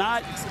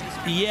not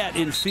yet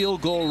in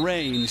field goal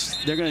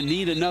range. They're going to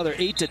need another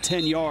 8 to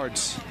 10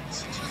 yards.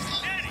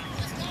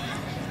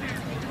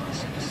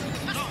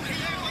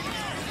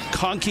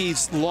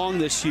 Conkey's long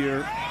this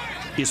year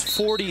is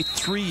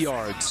 43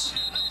 yards.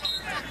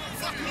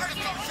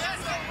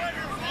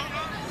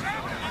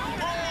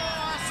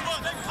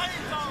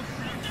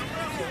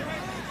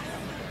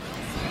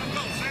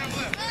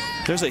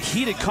 There's a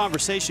heated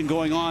conversation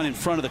going on in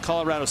front of the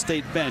Colorado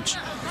State bench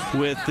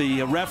with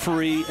the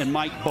referee and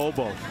Mike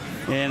Bobo.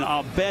 And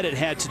I'll bet it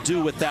had to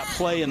do with that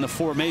play in the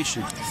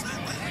formation.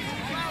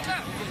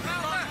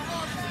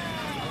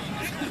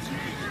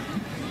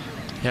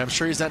 Yeah, I'm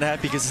sure he's not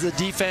happy because it's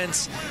the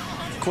defense.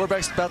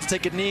 Quarterback's about to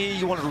take a knee.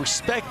 You want to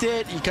respect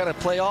it. You kind of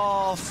play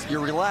off.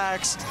 You're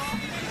relaxed.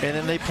 And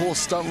then they pull a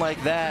stunt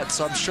like that.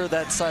 So I'm sure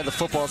that side of the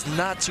football is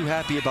not too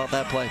happy about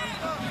that play.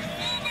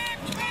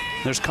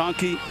 There's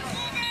Conkey.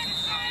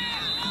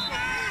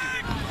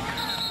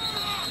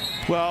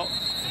 Well,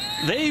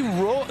 they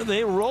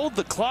rolled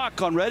the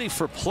clock on ready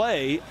for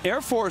play.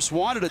 Air Force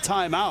wanted a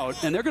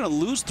timeout, and they're going to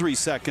lose 3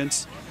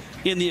 seconds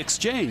in the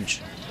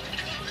exchange.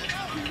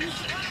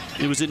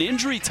 It was an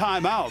injury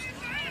timeout,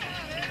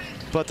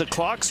 but the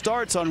clock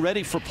starts on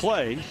ready for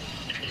play.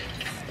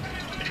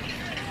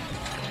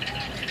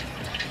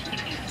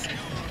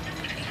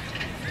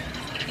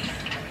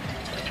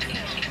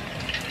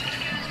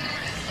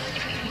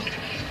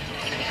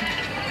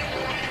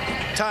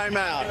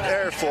 Timeout,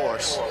 Air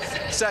Force.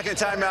 Second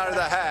timeout of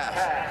the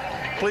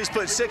half. Please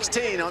put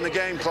 16 on the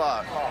game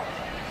clock.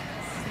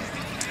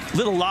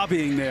 Little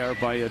lobbying there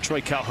by Troy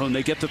Calhoun.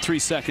 They get the 3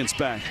 seconds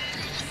back.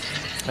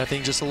 I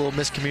think just a little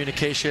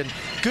miscommunication.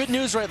 Good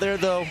news right there,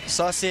 though.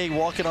 Saucier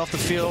walking off the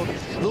field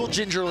a little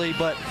gingerly,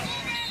 but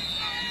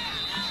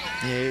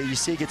yeah, you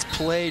see it gets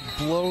played,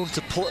 blown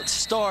to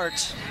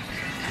start.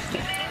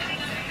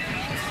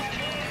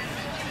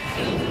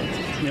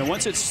 You know,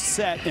 once it's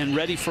set and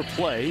ready for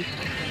play,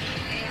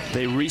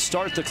 they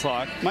restart the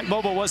clock. Mike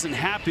Bobo wasn't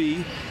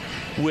happy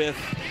with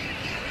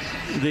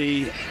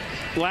the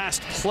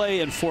last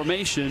play and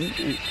formation.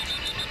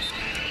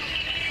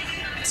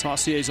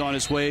 Saucier's on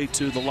his way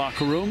to the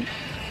locker room.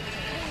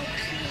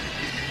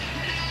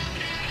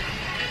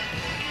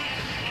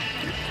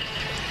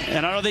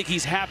 And I don't think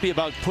he's happy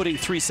about putting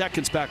 3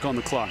 seconds back on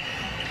the clock.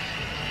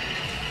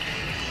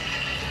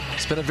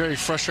 It's been a very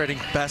frustrating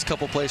past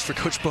couple plays for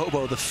Coach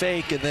Bobo. The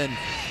fake and then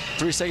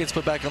 3 seconds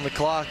put back on the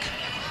clock.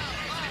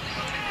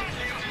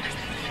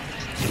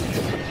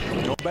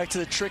 Going back to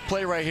the trick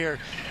play right here.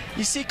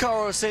 You see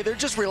Colorado say they're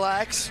just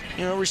relaxed,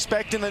 you know,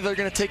 respecting that they're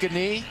going to take a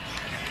knee.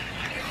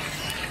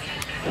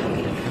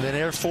 And then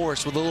Air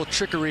Force with a little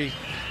trickery.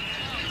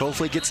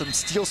 Hopefully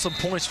steal some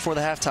points before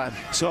the halftime.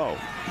 So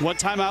 1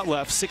 timeout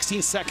left,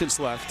 16 seconds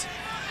left.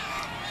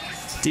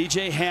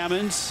 DJ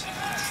Hammonds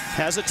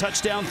has a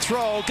touchdown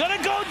throw.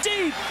 Gonna go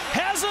deep.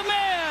 Has a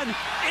man.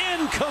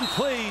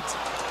 Incomplete.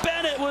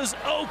 Bennett was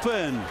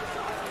open.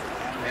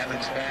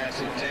 Hammonds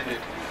pass intended.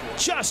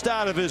 Just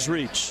out of his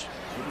reach.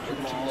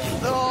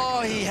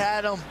 Oh, he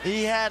had him.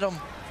 He had him.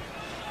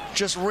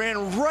 Just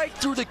ran right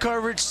through the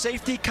coverage.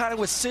 Safety kind of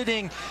was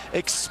sitting,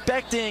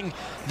 expecting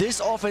this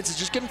offense is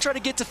just going to try to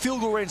get to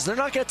field goal range. They're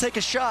not going to take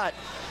a shot.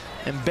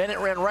 And Bennett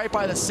ran right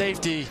by the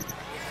safety.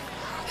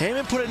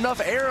 Hammond put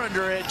enough air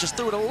under it, just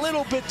threw it a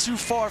little bit too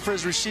far for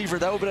his receiver.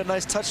 That would have been a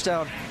nice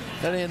touchdown.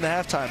 Then in the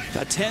halftime.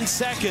 10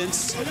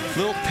 seconds,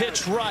 little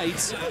pitch right.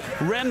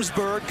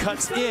 Remsburg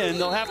cuts in.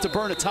 They'll have to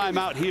burn a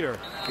timeout here.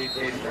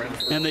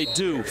 And they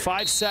do.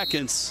 5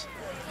 seconds.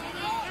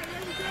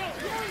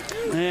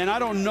 And I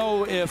don't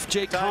know if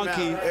Jake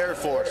Conkey... Air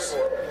Force.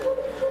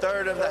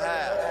 Third of the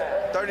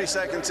half. 30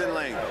 seconds in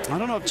length. I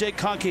don't know if Jake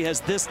Conkey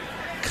has this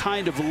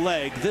kind of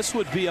leg. This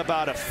would be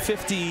about a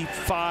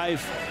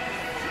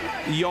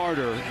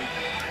 55-yarder.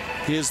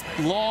 His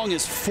long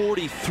is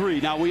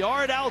 43. Now, we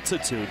are at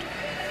altitude.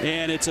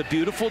 And it's a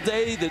beautiful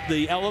day. That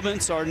the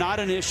elements are not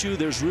an issue.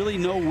 There's really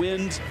no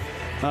wind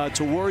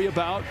to worry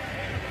about.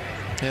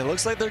 It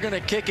looks like they're going to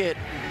kick it.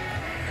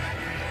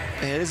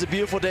 And it is a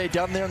beautiful day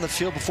down there on the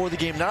field before the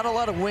game. Not a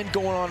lot of wind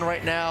going on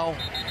right now.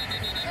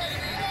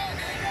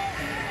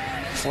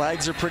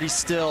 Flags are pretty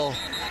still.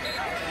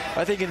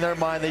 I think in their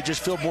mind they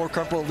just feel more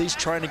comfortable at least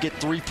trying to get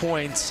 3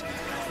 points.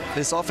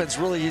 This offense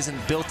really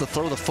isn't built to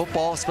throw the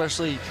football,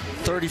 especially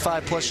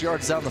 35+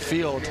 yards down the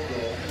field.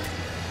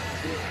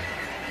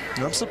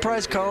 I'm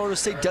surprised Colorado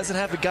State doesn't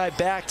have a guy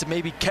back to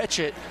maybe catch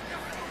it.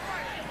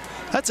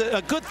 That's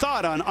a good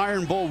thought on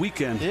Iron Bowl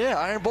weekend. Yeah,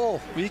 Iron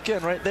Bowl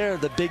weekend right there.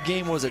 The big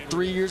game was it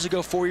 3 years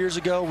ago, 4 years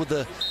ago with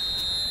the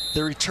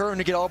return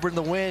to get Auburn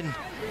the win.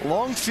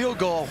 Long field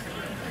goal.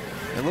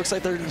 It looks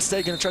like they're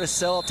instead going to try to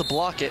sell out to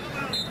block it.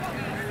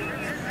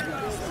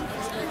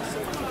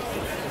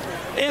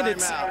 And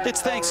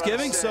it's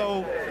Thanksgiving,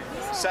 so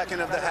second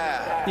of the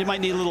half. You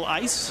might need a little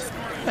ice.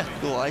 A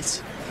little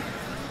ice.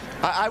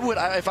 I would,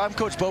 if I'm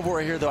Coach Bobo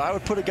right here, though, I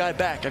would put a guy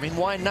back. I mean,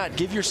 why not?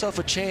 Give yourself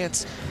a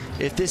chance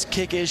if this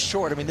kick is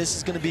short. I mean, this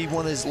is going to be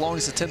one of his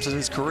longest attempts of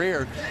his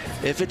career.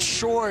 If it's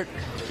short,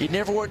 you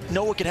never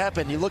know what could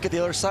happen. You look at the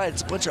other side,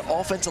 it's a bunch of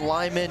offensive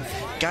linemen,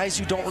 guys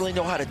who don't really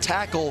know how to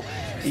tackle.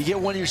 You get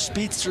one of your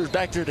speedsters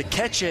back there to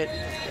catch it.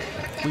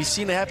 We've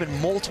seen it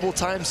happen multiple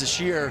times this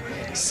year.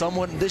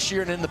 Someone this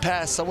year and in the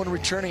past, someone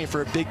returning it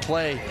for a big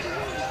play.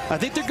 I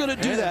think they're going to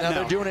do that now.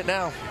 They're doing it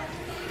now.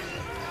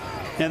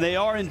 And they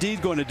are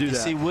indeed going to do that. You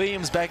see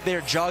Williams back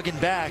there jogging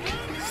back.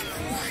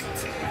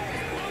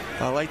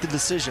 I like the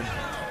decision.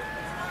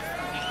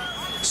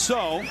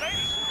 So,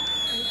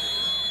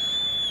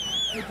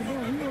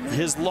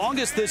 his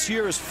longest this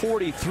year is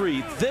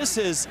 43. This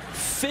is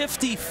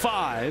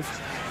 55.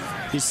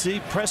 You see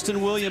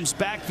Preston Williams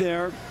back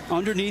there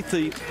underneath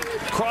the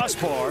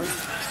crossbar.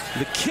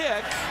 The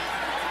kick,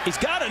 he's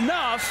got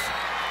enough,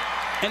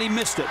 and he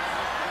missed it.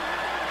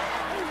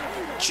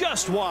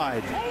 Just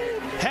wide.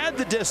 Had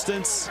the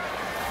distance.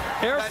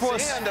 Air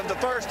Force the end of the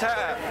first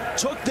half.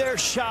 Took their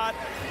shot.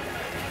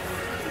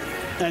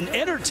 An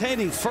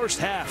entertaining first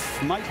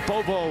half. Mike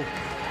Bobo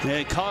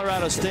and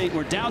Colorado State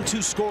were down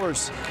 2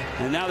 scores,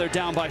 and now they're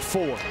down by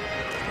 4.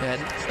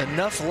 And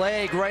enough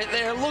leg right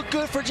there. Looked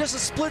good for just a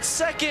split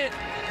second.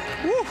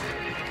 Woo!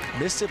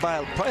 Missed it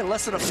by probably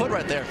less than a foot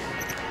right there.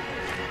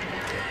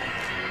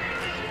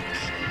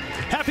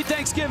 Happy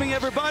Thanksgiving,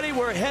 everybody.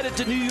 We're headed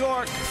to New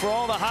York for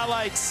all the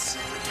highlights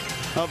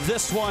of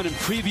this one and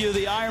preview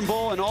the Iron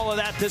Bowl and all of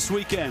that this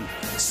weekend.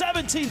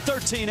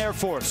 17-13 Air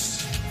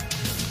Force.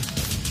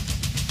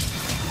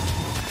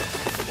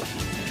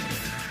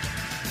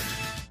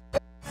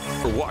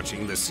 You're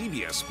watching the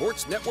CBS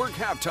Sports Network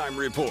Halftime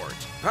Report,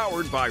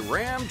 powered by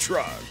Ram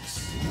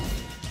Trucks.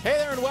 Hey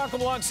there and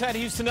welcome alongside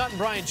Houston Nutt and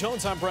Brian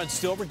Jones. I'm Brent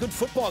Stilber. Good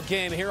football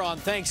game here on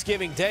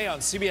Thanksgiving Day on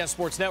CBS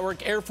Sports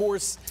Network. Air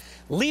Force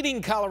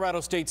leading Colorado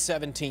State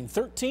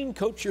 17-13.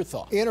 Coach, your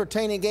thoughts?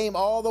 Entertaining game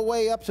all the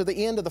way up to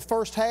the end of the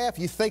first half.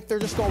 You think they're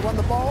just going to run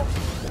the ball,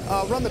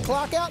 run the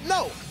clock out?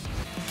 No.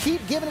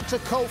 Keep giving it to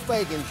Cole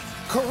Fagan.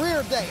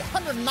 Career day,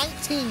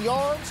 119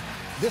 yards.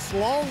 This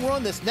long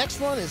run, this next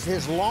run is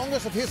his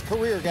longest of his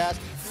career, guys.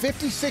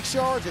 56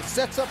 yards. It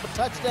sets up a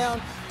touchdown,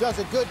 does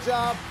a good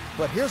job.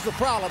 But here's the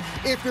problem.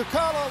 If you're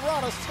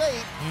Colorado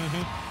State,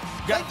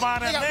 got to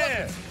find him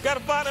there. Got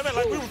to find him there.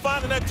 Like we were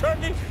finding that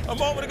turkey a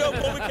moment ago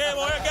before we came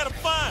on here. Got to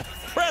find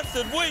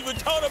Preston Williams. We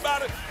talked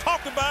about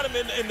him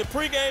in the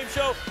pregame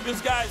show.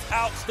 This guy's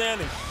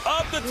outstanding.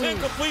 Of the 10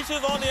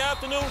 completions on the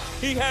afternoon,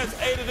 he has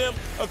 8 of them.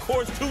 Of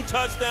course, 2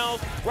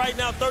 touchdowns. Right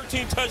now,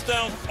 13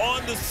 touchdowns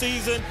on the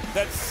season.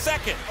 That's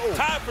second,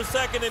 tied for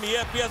second in the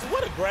FBS.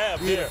 What a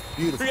grab there.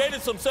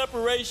 Created some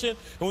separation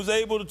and was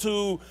able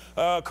to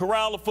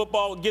corral the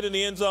football and get in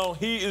the end zone.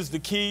 He is the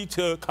key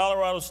to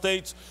Colorado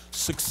State's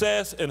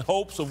success and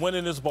hopes of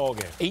winning this ball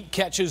game. 8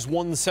 catches,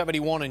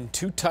 171, and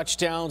 2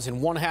 touchdowns in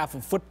one half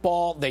of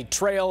football. They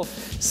trail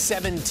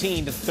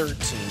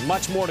 17-13.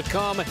 Much more to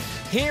come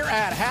here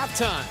at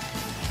halftime.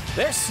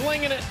 They're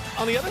slinging it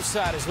on the other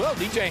side as well.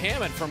 DJ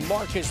Hammond from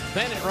Marcus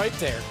Bennett right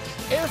there.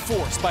 Air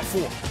Force by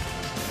 4.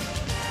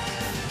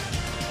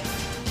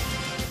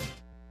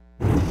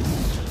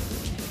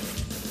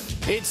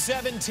 It's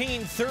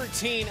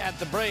 17-13 at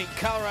the break.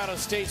 Colorado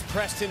State's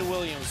Preston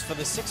Williams for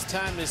the 6th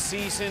time this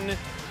season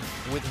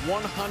with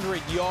 100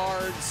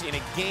 yards in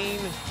a game.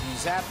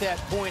 He's at that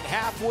point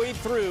halfway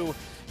through.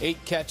 8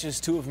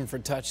 catches, 2 of them for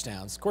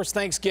touchdowns. Of course,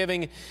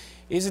 Thanksgiving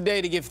is a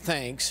day to give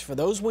thanks for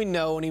those we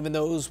know and even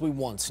those we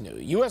once knew.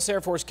 U.S.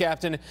 Air Force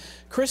Captain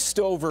Chris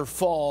Stover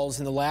falls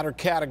in the latter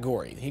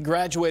category. He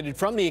graduated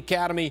from the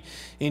Academy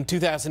in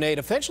 2008,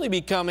 eventually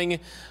becoming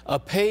a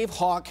Pave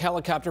Hawk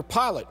helicopter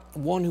pilot,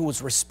 one who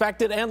was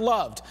respected and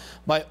loved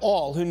by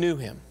all who knew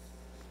him.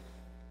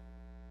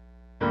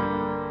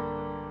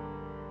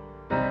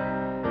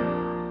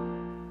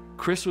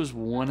 Chris was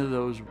one of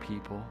those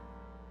people,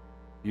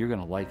 you're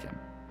going to like him,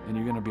 and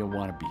you're going to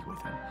want to be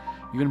with him.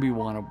 You're going to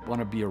want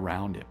to be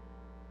around him.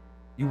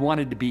 You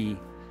wanted to be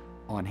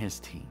on his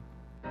team.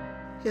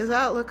 His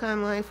outlook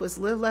on life was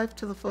live life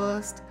to the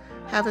fullest,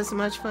 have as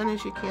much fun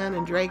as you can,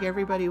 and drag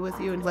everybody with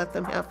you and let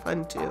them have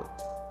fun too.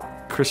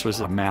 Chris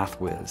was a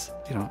math whiz.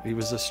 You know, he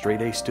was a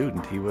straight A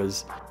student. He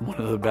was one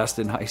of the best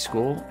in high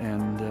school,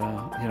 and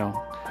you know,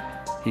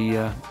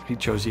 he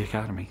chose the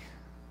Academy.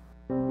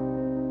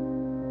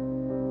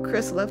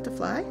 Chris loved to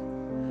fly.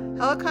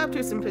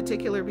 Helicopters in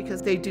particular,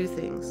 because they do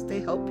things. They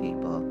help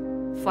people.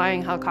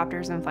 Flying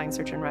helicopters and flying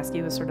search and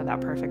rescue was sort of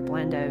that perfect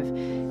blend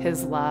of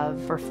his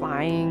love for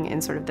flying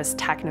and sort of this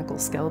technical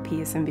skill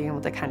piece and being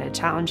able to kind of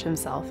challenge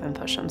himself and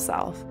push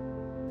himself.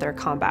 They're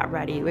combat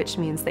ready, which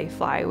means they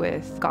fly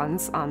with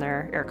guns on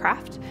their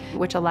aircraft,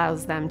 which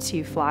allows them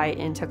to fly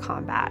into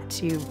combat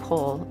to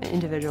pull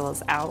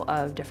individuals out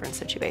of different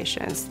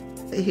situations.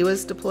 He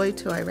was deployed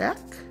to Iraq.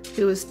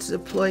 He was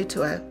deployed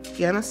to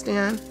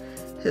Afghanistan.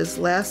 His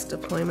last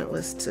deployment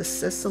was to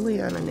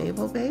Sicily on a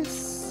naval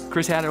base.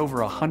 Chris had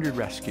over 100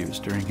 rescues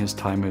during his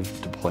time of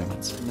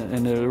deployments,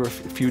 and there were a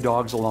few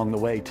dogs along the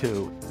way,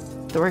 too.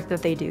 The work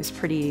that they do is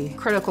pretty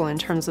critical in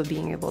terms of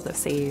being able to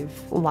save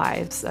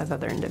lives of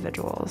other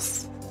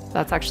individuals.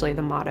 That's actually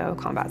the motto of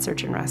combat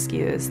search and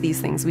rescue, is these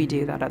things we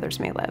do that others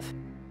may live.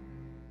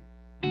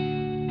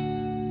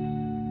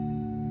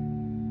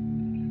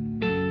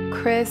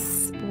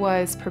 Chris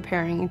was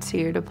preparing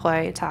to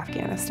deploy to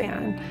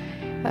Afghanistan.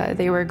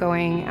 They were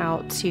going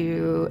out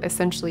to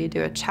essentially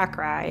do a check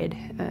ride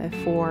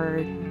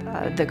for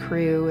the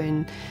crew,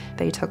 and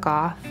they took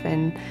off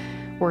and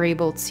were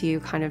able to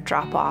kind of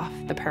drop off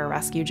the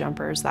pararescue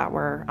jumpers that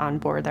were on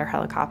board their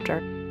helicopter.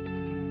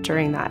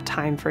 During that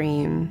time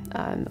frame,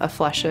 a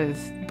flush of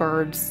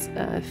birds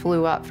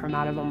flew up from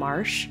out of a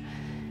marsh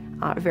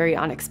very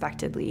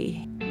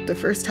unexpectedly. The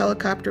first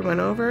helicopter went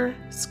over,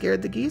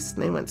 scared the geese,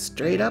 and they went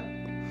straight up,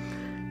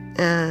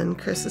 and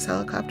Chris's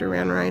helicopter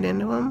ran right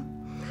into them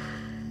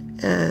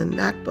and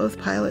knocked both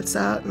pilots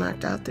out,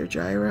 knocked out their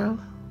gyro,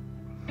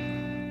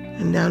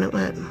 and down it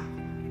went.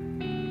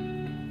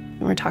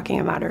 We're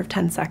talking a matter of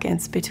 10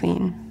 seconds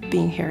between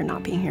being here and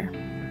not being here.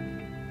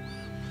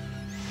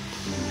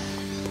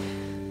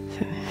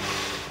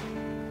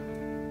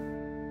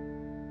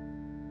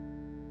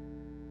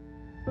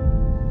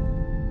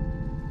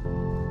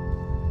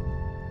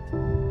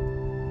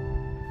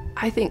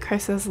 I think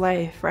Chris's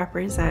life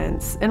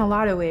represents, in a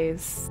lot of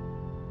ways,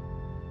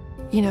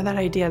 you know, that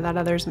idea that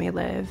others may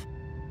live.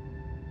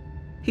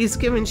 He's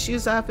given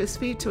shoes off his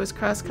feet to his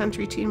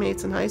cross-country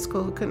teammates in high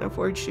school who couldn't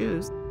afford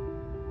shoes.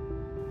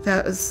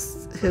 That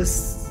was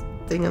his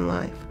thing in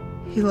life.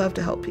 He loved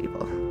to help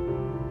people.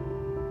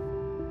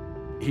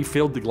 He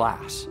filled the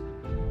glass.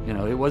 You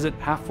know, it wasn't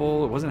half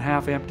full, it wasn't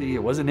half empty,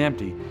 it wasn't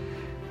empty.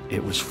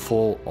 It was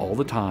full all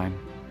the time,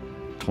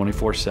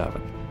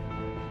 24/7.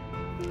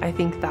 I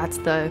think that's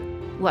the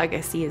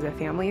legacy as a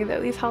family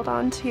that we've held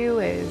on to,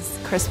 is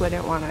Chris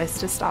wouldn't want us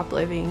to stop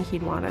living.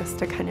 He'd want us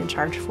to kind of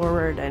charge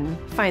forward and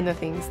find the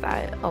things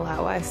that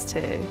allow us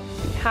to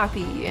be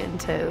happy and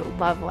to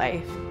love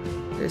life.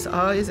 There's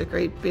always a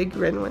great big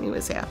grin when he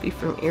was happy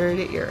from ear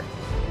to ear.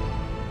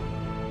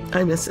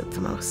 I miss it the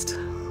most.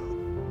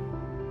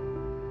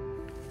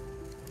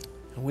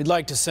 We'd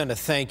like to send a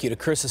thank you to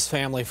Chris's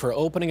family for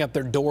opening up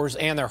their doors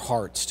and their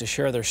hearts to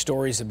share their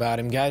stories about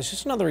him. Guys,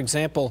 just another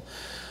example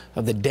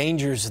of the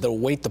dangers that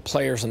await the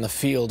players on the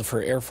field for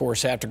Air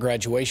Force after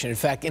graduation. In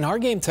fact, in our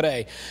game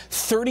today,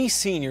 30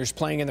 seniors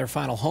playing in their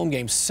final home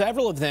game.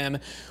 Several of them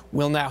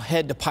will now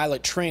head to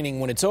pilot training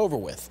when it's over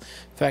with.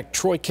 In fact,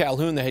 Troy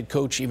Calhoun, the head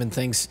coach, even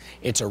thinks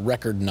it's a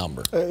record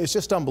number. It's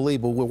just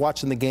unbelievable. We're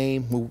watching the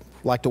game. We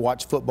like to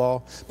watch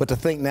football, but to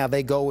think now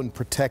they go and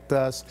protect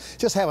us.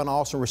 Just have an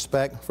awesome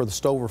respect for the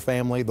Stover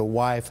family, the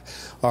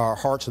wife. Our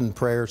hearts and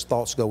prayers,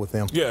 thoughts go with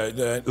them. Yeah,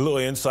 a little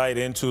insight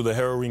into the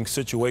harrowing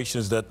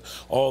situations that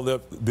all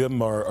of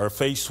them are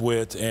faced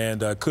with,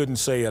 and couldn't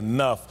say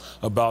enough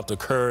about the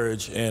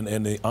courage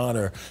and the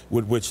honor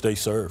with which they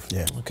serve.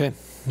 Yeah. Okay,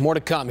 more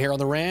to come here on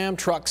the Ram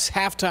Trucks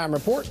Halftime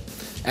Report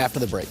after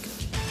the break.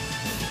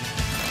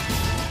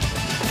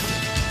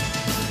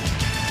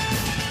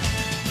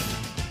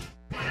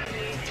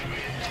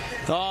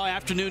 Oh,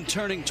 afternoon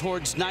turning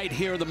towards night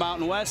here in the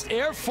Mountain West.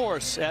 Air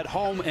Force at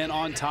home and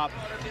on top,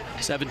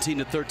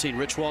 17-13.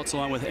 Rich Waltz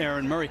along with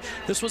Aaron Murray.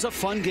 This was a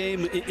fun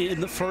game in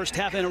the first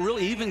half and a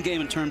really even game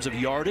in terms of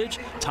yardage,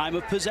 time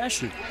of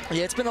possession.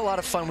 Yeah, it's been a lot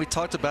of fun. We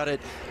talked about it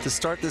to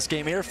start this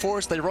game. Air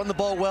Force, they run the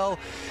ball well.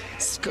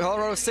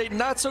 Colorado State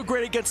not so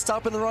great against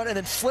stopping the run and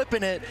then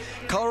flipping it.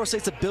 Colorado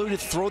State's ability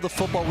to throw the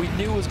football we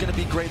knew was going to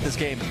be great this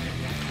game.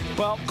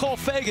 Well, Cole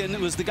Fagan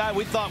was the guy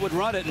we thought would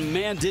run it, and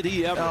man, did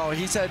he ever. Oh,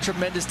 he's had a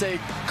tremendous day.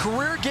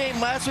 Career game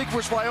last week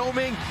versus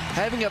Wyoming,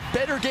 having a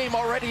better game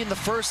already in the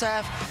first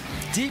half.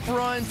 Deep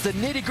runs, the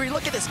nitty-gritty.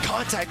 Look at this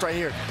contact right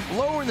here.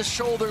 Lowering the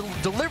shoulder,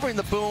 delivering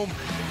the boom,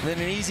 and then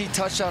an easy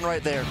touchdown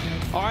right there.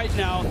 All right,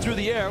 now, through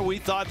the air, we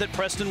thought that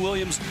Preston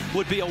Williams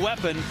would be a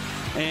weapon.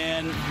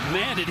 And,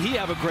 man, did he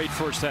have a great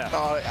first half.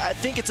 I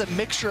think it's a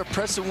mixture of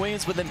Preston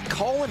Williams, but then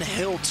Colin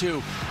Hill,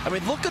 too. I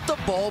mean, look at the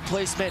ball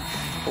placement.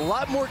 A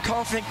lot more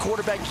confident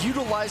quarterback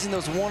utilizing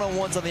those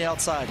one-on-ones on the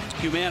outside.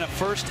 Humana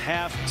first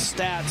half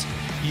stats,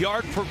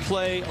 yard per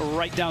play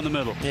right down the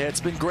middle. Yeah,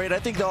 it's been great. I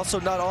think they're also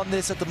not on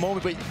this at the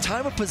moment, but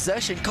time of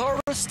possession.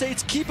 Colorado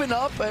State's keeping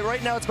up.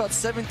 Right now it's about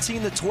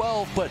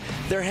 17-12, but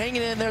they're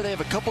hanging in there. They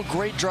have a couple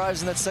great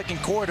drives in that second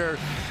quarter.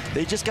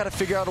 They just got to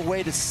figure out a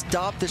way to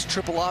stop this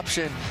triple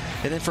option.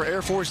 And then for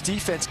Air Force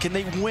defense, can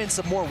they win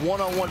some more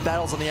one-on-one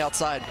battles on the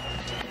outside?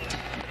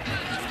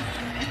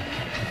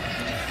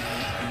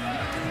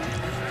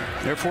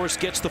 Air Force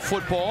gets the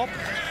football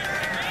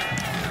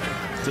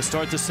to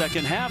start the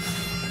second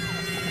half.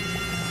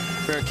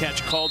 Fair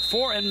catch called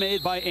for and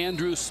made by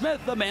Andrew Smith.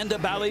 Amanda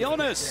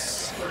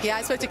Balionis. Yeah,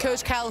 I spoke to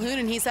Coach Calhoun,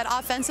 and he said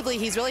offensively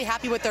he's really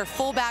happy with their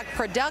fullback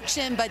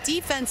production, but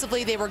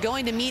defensively they were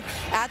going to meet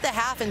at the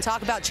half and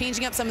talk about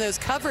changing up some of those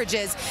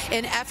coverages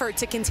in effort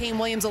to contain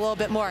Williams a little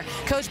bit more.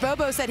 Coach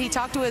Bobo said he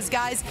talked to his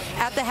guys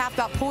at the half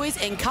about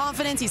poise and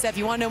confidence. He said if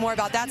you want to know more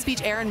about that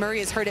speech, Aaron Murray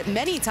has heard it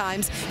many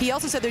times. He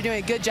also said they're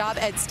doing a good job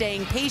at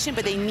staying patient,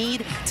 but they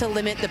need to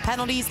limit the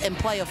penalties and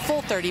play a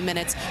full 30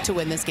 minutes to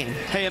win this game.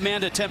 Hey,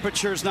 Amanda,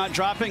 temperature's not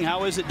dropping.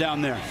 How is it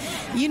down there?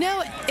 You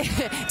know,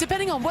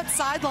 depending on what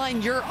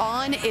sideline you're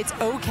on, it's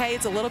okay.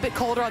 It's a little bit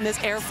colder on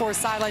this Air Force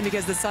sideline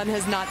because the sun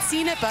has not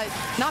seen it, but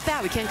not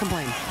bad. We can't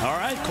complain. All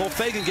right, Cole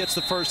Fagan gets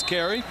the first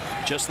carry,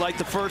 just like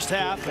the first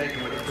half.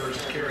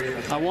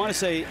 I want to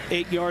say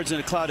 8 yards in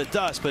a cloud of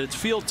dust, but it's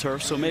field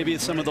turf, so maybe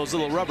it's some of those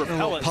little rubber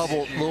pellets.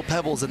 Little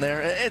pebbles in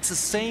there. It's the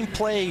same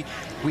play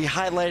we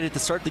highlighted at the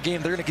start of the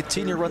game. They're going to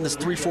continue to run this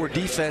 3-4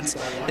 defense,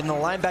 and the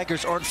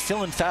linebackers aren't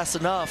filling fast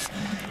enough.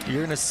 You're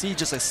going to see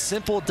just a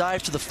simple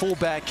dive to the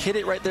fullback, hit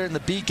it right there in the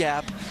B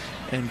gap,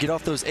 and get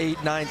off those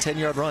 8, 9,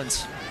 10-yard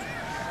runs.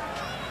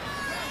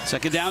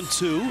 Second down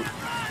 2.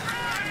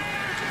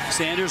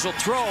 Sanders will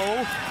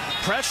throw.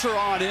 Pressure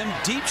on him.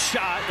 Deep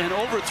shot and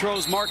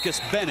overthrows Marcus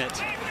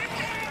Bennett.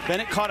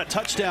 Bennett caught a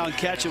touchdown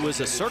catch. It was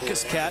a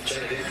circus catch.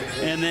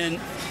 And then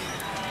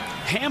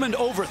Hammond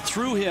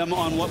overthrew him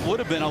on what would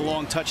have been a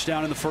long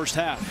touchdown in the first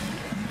half.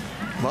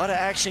 A lot of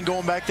action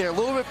going back there. A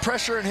little bit of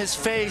pressure in his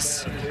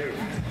face.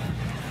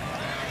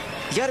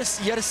 You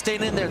gotta stay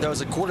in there, though,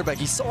 as a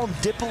quarterback. You saw him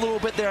dip a little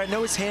bit there. I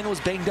know his hand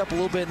was banged up a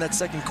little bit in that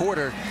second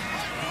quarter.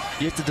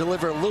 You have to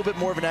deliver a little bit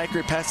more of an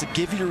accurate pass to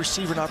give your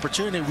receiver an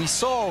opportunity. We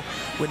saw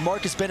when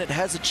Marcus Bennett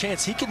has a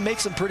chance, he can make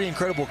some pretty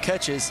incredible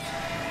catches.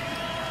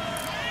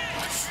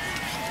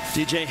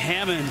 DJ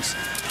Hammond's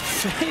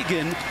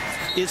Fagan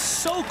is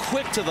so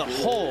quick to the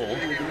hole.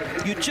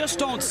 You just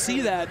don't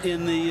see that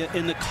in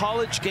the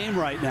college game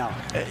right now.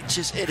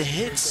 It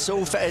hits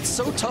so fast. It's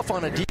so tough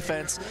on a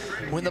defense.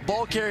 When the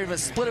ball carrier in a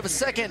split of a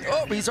second,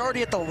 he's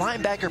already at the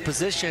linebacker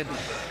position.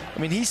 I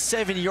mean, he's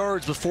 7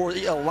 yards before a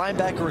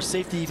linebacker or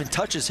safety even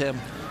touches him.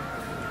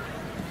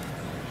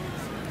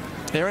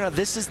 Now,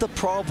 this is the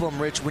problem,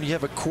 Rich, when you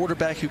have a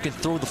quarterback who can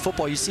throw the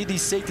football. You see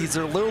these safeties,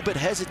 they're a little bit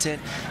hesitant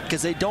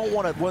because they don't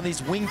want one of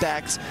these wing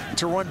backs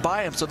to run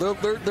by them. So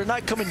they're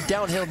not coming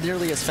downhill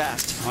nearly as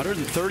fast.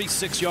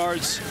 136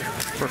 yards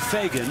for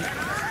Fagan.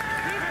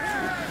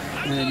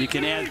 And you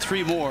can add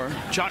 3 more.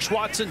 Josh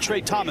Watson,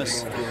 Trey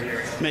Thomas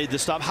made the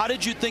stop. How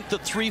did you think the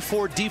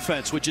 3-4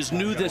 defense, which is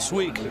new this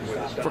week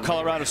for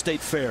Colorado State,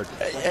 fared?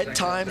 At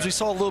times, we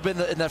saw a little bit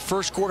in that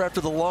first quarter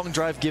after the long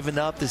drive given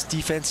up. This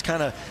defense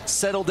kind of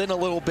settled in a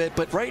little bit.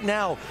 But right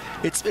now,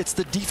 it's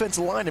the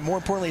defensive line, and more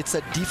importantly, it's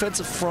that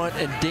defensive front.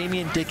 And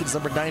Damian Dickens,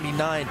 number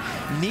 99,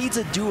 needs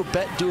to do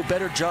a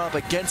better job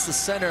against the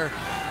center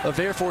of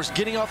Air Force,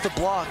 getting off the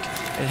block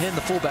and hitting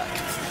the fullback.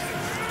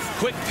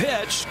 Quick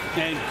pitch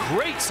and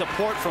great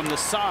support from the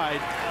side.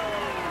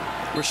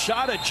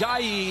 Rashad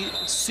Ajayi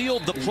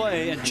sealed the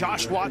play, and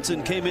Josh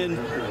Watson came in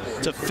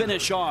to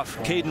finish off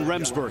Caden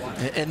Remsburg.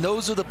 And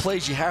those are the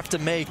plays you have to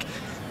make.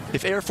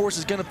 If Air Force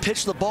is going to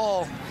pitch the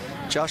ball,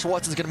 Josh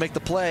Watson's going to make the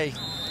play.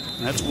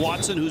 And that's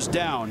Watson who's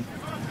down,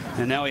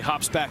 and now he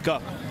hops back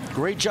up.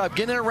 Great job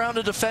getting around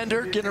a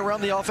defender, getting around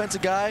the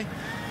offensive guy.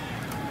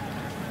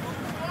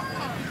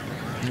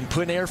 And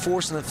putting Air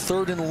Force in a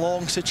 3rd and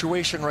long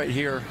situation right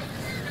here.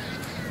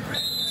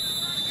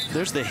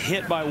 There's the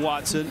hit by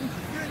Watson.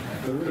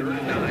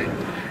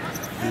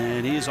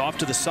 And he's off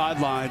to the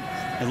sideline,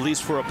 at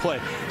least for a play.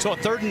 So a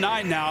 3rd and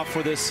 9 now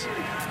for this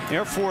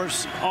Air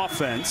Force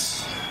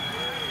offense.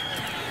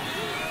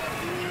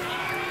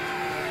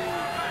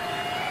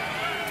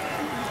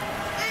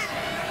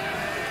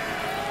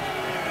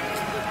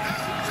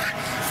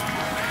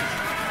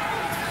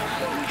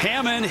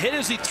 Hammond hit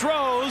as he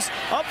throws,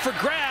 up for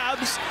grabs.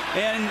 grabs,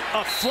 and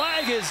a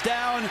flag is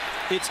down.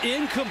 It's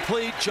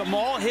incomplete.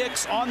 Jamal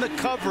Hicks on the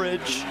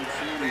coverage,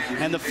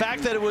 and the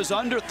fact that it was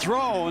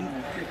underthrown,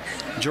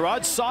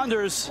 Gerard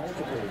Saunders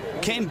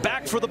came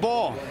back for the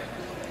ball.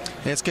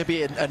 And it's going to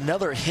be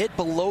another hit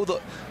below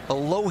a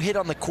low hit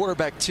on the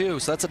quarterback too,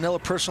 so that's another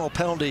personal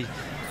penalty.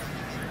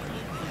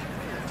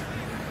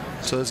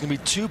 So there's going to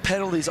be 2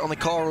 penalties on the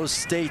Colorado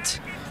State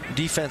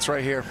defense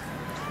right here.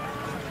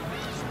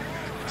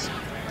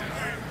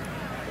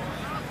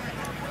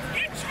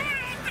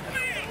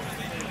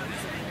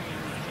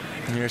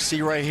 And you're going to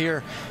see right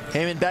here,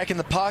 Hammond back in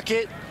the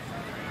pocket,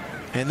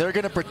 and they're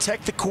going to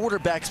protect the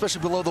quarterback,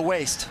 especially below the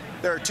waist.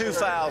 There are 2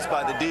 fouls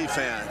by the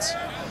defense.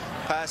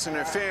 Pass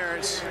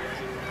interference,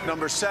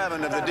 number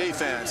 7 of the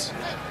defense.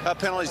 That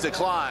penalty's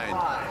declined.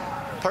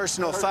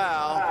 Personal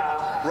foul,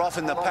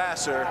 roughing the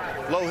passer,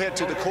 low hit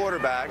to the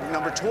quarterback,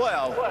 number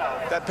 12.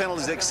 That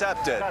penalty's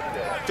accepted.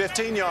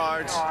 15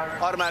 yards,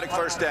 automatic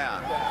first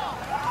down.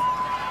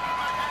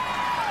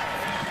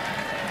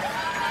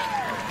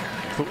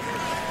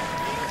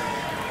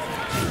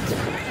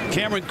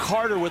 Cameron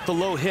Carter with the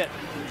low hit.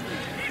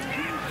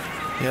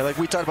 Yeah, like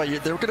we talked about,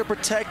 they're going to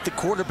protect the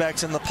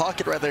quarterbacks in the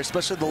pocket right there,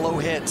 especially the low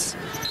hits.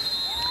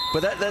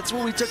 But that's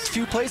what we took a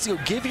few plays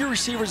ago. Give your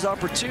receivers the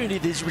opportunity.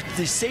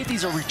 These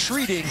safeties are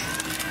retreating.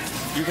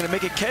 You're going to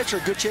make a catch or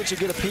a good chance you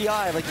get a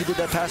PI like you did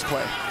that pass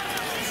play.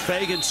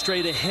 Fagan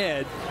straight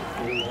ahead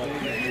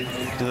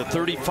to the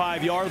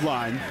 35-yard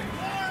line.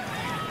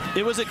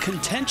 It was a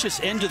contentious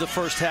end to the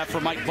first half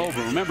for Mike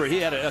Bobo. Remember, he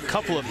had a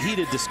couple of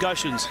heated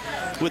discussions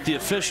with the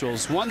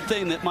officials. One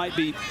thing that might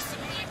be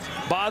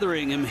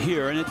bothering him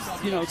here, and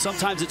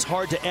sometimes it's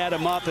hard to add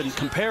them up and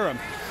compare them.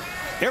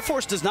 Air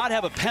Force does not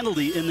have a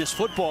penalty in this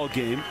football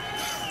game,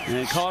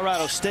 and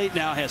Colorado State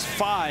now has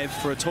 5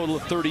 for a total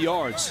of 30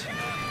 yards.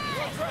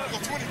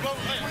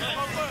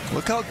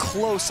 Look how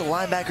close the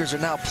linebackers are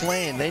now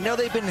playing. They know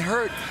they've been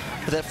hurt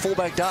with that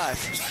fullback dive.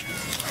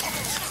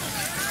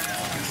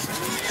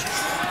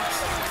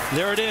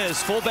 There it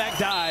is, fullback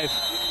dive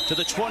to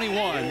the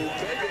 21.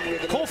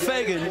 Cole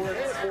Fagan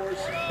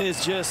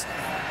is just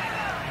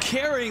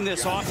carrying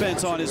this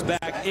offense on his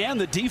back and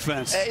the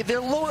defense. They're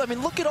low. I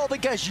mean, look at all the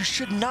guys. You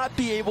should not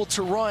be able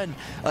to run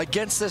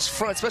against this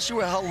front, especially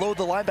with how low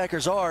the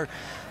linebackers are.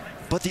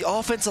 But the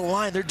offensive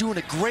line, they're doing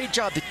a great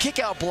job. The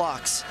kick-out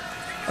blocks.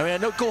 I mean, I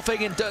know Cole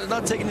Fagan does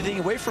not taking anything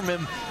away from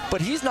him,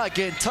 but he's not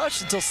getting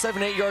touched until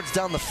 7-8 yards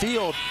down the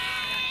field.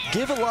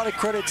 Give a lot of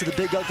credit to the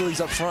big uglies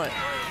up front.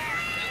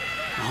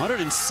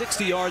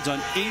 160 yards on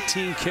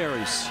 18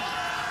 carries.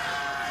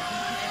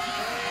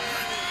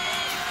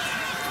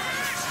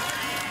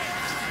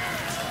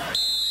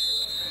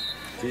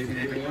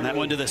 And that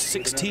one to the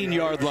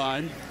 16-yard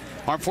line.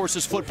 Armed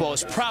Forces Football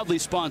is proudly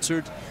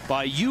sponsored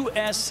by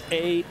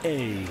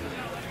USAA.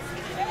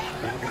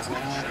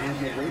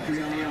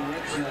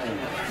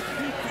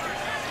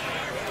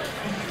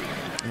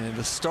 And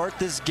to start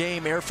this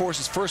game, Air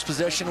Force's first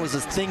possession was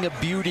a thing of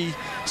beauty,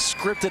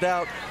 scripted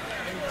out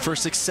for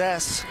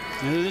success.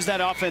 And there's that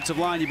offensive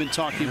line you've been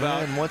talking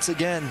about. And once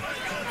again,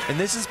 and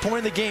this is point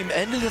of the game.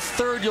 End of the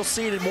third, you'll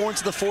see it, and more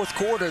into the fourth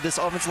quarter. This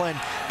offensive line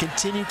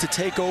continued to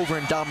take over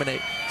and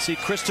dominate. See,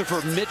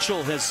 Christopher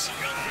Mitchell has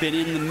been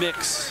in the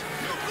mix.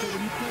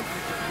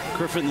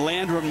 Griffin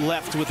Landrum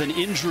left with an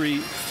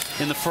injury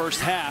in the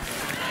first half.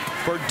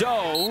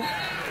 Bordeaux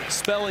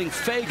spelling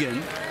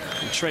Fagan.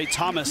 And Trey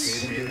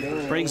Thomas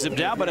brings him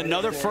down, but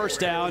another first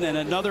down and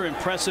another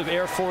impressive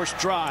Air Force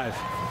drive.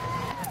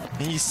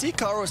 And you see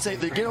Colorado State,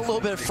 they're getting a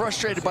little bit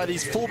frustrated by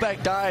these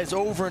fullback dives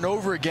over and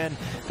over again.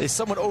 They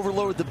somewhat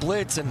overloaded the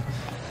blitz, and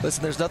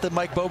listen, there's nothing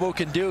Mike Bobo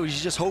can do.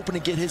 He's just hoping to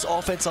get his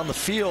offense on the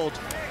field,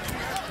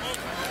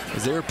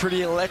 because they were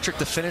pretty electric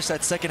to finish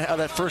that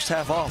first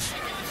half off.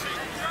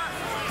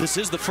 This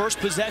is the first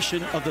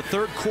possession of the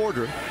third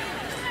quarter.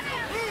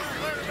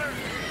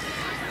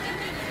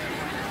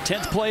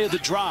 10th play of the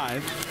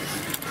drive.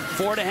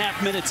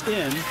 4.5 minutes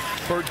in.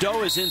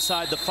 Bordeaux is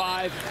inside the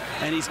 5,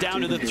 and he's down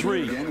to the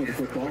 3.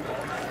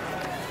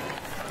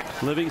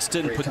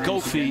 Livingston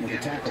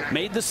Pagofi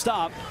made the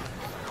stop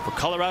for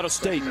Colorado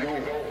State.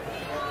 And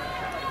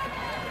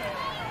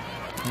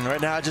right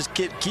now, just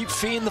keep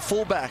feeding the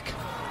fullback.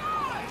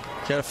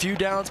 Got a few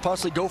downs,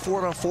 possibly go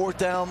for it on 4th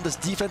down. This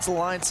defensive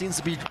line seems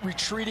to be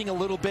retreating a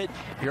little bit.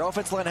 Your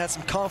offensive line has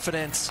some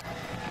confidence.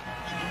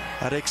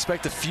 I'd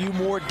expect a few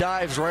more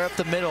dives right up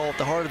the middle at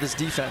the heart of this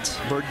defense.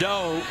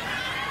 Bordeaux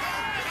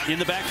in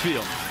the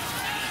backfield.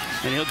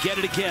 And he'll get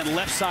it again,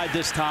 left side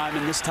this time,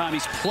 and this time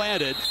he's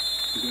planted.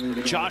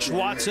 Josh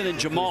Watson and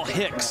Jamal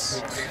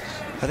Hicks.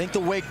 I think the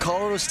way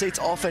Colorado State's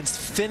offense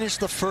finished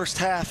the first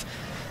half,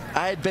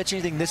 I'd bet you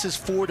anything this is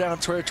 4-down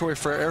territory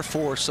for Air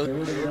Force. So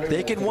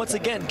they can once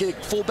again get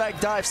a fullback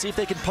dive, see if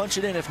they can punch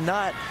it in. If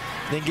not,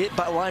 then get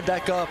line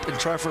back up and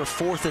try for a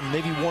 4th and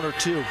maybe 1 or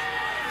 2.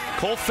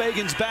 Cole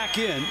Fagan's back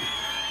in.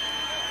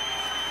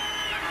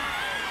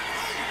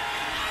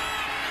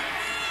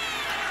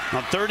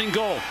 On 3rd and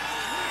goal.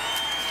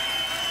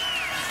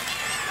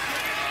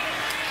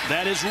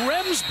 That is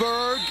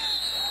Remsburg,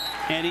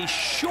 and he's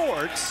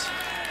short.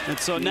 And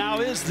so now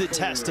is the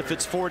test if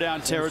it's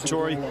 4-down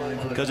territory,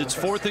 because it's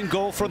 4th and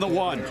goal from the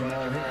 1.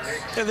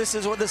 And this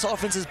is what this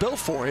offense is built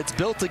for. It's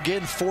built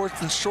again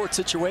 4th and short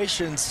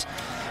situations.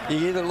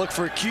 You either look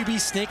for a QB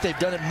sneak. They've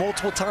done it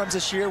multiple times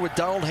this year with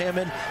Donald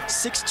Hammond,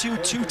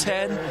 6'2",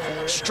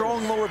 210,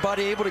 strong lower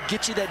body, able to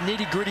get you that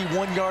nitty-gritty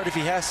 1 yard if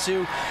he has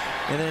to.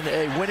 And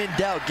then when in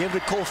doubt, give it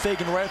to Cole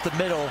Fagan right at the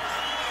middle.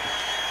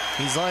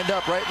 He's lined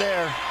up right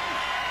there.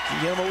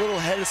 You get him a little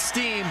head of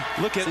steam.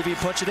 Look at, see if he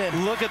punch it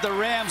in. Look at the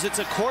Rams. It's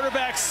a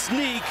quarterback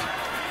sneak.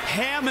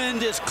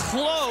 Hammond is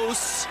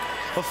close.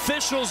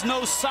 Officials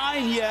no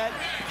sign yet.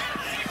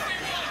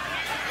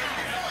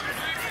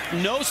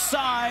 No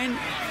sign.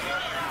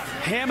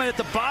 Hammond at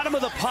the bottom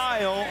of the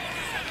pile,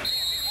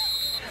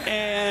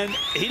 and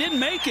he didn't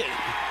make it.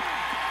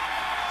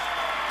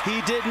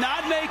 He did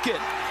not make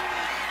it.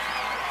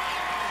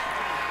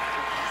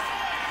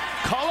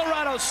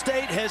 Colorado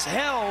State has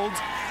held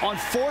on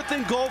 4th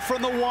and goal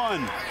from the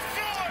 1.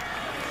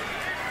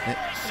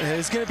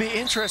 It's going to be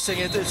interesting.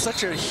 It's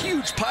such a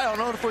huge pile. I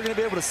don't know if we're going to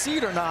be able to see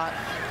it or not.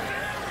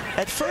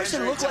 At first,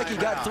 it looked like he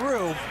got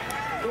through.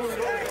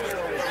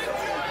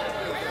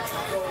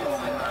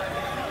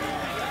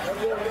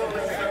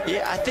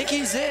 Yeah, I think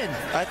he's in.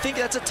 I think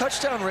that's a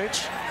touchdown,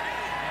 Rich.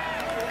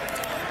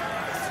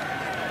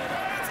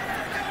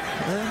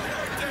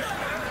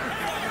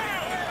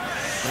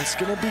 It's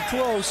going to be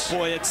close.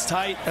 Boy, it's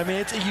tight. I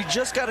mean, you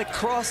just got to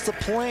cross the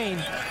plane,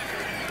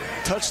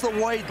 touch the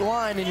white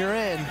line, and you're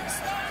in.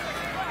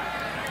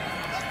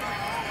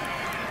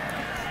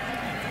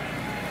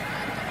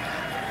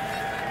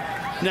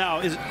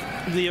 Now,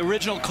 the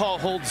original call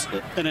holds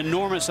an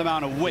enormous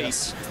amount of weight.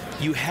 Yes.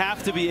 You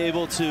have to be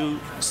able to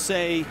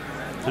say,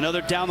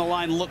 another down the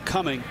line look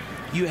coming.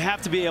 You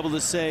have to be able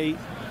to say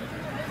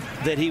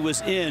that he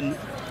was in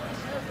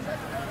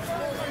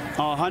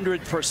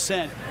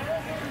 100%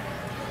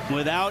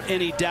 without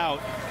any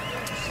doubt.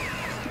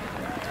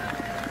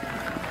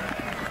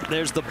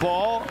 There's the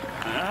ball.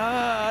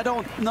 I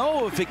don't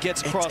know if it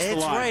gets across the line.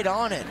 It's right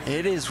on it.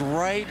 It is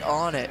right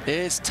on it.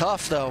 It's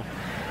tough, though.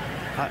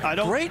 I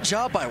don't. Great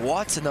job by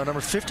Watson, though,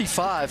 number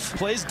 55.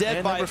 Plays dead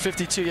and by number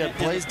 52. Yeah,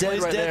 plays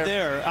dead right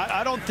there.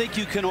 I don't think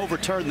you can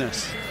overturn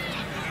this.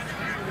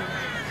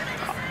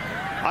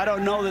 I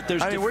don't know that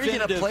there's. I mean, where are you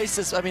going to place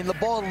this? I mean, the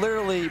ball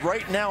literally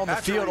right now on the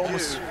field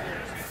almost.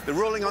 The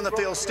ruling on the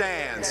field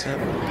stands.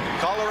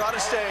 Colorado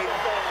State,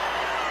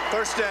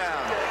 first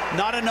down.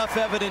 Not enough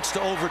evidence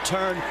to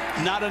overturn.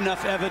 Not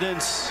enough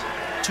evidence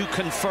to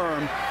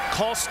confirm.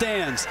 Call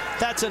stands.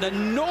 That's an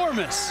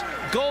enormous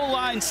goal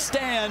line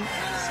stand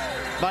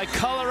by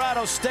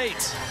Colorado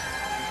State.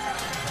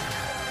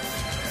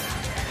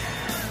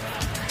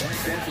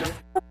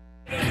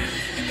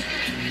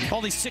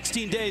 Only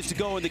 16 days to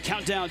go in the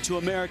countdown to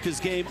America's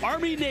game.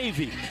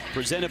 Army-Navy,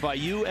 presented by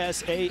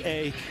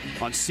USAA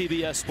on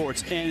CBS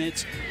Sports. And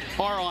it's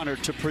our honor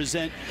to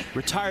present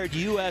retired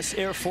U.S.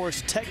 Air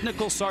Force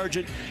Technical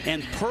Sergeant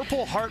and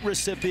Purple Heart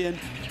recipient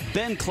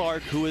Ben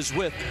Clark, who is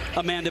with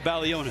Amanda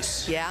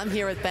Balionis. Yeah, I'm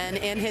here with Ben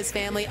and his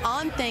family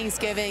on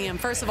Thanksgiving. And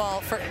first of all,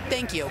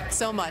 thank you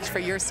so much for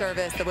your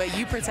service, the way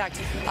you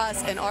protect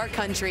us and our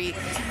country.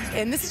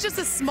 And this is just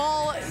a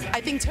small,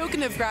 I think,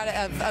 token of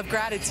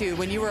gratitude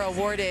when you were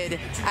awarded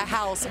a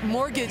house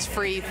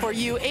mortgage-free for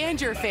you and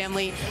your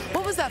family.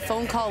 What was that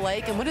phone call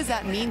like, and what does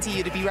that mean to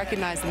you to be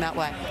recognized in that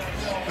way?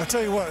 I'll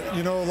tell you what,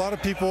 you know, a lot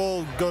of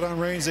people go down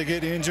range, they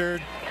get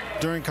injured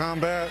during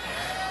combat,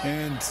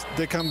 and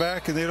they come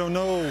back and they don't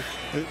know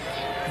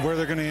where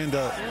they're going to end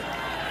up,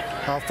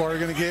 how far you're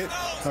going to get,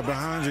 how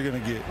behind you're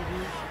going to get,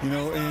 you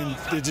know, and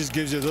it just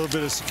gives you a little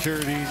bit of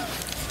security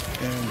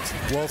and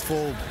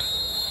wealthful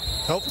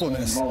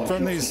helpfulness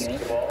from these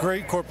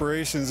great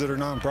corporations that are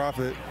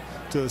nonprofit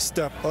to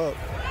step up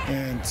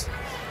and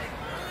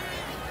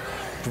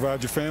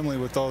provide your family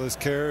with all this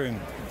care and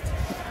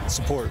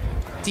support.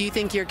 Do you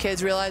think your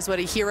kids realize what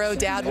a hero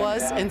Dad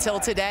was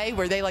until today?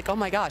 Were they like, oh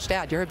my gosh,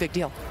 Dad, you're a big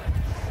deal?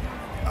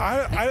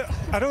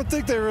 I don't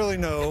think they really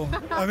know.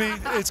 I mean,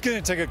 it's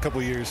going to take a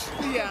couple years.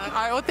 Yeah. All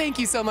right. Well, thank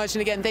you so much.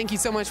 And again, thank you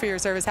so much for your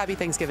service. Happy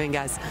Thanksgiving,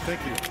 guys. Thank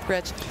you.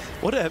 Rich.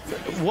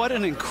 What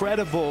an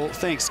incredible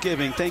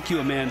Thanksgiving. Thank you,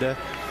 Amanda.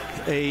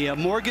 A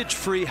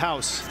mortgage-free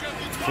house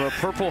for a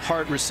Purple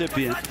Heart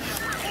recipient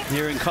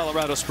here in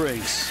Colorado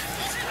Springs.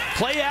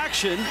 Play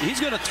action.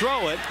 He's going to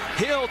throw it.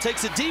 Hill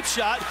takes a deep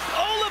shot.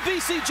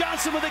 Olabisi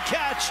Johnson with a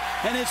catch,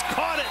 and is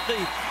caught at the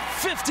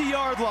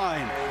 50-yard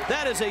line.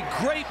 That is a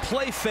great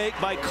play fake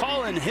by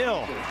Colin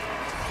Hill.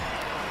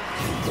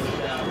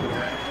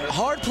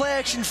 Hard play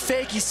action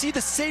fake. You see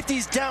the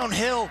safeties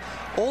downhill.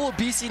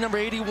 Olabisi, number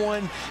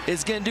 81,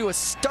 is going to do a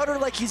stutter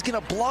like he's going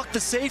to block the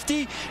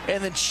safety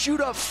and then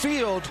shoot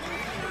upfield.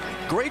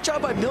 Great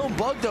job by Milne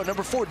Bug, though.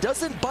 Number 4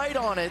 doesn't bite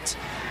on it,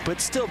 but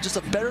still just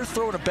a better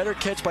throw and a better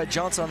catch by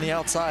Johnson on the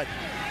outside.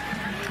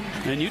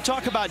 And you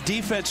talk about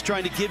defense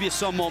trying to give you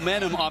some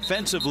momentum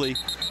offensively.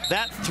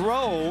 That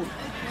throw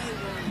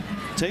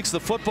takes the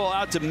football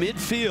out to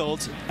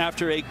midfield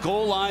after a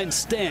goal line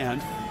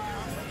stand.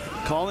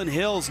 Colin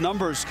Hill's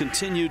numbers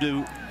continue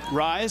to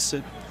rise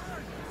at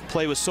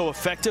play was so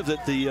effective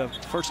that the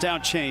first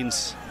down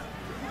chains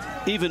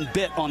even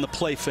bit on the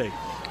play fake.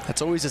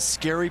 That's always a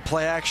scary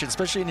play action,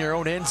 especially in your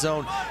own end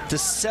zone. To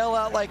sell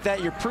out like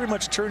that, you're pretty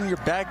much turning your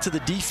back to the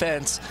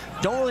defense.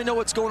 Don't really know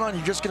what's going on.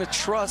 You're just going to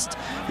trust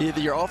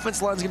either your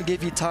offense line is going to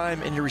give you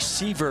time and your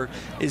receiver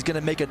is going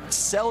to make it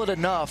sell it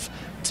enough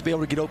to be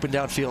able to get open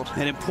downfield.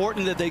 And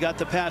important that they got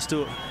the pass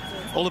to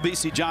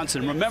Olabisi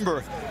Johnson.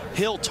 Remember,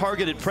 Hill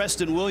targeted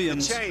Preston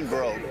Williams. The chain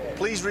broke.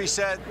 Please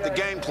reset the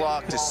game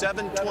clock to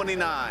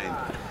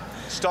 7:29.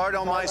 Start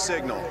on my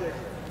signal.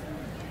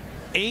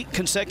 8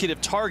 consecutive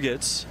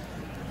targets,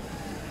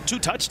 2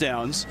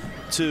 touchdowns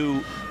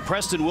to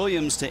Preston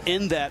Williams to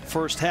end that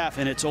first half,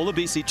 and it's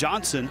Olabisi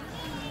Johnson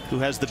who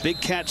has the big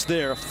catch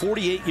there, a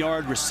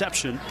 48-yard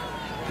reception,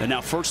 and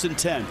now 1st and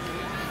 10.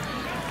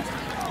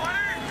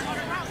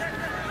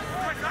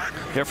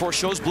 Air Force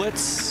shows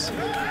blitz.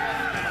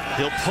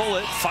 He'll pull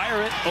it,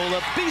 fire it.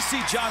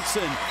 Olabisi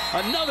Johnson,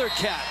 another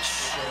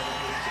catch.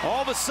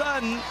 All of a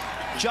sudden,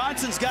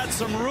 Johnson's got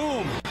some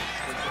room.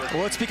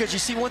 Well, it's because you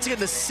see, once again,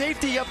 the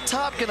safety up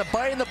top going to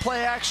bite in the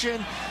play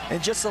action,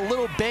 and just a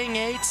little bang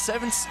 8,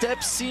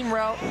 7-step seam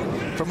route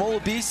from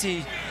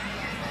Olabisi.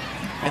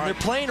 And they're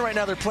playing right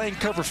now, they're playing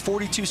cover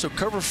 42, so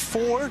cover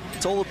 4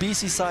 to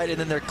Olabisi's side, and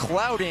then they're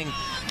clouding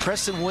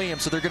Preston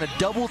Williams. So they're going to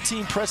double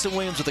team Preston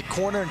Williams with a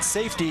corner and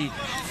safety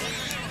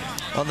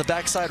on the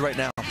backside right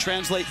now.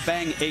 Translate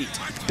bang 8.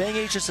 Bang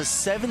 8 just a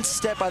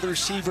 7-step by the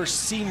receiver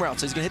seam route.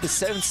 So he's going to hit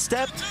the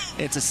 7-step,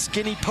 and it's a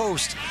skinny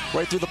post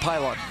right through the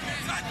pylon.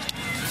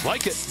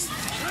 Like it.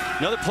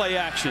 Another play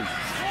action.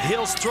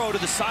 Hill's throw to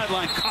the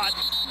sideline, caught,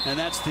 and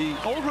that's the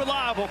old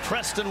reliable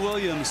Preston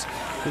Williams,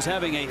 who's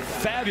having a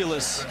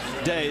fabulous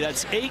day.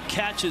 That's 8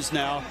 catches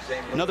now,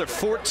 another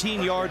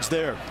 14 yards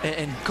there.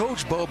 And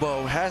Coach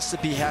Bobo has to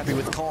be happy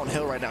with Calhoun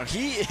Hill right now.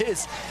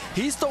 He's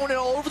throwing it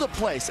all over the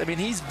place. I mean,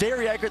 he's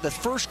very accurate. The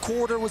first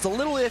quarter was a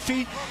little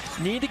iffy,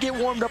 need to get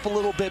warmed up a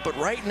little bit, but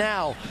right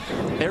now,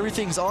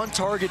 everything's on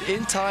target,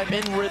 in time,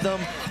 in rhythm,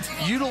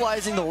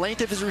 utilizing the length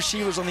of his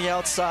receivers on the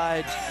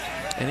outside,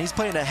 and he's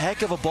playing a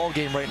heck of a ball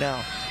game right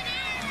now.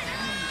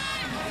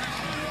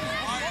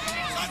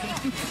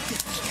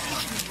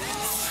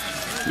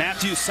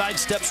 Matthews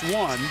sidesteps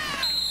 1.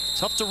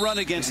 Tough to run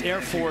against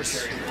Air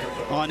Force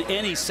on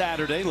any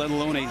Saturday, let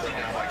alone a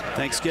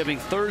Thanksgiving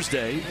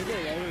Thursday.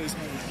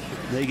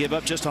 They give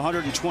up just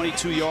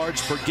 122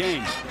 yards per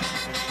game.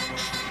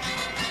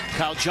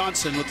 Kyle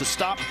Johnson with the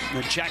stop,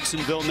 the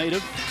Jacksonville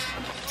native.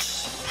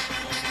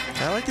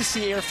 I like to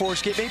see Air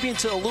Force get maybe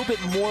into a little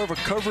bit more of a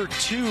cover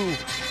 2.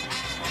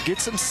 Get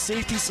some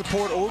safety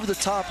support over the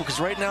top, because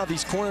right now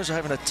these corners are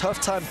having a tough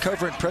time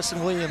covering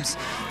Preston Williams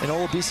and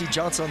Olabisi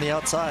Johnson on the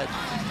outside.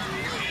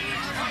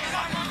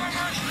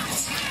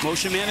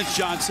 Motion man, it's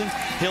Johnson.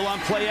 Hill on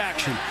play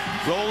action.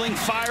 Rolling,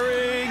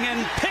 firing,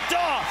 and picked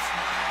off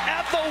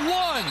at the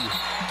 1.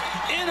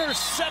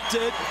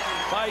 Intercepted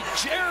by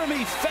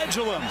Jeremy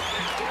Fedulum.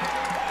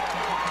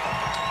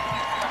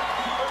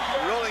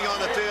 Rolling on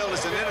the field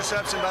is an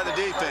interception by the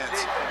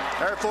defense.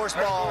 Air Force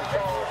ball,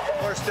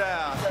 1st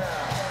down.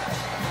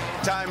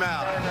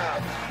 Timeout.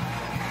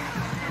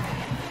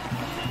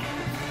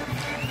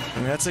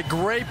 And that's a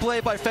great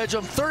play by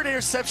Fedulum. 3rd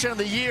interception of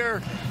the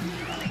year.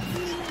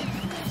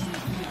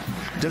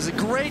 Does a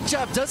great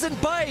job.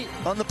 Doesn't bite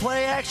on the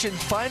play action.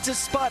 Finds his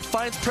spot.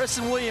 Finds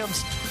Preston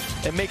Williams.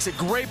 And makes a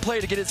great play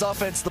to get his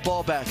offense the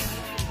ball back.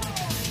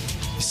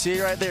 You see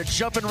it right there.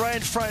 Jumping right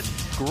in front.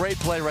 Great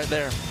play right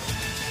there.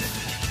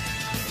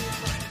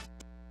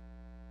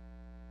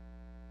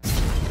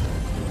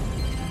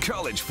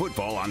 College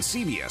football on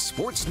CBS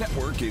Sports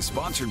Network is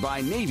sponsored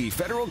by Navy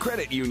Federal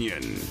Credit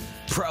Union.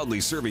 Proudly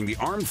serving the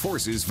armed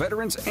forces,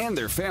 veterans, and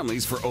their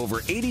families for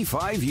over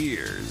 85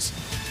 years.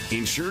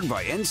 Insured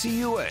by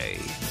NCUA.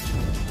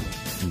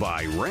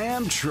 By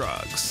Ram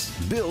Trucks,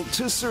 built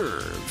to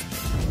serve.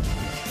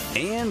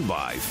 And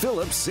by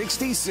Phillips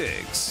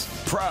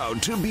 66,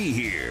 proud to be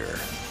here.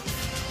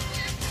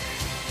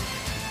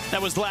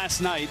 That was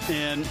last night,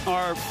 and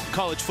our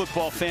college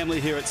football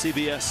family here at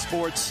CBS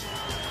Sports.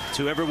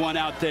 To everyone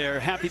out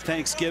there, happy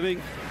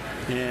Thanksgiving,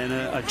 and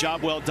a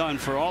job well done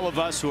for all of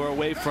us who are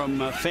away from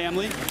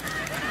family.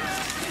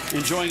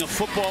 Enjoying a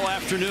football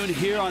afternoon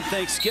here on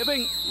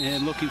Thanksgiving,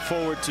 and looking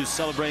forward to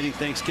celebrating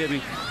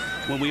Thanksgiving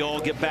when we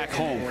all get back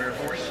home.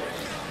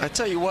 I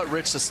tell you what,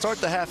 Rich, to start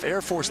the half,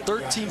 Air Force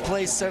 13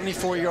 plays,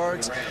 74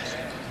 yards.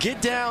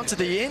 Get down to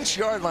the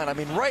inch-yard line. I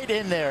mean, right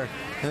in there.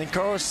 And then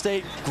Colorado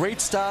State, great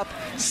stop,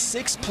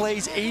 6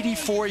 plays,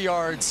 84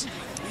 yards.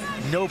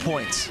 No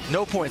points.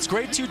 No points.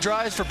 Great 2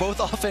 drives for both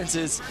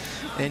offenses,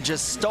 and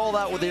just stalled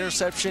out with the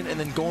interception and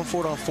then going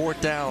for it on 4th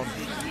down.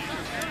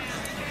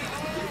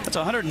 That's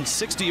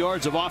 160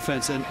 yards of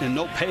offense and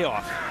no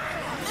payoff.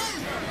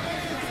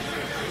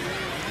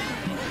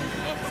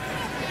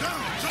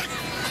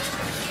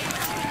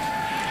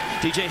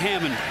 DJ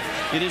Hammond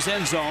in his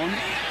end zone.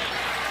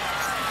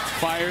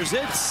 Fires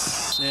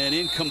it, and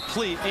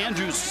incomplete.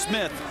 Andrew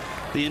Smith,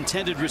 the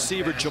intended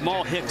receiver,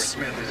 Jamal Hicks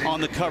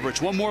on the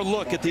coverage. One more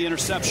look at the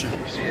interception.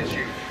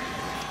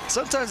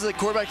 sometimes as a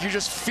quarterback, you're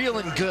just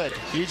feeling good.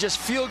 You just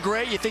feel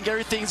great. You think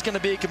everything's going to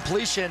be a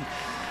completion.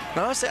 And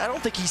honestly, I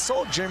don't think he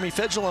saw Jeremy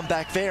Fedulum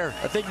back there.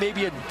 I think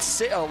maybe a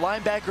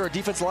linebacker or a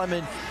defensive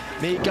lineman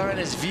may have gotten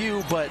his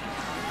view, but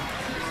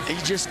he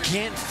just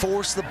can't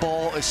force the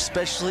ball,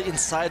 especially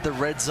inside the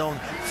red zone.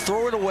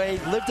 Throw it away,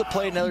 live to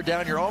play another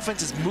down. Your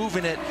offense is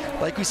moving it,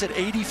 like we said,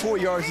 84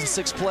 yards in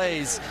 6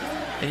 plays,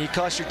 and you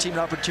cost your team an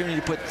opportunity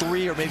to put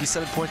 3 or maybe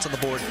 7 points on the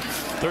board.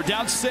 They're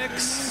down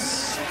 6.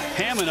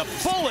 Hammond, a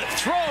bullet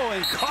throw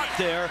and caught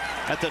there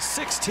at the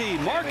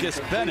 16. Marcus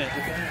Bennett.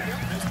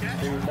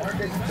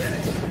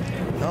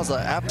 That was an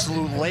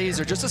absolute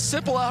laser, just a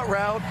simple out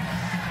route.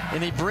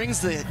 And he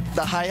brings the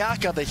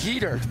Hayaka, the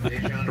heater,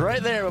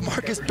 right there. But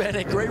Marcus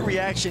Bennett, great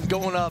reaction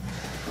going up,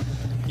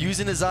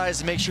 using his eyes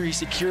to make sure he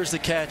secures the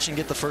catch and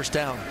get the first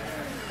down.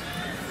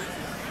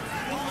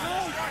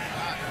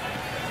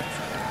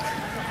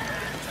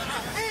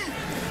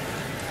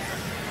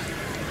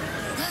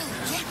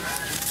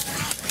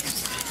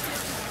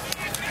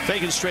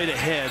 Faking straight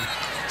ahead.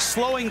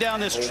 Slowing down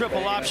this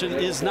triple option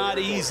is not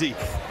easy.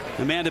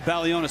 Amanda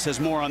Balionis has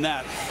more on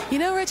that. You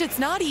know, Rich, it's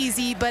not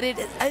easy, but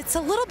it's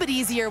a little bit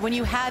easier when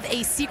you have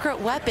a secret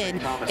weapon.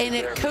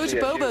 And Coach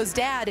Bobo's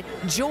dad,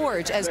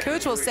 George, as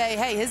Coach will say,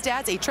 hey, his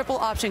dad's a triple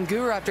option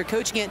guru after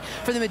coaching it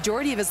for the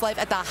majority of his life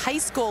at the high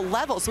school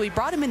level. So he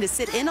brought him in to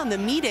sit in on the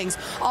meetings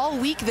all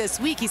week this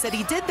week. He said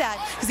he did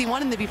that because he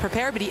wanted him to be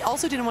prepared, but he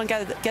also didn't want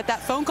to get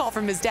that phone call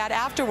from his dad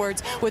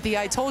afterwards with the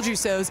I told you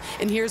so's,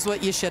 and here's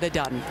what you should have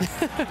done.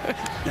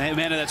 Hey,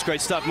 Amanda, that's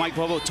great stuff. Mike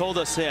Bobo told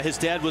us his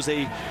dad was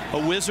a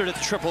wizard at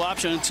the triple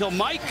option until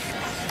Mike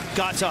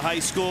got to high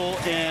school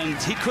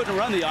and he couldn't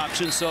run the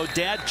option, so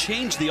Dad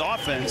changed the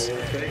offense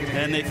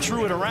and they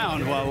threw it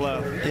around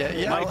while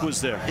Mike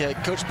was there. Yeah,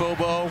 Coach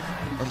Bobo,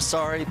 I'm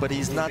sorry, but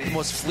he's not the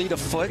most fleet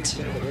of foot,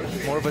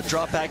 more of a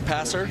drop back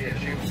passer.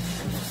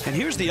 And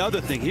here's the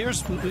other thing.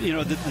 Here's, you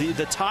know,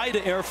 the tie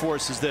to Air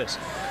Force is this.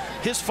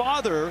 His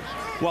father,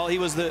 while he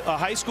was a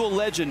high school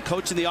legend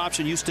coaching the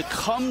option, used to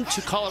come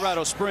to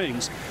Colorado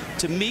Springs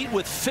to meet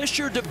with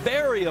Fisher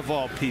DeBerry, of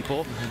all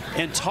people,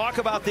 and talk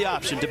about the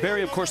option.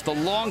 DeBerry, of course, the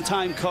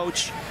longtime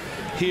coach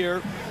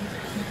here.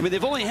 I mean,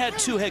 they've only had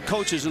 2 head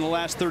coaches in the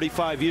last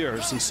 35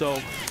 years, and so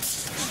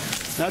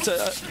that's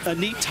a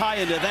neat tie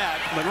into that.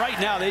 But right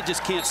now, they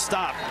just can't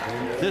stop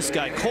this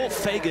guy. Cole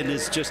Fagan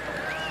is just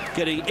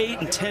getting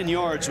 8 and 10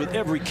 yards with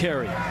every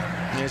carry.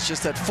 Yeah, it's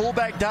just that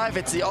fullback dive.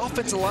 It's the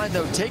offensive line,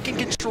 though, taking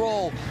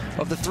control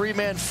of the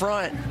 3-man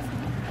front.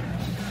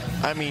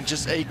 I mean,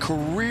 just a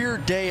career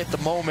day at the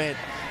moment.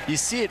 You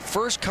see it,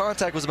 first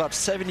contact was about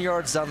 7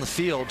 yards down the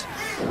field.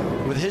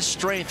 With his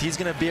strength, he's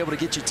going to be able to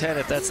get you 10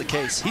 if that's the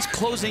case. He's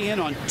closing in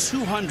on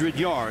 200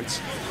 yards.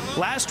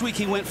 Last week,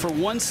 he went for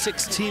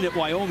 116 at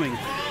Wyoming.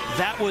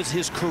 That was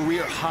his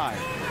career high.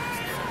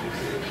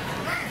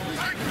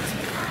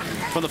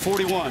 From the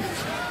 41.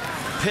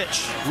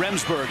 Pitch,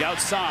 Remsburg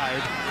outside.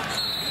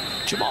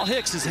 Jamal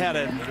Hicks has had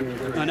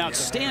an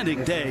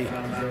outstanding day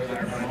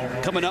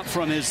coming up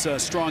from his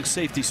strong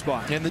safety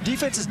spot. And the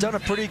defense has done a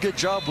pretty good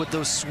job with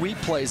those sweep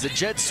plays, the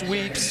jet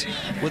sweeps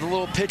with a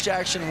little pitch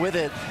action with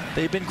it.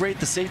 They've been great.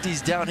 The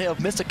safeties downhill,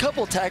 missed a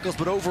couple of tackles,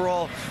 but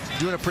overall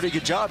doing a pretty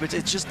good job.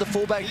 It's just the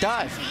fullback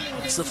dive.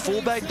 It's the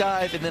fullback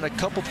dive and then a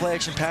couple play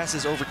action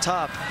passes over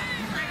top.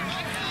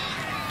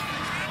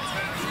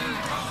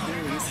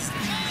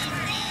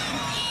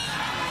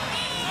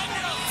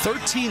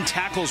 "13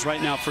 tackles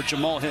right now for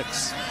Jamal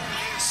Hicks.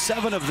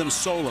 7 of them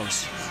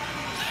solos.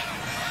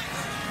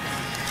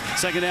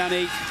 Second down,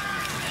 8.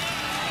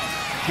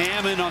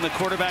 Hammond on the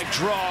quarterback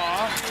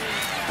draw.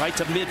 Right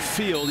to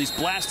midfield. He's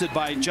blasted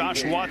by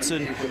Josh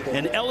Watson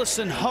and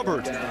Ellison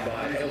Hubbard.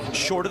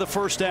 Short of the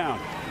first down.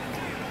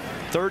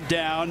 Third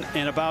down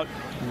and about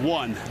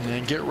 1.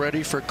 And get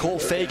ready for Cole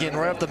Fagan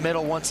right up the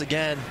middle once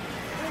again.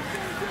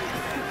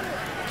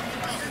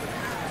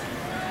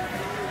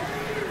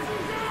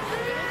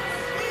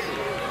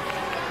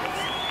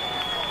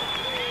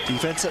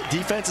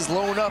 Defense is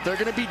lowing up. They're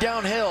going to be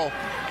downhill.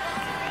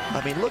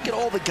 I mean, look at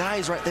all the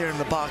guys right there in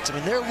the box. I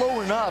mean, they're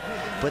lowing up,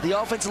 but the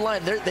offensive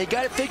line, they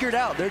got it figured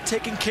out. They're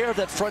taking care of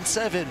that front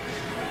 7,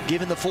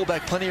 giving the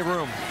fullback plenty of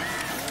room.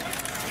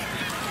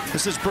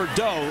 This is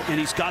Bordeaux, and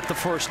he's got the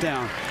first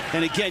down.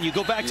 And again, you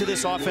go back to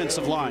this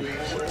offensive line.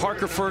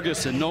 Parker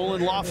Ferguson,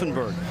 Nolan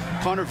Laufenberg,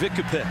 Connor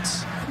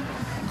Vikupitz,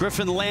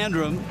 Griffin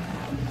Landrum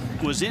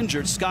was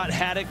injured. Scott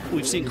Haddock.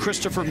 We've seen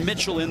Christopher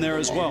Mitchell in there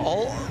as well.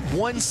 All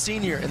one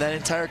senior in that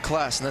entire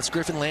class, and that's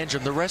Griffin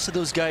Landrum. The rest of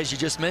those guys you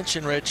just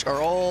mentioned, Rich,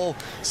 are all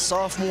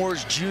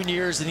sophomores,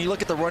 juniors, and you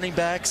look at the running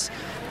backs,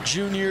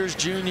 juniors,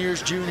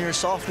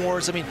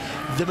 sophomores. I mean,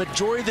 the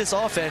majority of this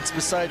offense,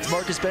 besides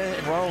Marcus Bennett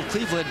and Ronald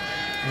Cleveland,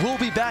 will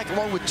be back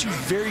along with 2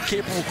 very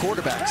capable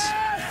quarterbacks.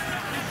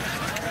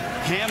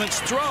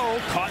 Hammond's throw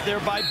caught there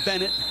by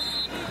Bennett.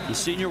 The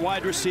senior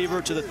wide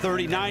receiver to the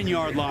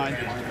 39-yard line.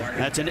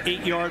 That's an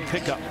 8-yard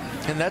pickup.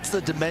 And that's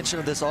the dimension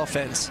of this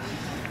offense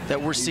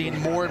that we're seeing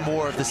more and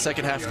more of the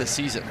second half of the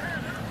season.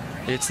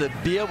 It's to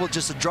be able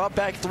just to drop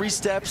back 3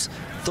 steps,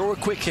 throw a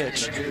quick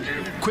hitch,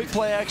 quick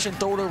play action,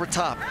 throw it over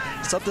top.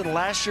 Something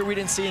last year we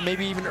didn't see, and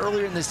maybe even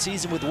earlier in the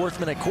season with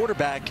Worthman at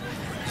quarterback.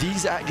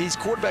 These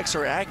quarterbacks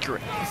are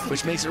accurate,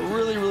 which makes it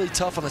really, really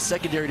tough on the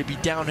secondary to be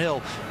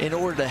downhill in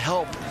order to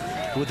help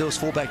with those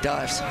fullback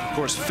dives. Of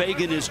course,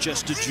 Fagan is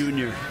just a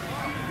junior.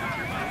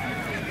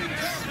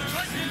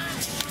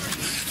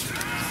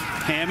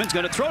 Hammond's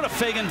going to throw to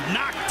Fagan,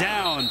 knocked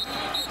down.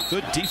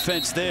 Good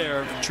defense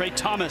there. Trey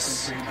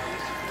Thomas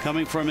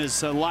coming from his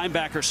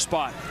linebacker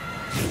spot.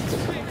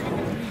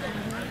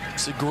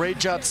 It's a great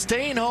job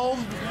staying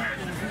home,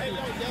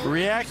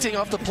 reacting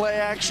off the play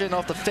action,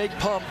 off the fake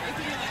pump.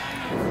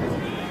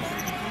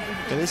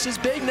 And this is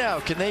big now.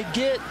 Can they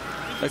get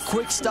a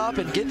quick stop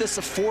and get this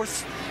a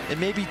 4th and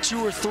maybe 2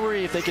 or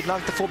 3 if they could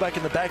knock the fullback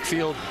in the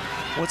backfield?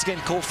 Once again,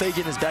 Cole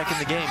Fagan is back in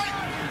the game.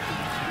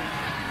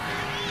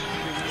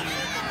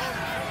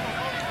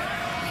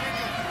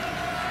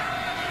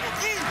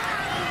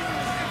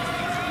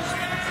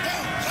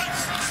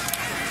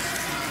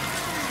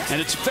 And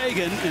it's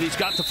Fagan, and he's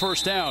got the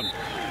first down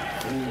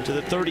to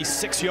the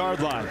 36-yard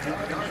line.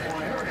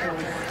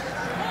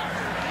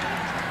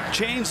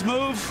 Chains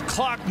move,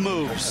 clock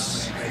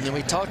moves. And then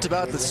we talked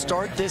about the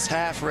start this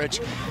half, Rich.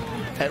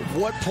 At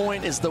what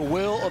point is the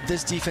will of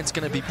this defense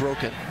going to be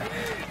broken?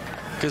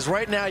 Because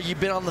right now you've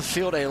been on the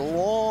field a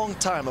long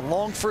time, a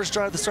long first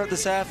drive to start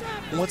this half.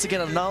 Once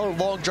again, another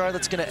long drive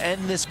that's going to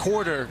end this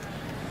quarter.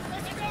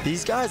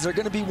 These guys are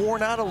going to be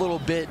worn out a little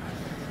bit.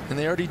 And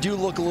they already do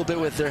look a little bit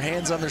with their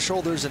hands on their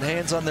shoulders and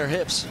hands on their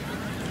hips.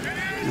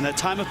 And that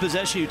time of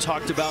possession you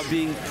talked about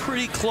being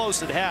pretty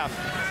close at half,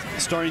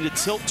 starting to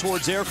tilt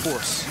towards Air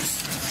Force.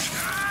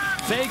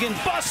 Fagan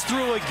busts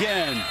through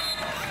again.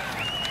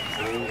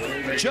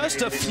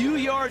 Just a few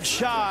yards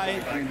shy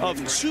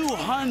of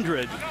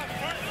 200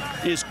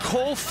 is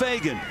Cole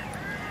Fagan.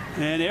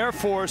 And Air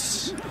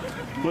Force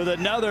with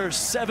another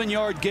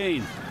 7-yard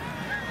gain.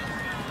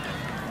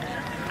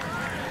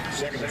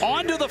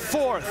 On to the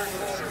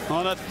 4th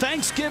on a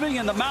Thanksgiving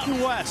in the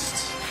Mountain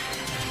West.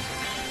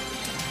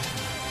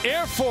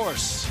 Air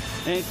Force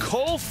and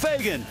Cole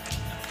Fagan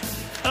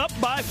up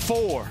by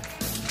 4.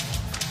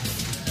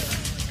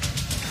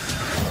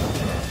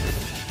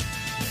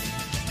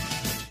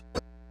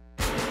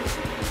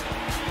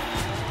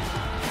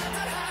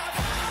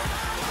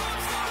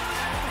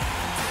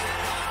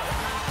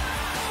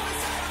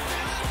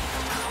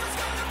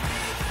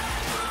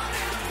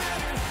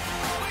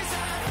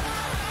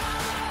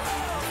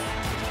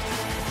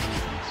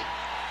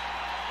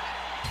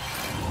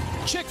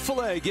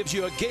 Chick-fil-A gives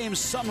you a game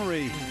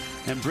summary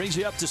and brings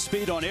you up to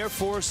speed on Air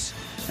Force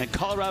and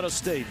Colorado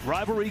State.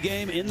 Rivalry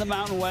game in the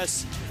Mountain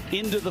West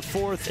into the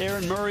 4th.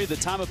 Aaron Murray, the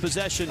time of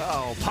possession,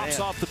 pops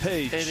off the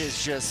page. It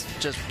is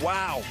just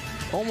wow.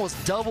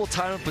 Almost double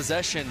time of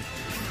possession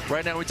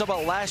right now. We talk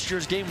about last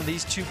year's game when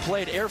these two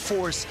played. Air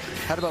Force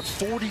had about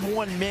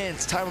 41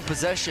 minutes time of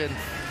possession.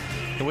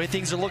 The way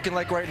things are looking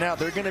like right now,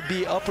 they're going to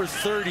be upper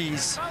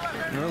 30s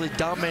and really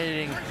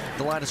dominating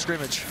the line of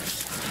scrimmage.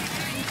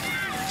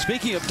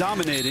 Speaking of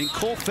dominating,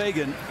 Cole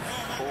Fagan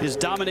is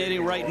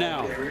dominating right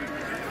now.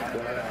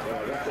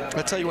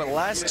 I tell you what,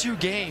 last 2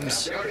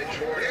 games,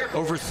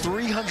 over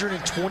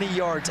 320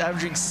 yards,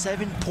 averaging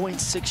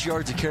 7.6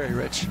 yards a carry,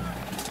 Rich.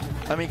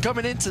 I mean,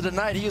 coming into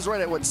tonight, he was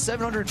right at, what,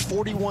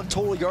 741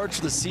 total yards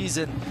for the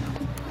season.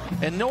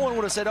 And no one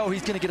would have said, oh,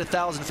 he's going to get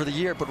 1,000 for the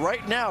year. But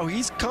right now,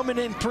 he's coming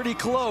in pretty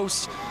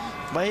close.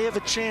 Might have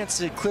a chance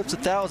to eclipse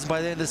 1,000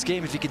 by the end of this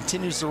game if he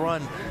continues to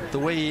run the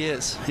way he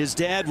is. His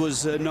dad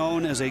was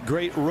known as a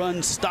great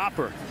run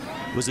stopper.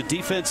 Was a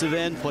defensive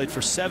end, played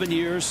for 7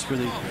 years for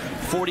the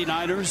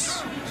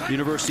 49ers,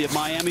 University of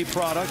Miami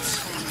product.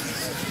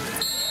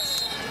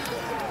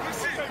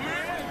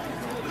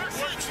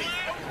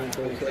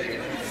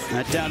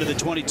 That down to the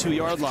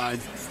 22-yard line.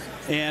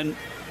 And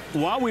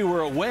while we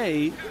were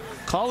away,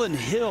 Colin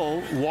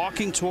Hill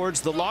walking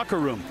towards the locker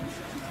room.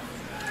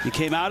 He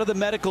came out of the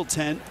medical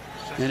tent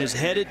and is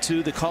headed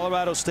to the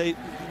Colorado State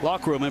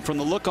locker room. And from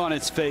the look on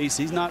his face,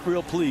 he's not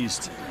real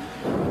pleased.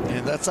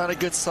 And that's not a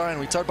good sign.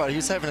 We talked about it. He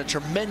was having a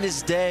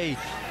tremendous day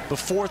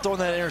before throwing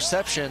that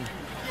interception.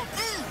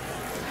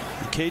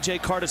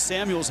 KJ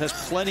Carter-Samuels has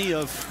plenty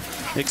of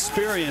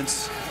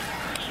experience.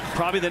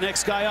 Probably the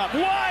next guy up.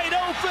 Wide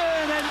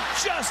open and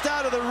just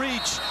out of the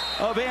reach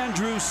of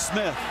Andrew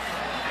Smith.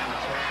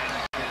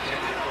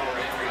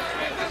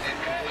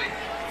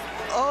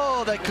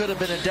 Oh, that could have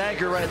been a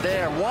dagger right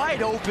there.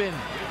 Wide open.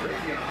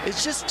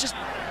 It's just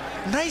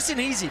nice and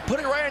easy. Put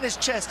it right on his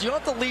chest. You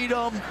don't have to lead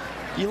him.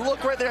 You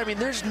look right there. I mean,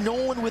 there's no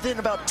one within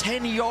about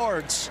 10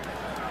 yards.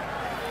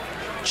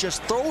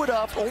 Just throw it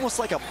up, almost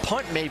like a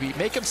punt maybe.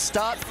 Make him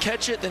stop,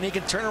 catch it, then he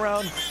can turn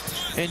around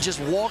and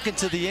just walk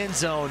into the end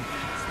zone.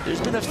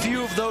 There's been a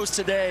few of those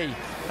today.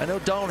 I know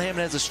Donald Hammond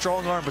has a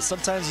strong arm, but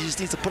sometimes he just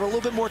needs to put a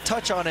little bit more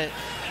touch on it.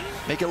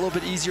 Make it a little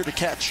bit easier to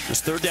catch.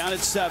 It's 3rd down at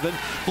 7.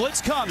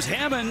 Blitz comes.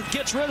 Hammond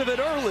gets rid of it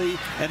early,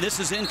 and this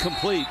is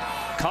incomplete.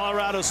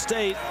 Colorado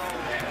State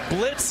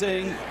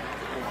blitzing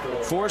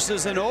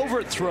forces an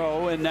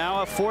overthrow, and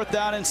now a 4th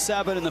down and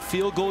 7, and the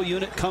field goal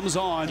unit comes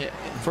on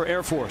for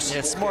Air Force.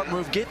 Yeah, smart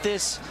move. Get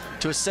this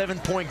to a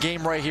 7-point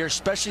game right here,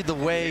 especially the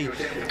way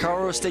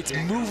Colorado State's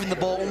moving the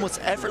ball almost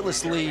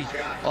effortlessly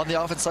on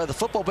the offense side of the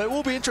football. But it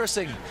will be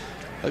interesting.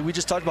 Like we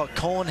just talked about,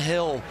 Calhoun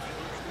Hill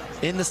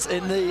in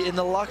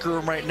the locker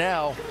room right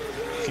now.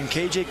 Can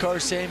KJ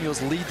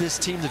Carter-Samuels lead this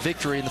team to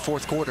victory in the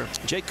 4th quarter?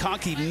 Jake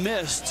Conkey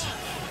missed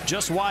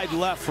just wide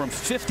left from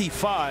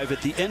 55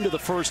 at the end of the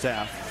 1st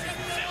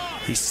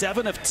half. He's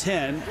 7 of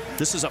 10.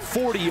 This is a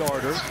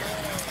 40-yarder,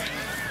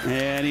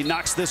 and he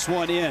knocks this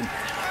one in.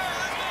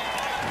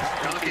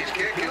 Conkey's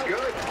kick is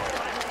good.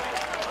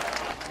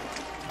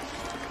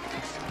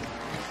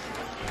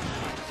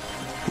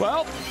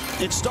 Well,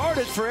 it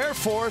started for Air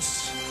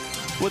Force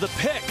with a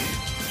pick.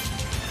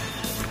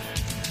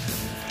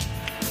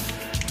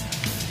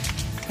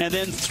 And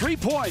then 3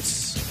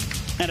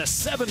 points and a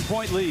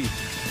 7-point lead.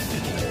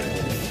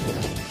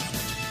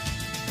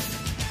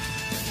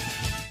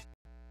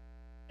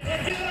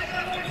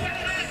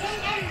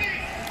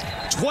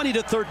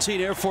 (20-13)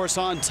 Air Force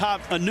on top.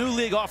 A new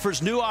league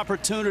offers new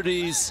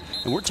opportunities,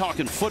 and we're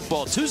talking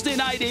football. Tuesday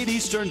night, 8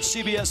 Eastern,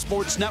 CBS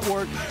Sports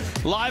Network.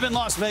 Live in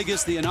Las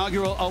Vegas, the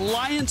inaugural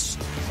Alliance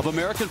of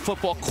American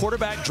Football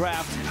quarterback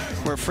draft,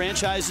 where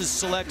franchises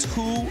select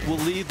who will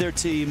lead their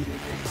team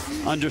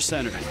under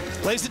center.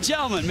 Ladies and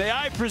gentlemen, may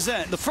I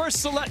present the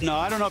first select? No,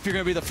 I don't know if you're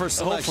going to be the first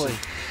selection.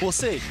 Hopefully. We'll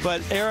see.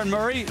 But Aaron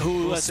Murray,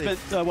 who spent,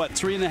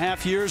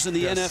 3.5 years in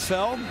the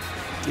NFL,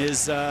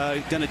 is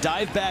going to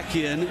dive back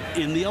in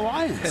the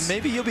Alliance. And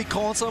maybe you'll be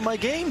calling some of my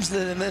games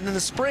in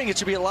the spring. It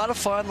should be a lot of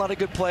fun, a lot of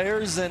good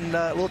players, and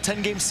a little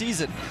 10-game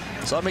season.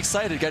 So I'm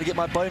excited. Got to get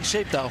my butt in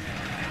shape, though.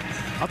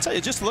 I'll tell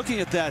you, just looking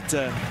at that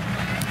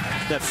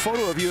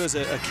photo of you as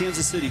a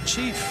Kansas City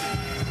Chief,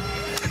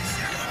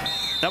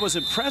 that was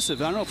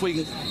impressive. I don't know if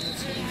we can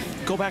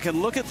go back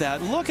and look at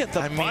that. Look at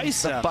the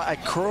bicep.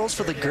 Curls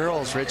for the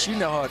girls, Rich. You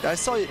know how I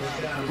saw you,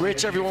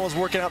 Rich. Everyone was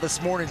working out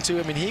this morning too.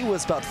 I mean, he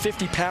was about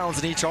 50 pounds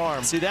in each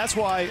arm. See, that's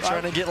why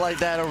trying to get like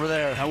that over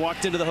there. I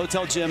walked into the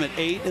hotel gym at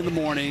 8 in the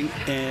morning,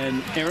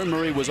 and Aaron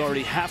Murray was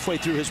already halfway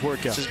through his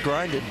workout. Just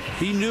grinding.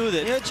 He knew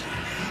that.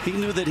 He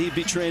knew that he'd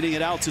be training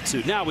at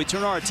altitude. Now we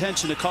turn our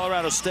attention to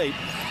Colorado State.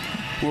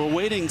 We're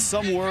awaiting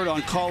some word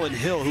on Colin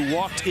Hill, who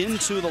walked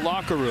into the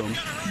locker room.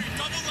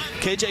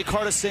 KJ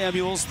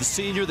Carter-Samuels, the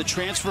senior, the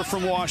transfer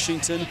from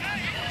Washington,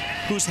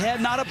 who's had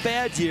not a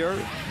bad year,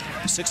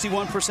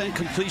 61%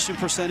 completion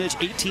percentage,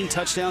 18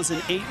 touchdowns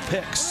and 8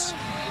 picks.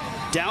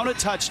 Down a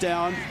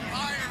touchdown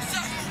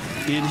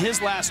in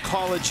his last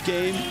college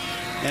game,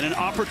 and an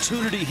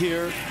opportunity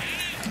here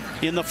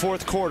in the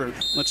 4th quarter.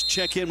 Let's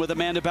check in with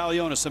Amanda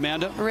Balionis.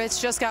 Amanda? Rich,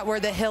 just got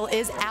word that Hill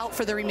is out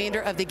for the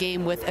remainder of the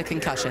game with a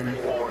concussion.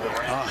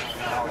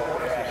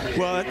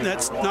 Well,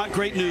 that's not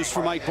great news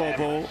for Mike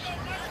Bobo.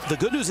 The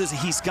good news is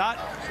he's got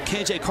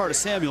KJ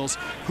Carter-Samuels,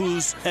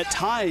 who's at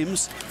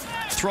times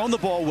thrown the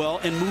ball well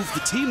and moved the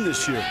team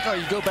this year. Oh,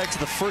 you go back to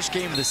the first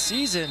game of the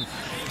season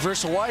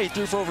versus Hawaii,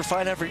 threw for over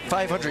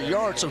 500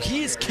 yards, so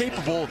he is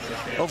capable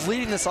of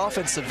leading this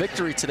offense to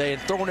victory today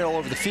and throwing it all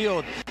over the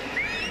field.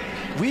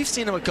 We've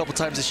seen him a couple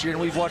times this year,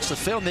 and we've watched the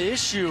film. The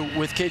issue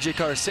with KJ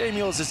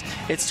Carter-Samuels is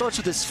it starts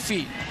with his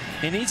feet.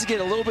 He needs to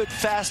get a little bit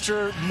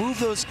faster, move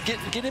those,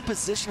 get in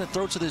position to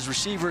throw to his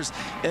receivers,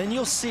 and then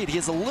you'll see it. He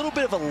has a little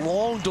bit of a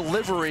long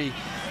delivery,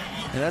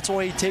 and that's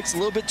why he takes a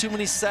little bit too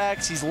many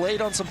sacks. He's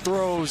late on some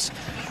throws,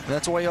 and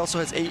that's why he also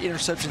has 8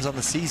 interceptions on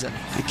the season.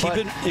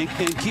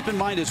 And keep in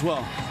mind as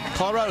well,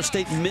 Colorado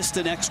State missed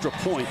an extra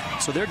point,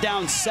 so they're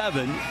down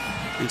 7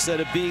 instead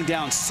of being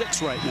down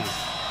 6 right now.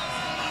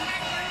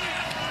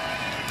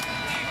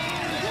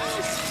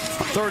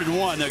 3rd and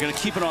 1, they're going to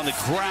keep it on the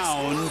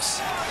ground.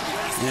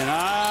 And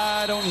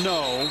I don't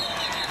know.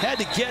 Had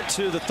to get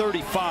to the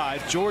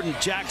 35. Jordan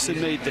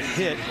Jackson made the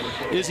hit.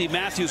 Izzy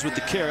Matthews with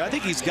the carry. I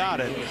think he's got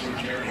it.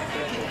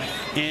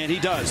 And he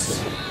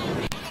does.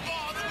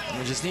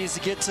 He just needs to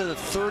get to the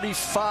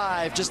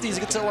 35. Just needs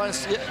to get to the line.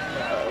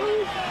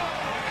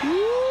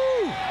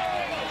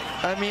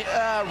 I mean,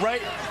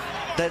 right.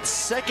 That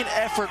second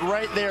effort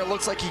right there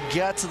looks like he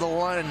got to the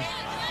line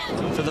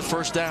for the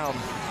 1st down.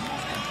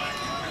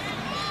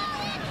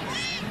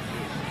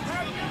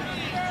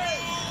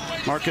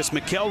 Marcus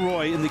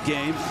McElroy in the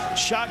game.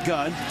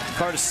 Shotgun.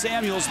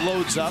 Carter-Samuels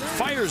loads up,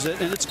 fires it,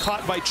 and it's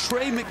caught by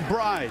Trey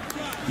McBride.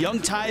 Young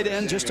tight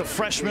end, just a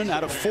freshman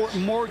out of Fort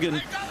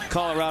Morgan,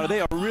 Colorado.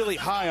 They are really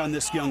high on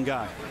this young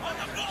guy.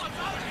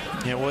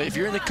 Yeah, well, if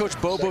you're in the Coach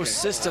Bobo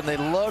system, they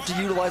love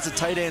to utilize the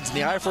tight ends in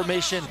the I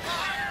formation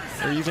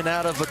or even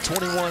out of a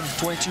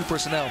 21-22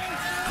 personnel.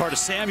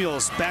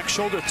 Carter-Samuels, back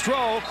shoulder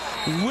throw.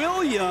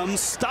 Williams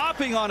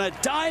stopping on a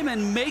dime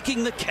and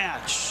making the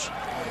catch.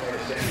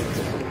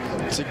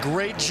 It's a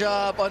great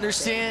job.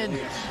 Understand,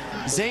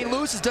 Zane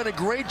Lewis has done a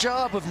great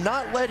job of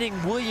not letting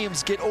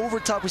Williams get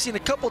over top. We've seen a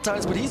couple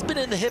times, but he's been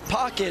in the hip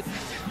pocket,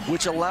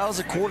 which allows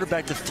a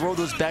quarterback to throw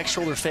those back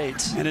shoulder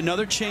fades. And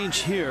another change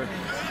here.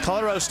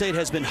 Colorado State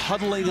has been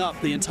huddling up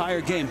the entire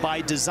game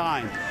by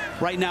design.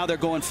 Right now they're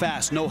going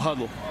fast, no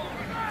huddle.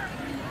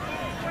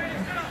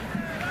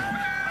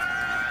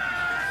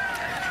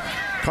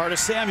 Carter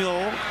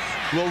Samuel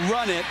will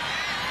run it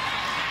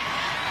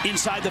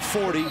inside the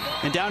 40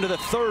 and down to the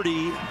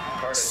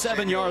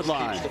 37-yard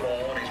line.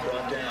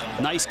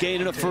 Nice gain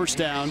and a first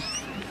down.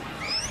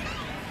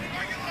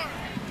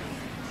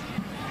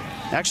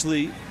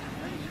 Actually,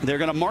 they're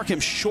going to mark him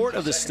short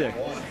of the stick.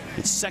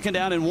 It's 2nd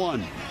down and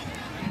 1.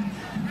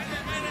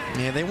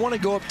 Yeah, they want to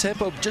go up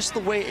tempo just the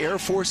way Air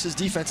Force's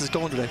defense is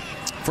going today.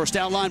 First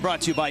down line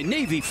brought to you by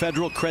Navy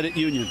Federal Credit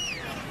Union.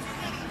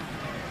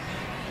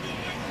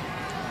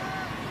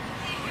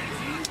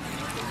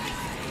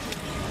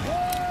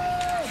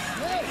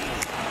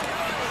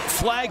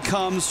 Flag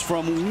comes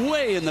from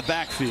way in the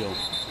backfield.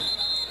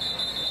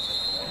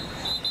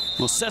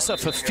 Mosesa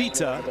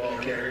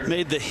Fafita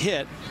made the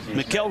hit.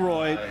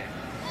 McElroy,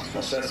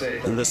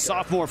 the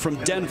sophomore from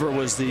Denver,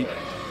 was the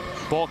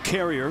ball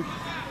carrier.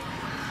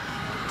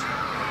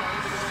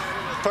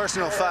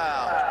 Personal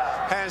foul.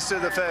 Hands to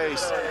the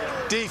face.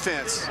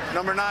 Defense,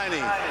 number 90.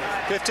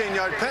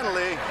 15-yard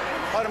penalty.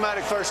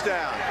 Automatic first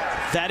down.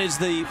 That is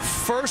the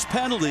first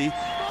penalty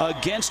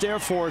against Air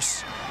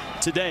Force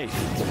today.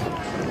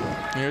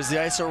 Here's the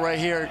ISO right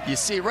here. You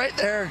see right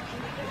there,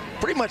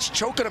 pretty much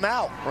choking him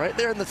out. Right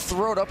there in the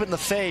throat, up in the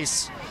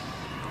face.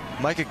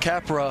 Micah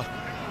Capra.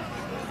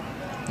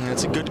 And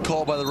it's a good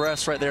call by the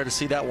refs right there to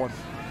see that one.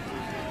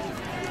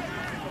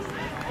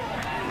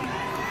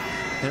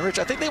 And Rich,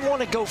 I think they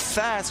want to go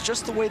fast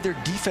just the way their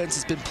defense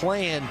has been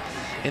playing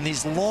in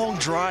these long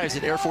drives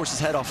that Air Force has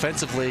had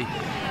offensively.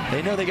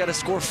 They know they got to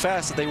score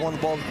fast if they want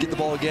the ball, get the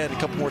ball again a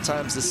couple more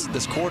times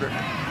this quarter.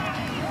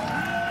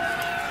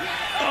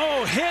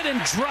 Oh, hit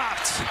and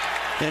dropped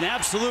and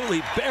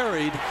absolutely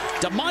buried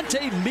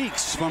DeMonte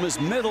Meeks from his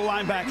middle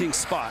linebacking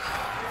spot.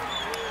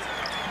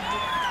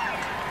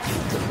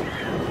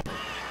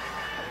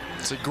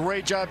 It's a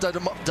great job done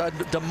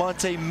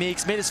DeMonte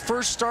Meeks. Made his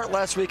first start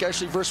last week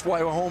actually versus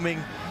Wyoming.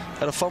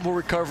 Had a fumble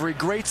recovery.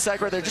 Great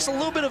sack right there. Just a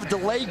little bit of a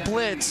delayed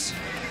blitz.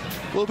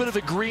 A little bit of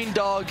a green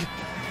dog.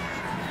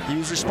 He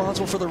was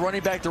responsible for the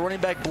running back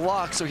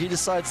block, so he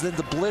decides then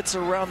to blitz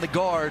around the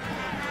guard.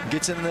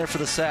 Gets in there for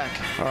the sack.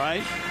 All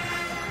right.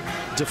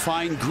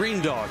 Define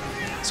green dog.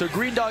 So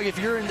green dog, if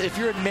you're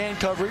in man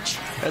coverage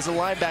as a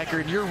linebacker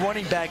and your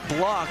running back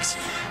blocks,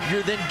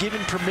 you're then given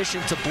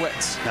permission to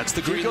blitz. That's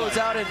the green light. He goes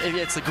out and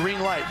it's the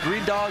green light.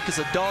 Green dog, because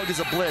a dog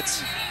is a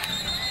blitz.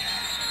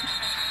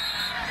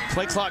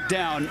 Play clock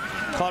down.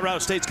 Colorado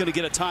State's going to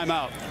get a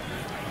timeout.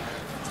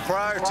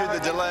 Prior to the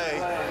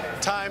delay,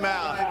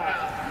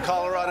 timeout,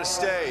 Colorado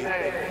State.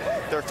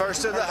 Their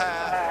first of the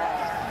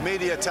half,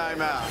 media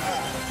timeout.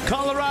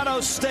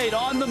 Colorado State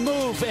on the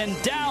move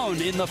and down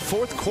in the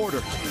 4th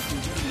quarter.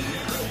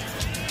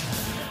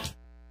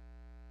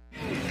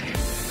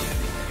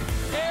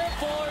 Air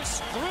Force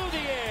through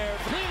the air.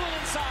 Cleveland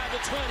inside the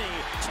 20.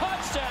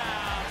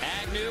 Touchdown.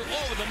 Agnew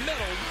over the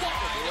middle.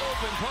 Wide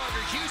open.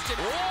 Parker Houston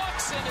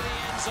walks into the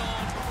end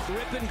zone.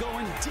 Rippon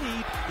going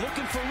deep.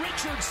 Looking for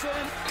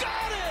Richardson.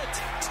 Got it.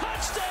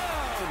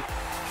 Touchdown.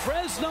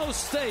 Fresno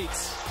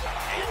State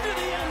into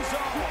the end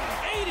zone.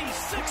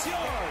 86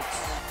 yards.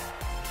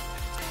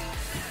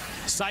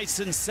 Sights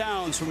and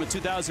sounds from a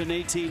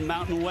 2018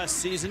 Mountain West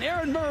season.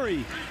 Aaron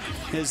Murray,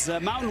 his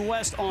Mountain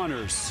West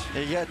honors.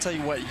 Yeah, you got to tell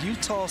you what,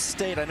 Utah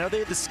State, I know they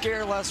had the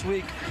scare last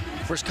week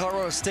versus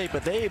Colorado State,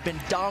 but they have been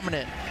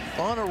dominant,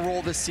 on a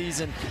roll this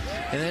season.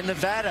 And then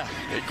Nevada,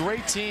 a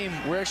great team.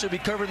 We're actually be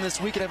covering this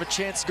week and have a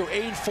chance to go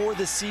 8-4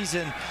 this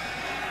season.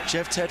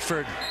 Jeff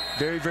Tedford,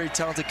 very, very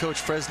talented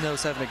coach.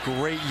 Fresno's having a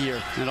great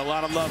year. And a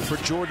lot of love for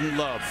Jordan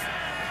Love,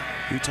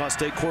 Utah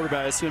State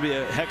quarterback. It's going to be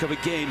a heck of a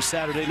game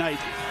Saturday night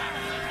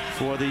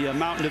for the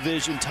Mountain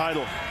Division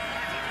title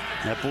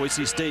at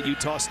Boise State,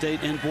 Utah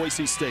State, and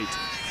Boise State.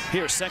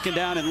 Here, 2nd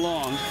down and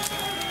long.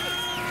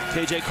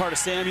 KJ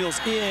Carter-Samuels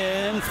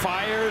in,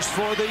 fires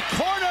for the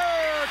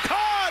corner,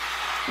 caught!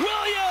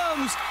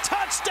 Williams,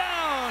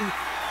 touchdown!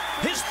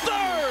 His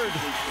 3rd,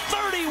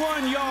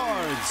 31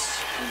 yards.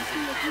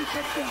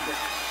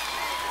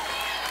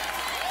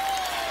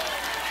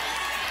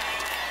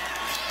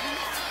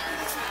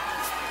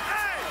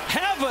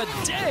 Have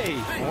a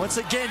day. Once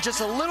again, just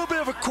a little bit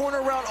of a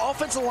corner route,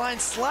 offensive line,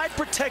 slide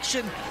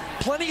protection,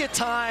 plenty of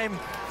time.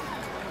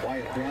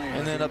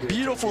 And then a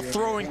beautiful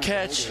throw and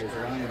catch.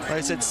 Like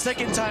I said,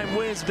 2nd time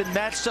Williams has been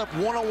matched up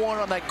one-on-one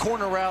on that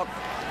corner route.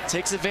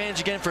 Takes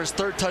advantage again for his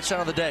 3rd touchdown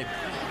of the day.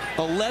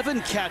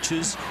 11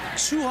 catches,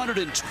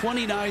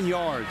 229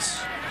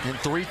 yards. And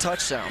 3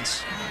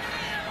 touchdowns.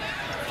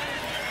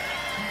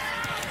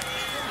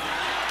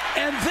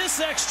 And this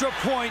extra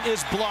point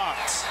is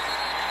blocked.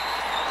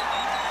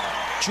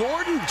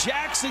 Jordan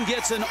Jackson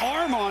gets an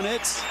arm on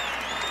it.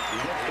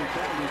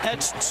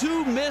 That's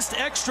 2 missed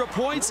extra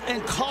points,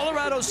 and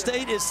Colorado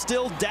State is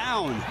still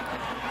down.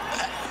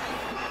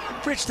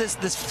 Rich,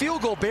 this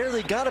field goal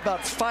barely got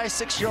about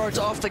 5-6 yards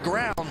off the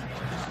ground.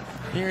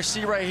 You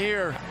see right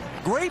here,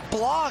 great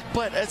block,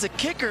 but as a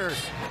kicker,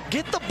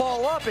 get the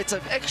ball up. It's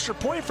an extra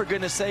point, for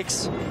goodness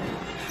sakes.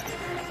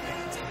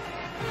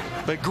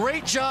 But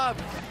great job.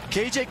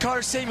 KJ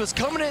Carter-Samuels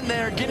coming in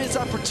there, getting his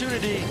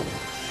opportunity,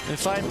 and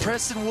find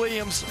Preston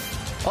Williams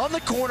on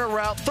the corner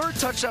route, 3rd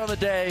touchdown of the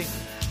day.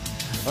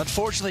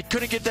 Unfortunately,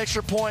 couldn't get the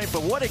extra point,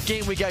 but what a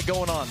game we got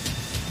going on.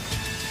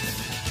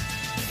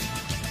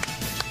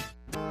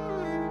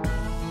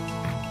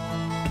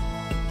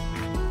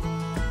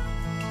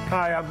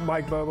 Hi, I'm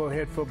Mike Bobo,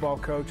 head football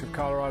coach of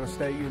Colorado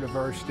State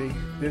University.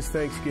 This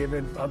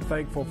Thanksgiving, I'm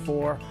thankful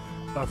for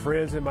my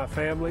friends and my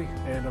family,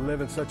 and to live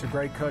in such a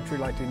great country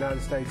like the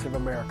United States of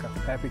America.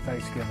 Happy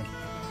Thanksgiving.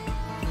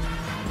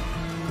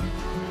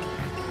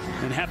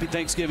 And happy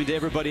Thanksgiving to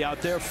everybody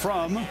out there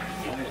from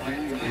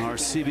our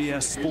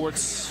CBS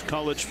Sports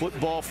college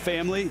football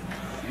family.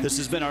 This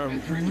has been a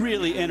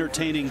really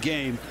entertaining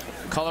game.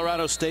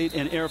 Colorado State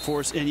and Air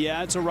Force, and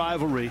yeah, it's a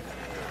rivalry.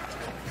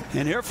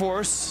 And Air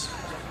Force,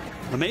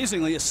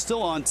 amazingly, is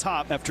still on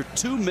top after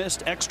 2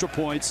 missed extra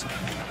points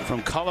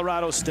from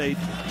Colorado State.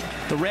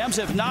 The Rams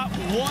have not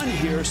won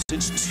here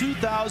since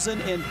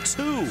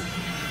 2002,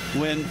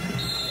 when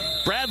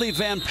Bradley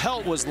Van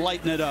Pelt was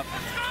lighting it up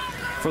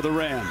for the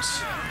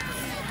Rams.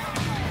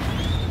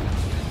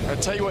 I'll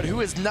tell you what,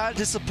 who is not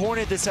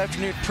disappointed this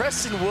afternoon?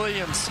 Preston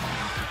Williams.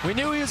 We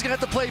knew he was going to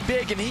have to play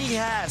big, and he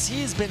has.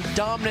 He has been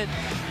dominant,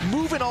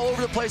 moving all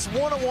over the place,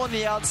 one-on-one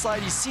the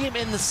outside. You see him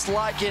in the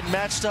slot getting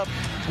matched up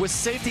with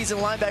safeties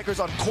and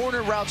linebackers on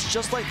corner routes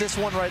just like this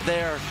one right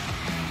there.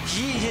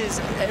 He is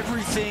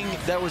everything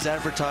that was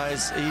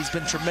advertised. He's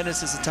been tremendous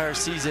this entire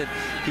season.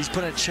 He's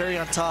putting a cherry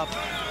on top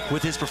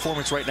with his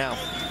performance right now.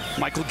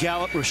 Michael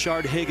Gallup,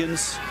 Rashard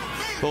Higgins,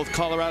 both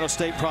Colorado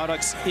State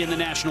products in the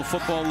National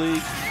Football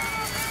League.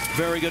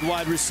 Very good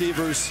wide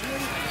receivers.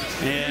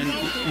 And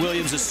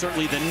Williams is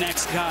certainly the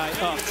next guy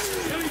up.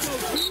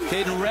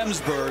 Hayden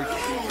Remsburg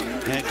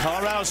and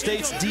Colorado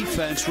State's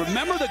defense.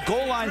 Remember the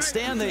goal line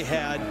stand they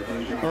had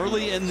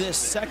early in this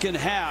second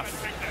half.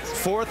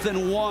 4th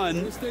and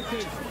 1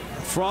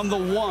 from the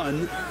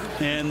 1.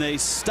 And they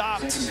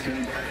stopped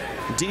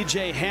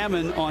DJ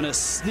Hammond on a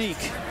sneak.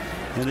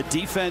 And the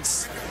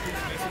defense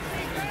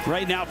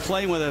right now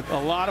playing with a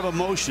lot of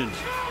emotion.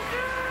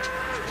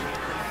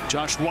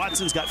 Josh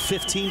Watson's got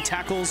 15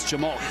 tackles.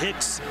 Jamal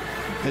Hicks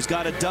has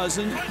got a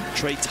dozen.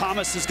 Trey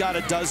Thomas has got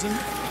a dozen.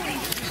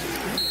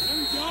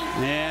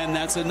 And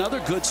that's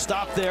another good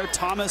stop there.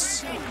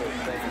 Thomas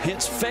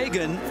hits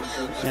Fagan,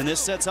 and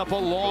this sets up a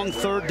long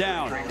 3rd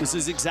down. This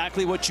is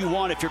exactly what you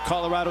want if you're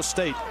Colorado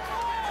State.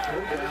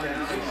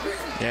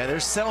 Yeah, they're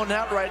selling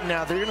out right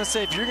now. They're going to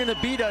say, if you're going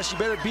to beat us, you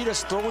better beat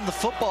us throwing the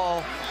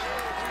football.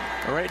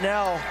 Right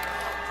now,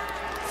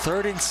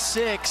 3rd and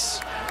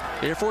 6.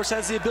 Air Force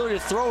has the ability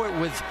to throw it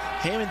with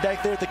Hammond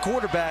back there at the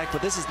quarterback,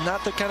 but this is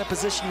not the kind of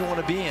position you want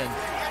to be in.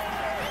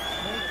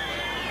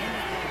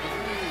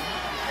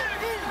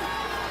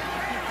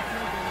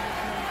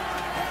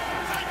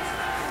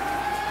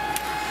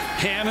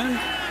 Hammond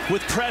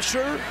with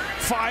pressure,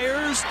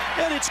 fires,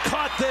 and it's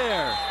caught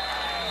there.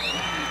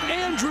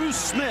 Andrew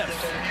Smith,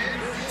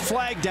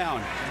 flag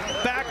down,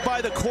 back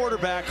by the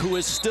quarterback, who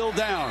is still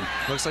down.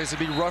 Looks like it's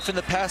going to be roughing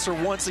the passer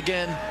once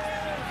again.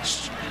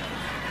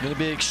 Going to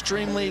be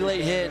extremely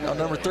late hit on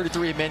number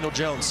 33, Emmanuel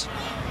Jones.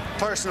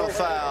 Personal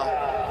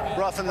foul,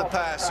 roughing the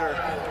passer,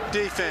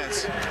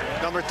 defense,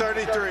 number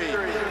 33,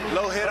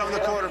 low hit on the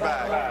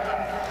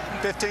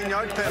quarterback.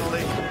 15-yard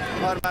penalty,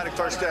 automatic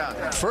 1st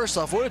down. First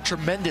off, what a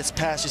tremendous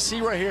pass. You see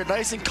right here,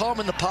 nice and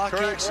calm in the pocket.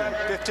 Correction,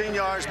 15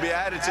 yards, be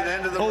added to the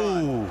end of the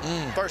run.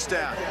 1st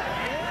down.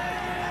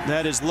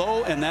 That is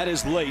low, and that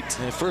is late.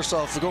 And first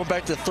off, going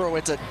back to the throw,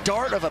 it's a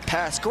dart of a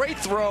pass. Great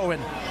throw,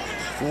 and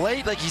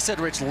late, like you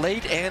said, Rich,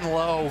 late and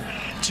low.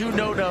 2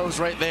 no-nos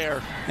right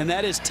there. And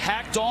that is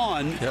tacked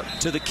on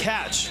to the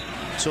catch.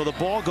 So the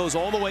ball goes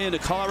all the way into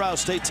Colorado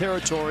State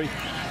territory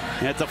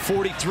at the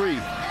 43.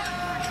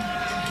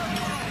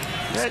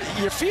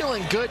 You're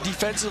feeling good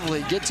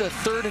defensively. Get to a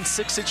 3rd and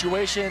 6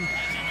 situation.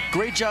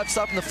 Great job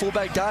stopping the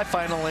fullback dive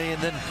finally,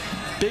 and then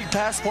big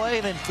pass play,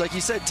 and then, like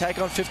you said, tack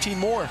on 15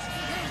 more.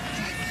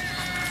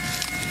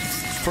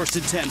 1st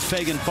and 10.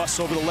 Fagan busts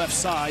over the left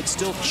side,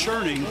 still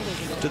churning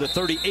to the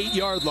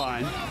 38-yard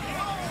line.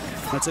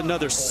 That's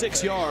another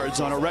 6 yards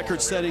on a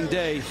record-setting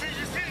day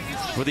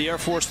for the Air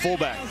Force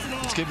fullback.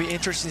 It's going to be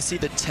interesting to see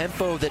the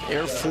tempo that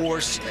Air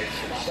Force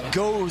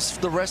goes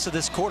the rest of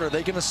this quarter.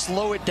 They're going to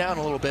slow it down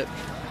a little bit.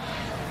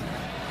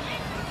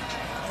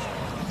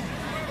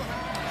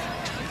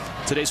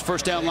 Today's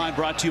 1st down line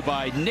brought to you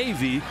by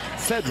Navy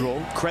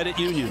Federal Credit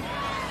Union.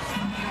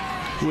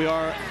 We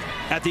are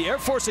at the Air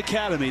Force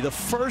Academy, the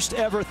first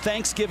ever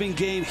Thanksgiving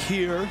game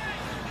here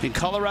in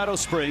Colorado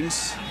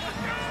Springs.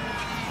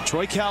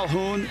 Troy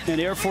Calhoun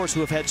and Air Force, who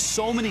have had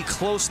so many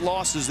close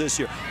losses this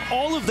year.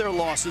 All of their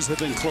losses have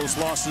been close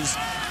losses,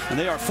 and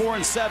they are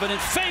 4-7, and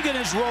Fagan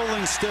is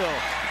rolling still.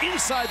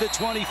 Inside the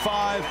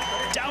 25,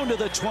 down to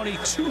the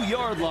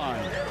 22-yard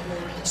line.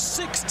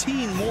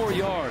 16 more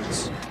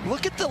yards.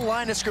 Look at the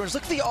line of scrimmage.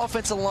 Look at the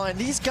offensive line.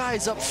 These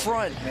guys up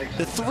front,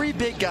 the 3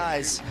 big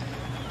guys,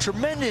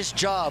 tremendous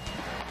job.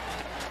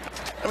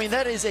 I mean,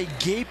 that is a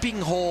gaping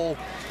hole.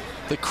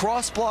 The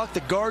cross block, the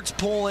guards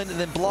pulling, and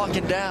then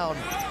blocking down.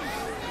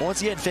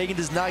 Once again, Fagan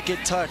does not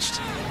get touched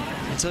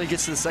until he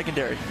gets to the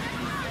secondary.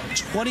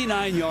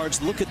 29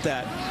 yards. Look at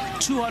that.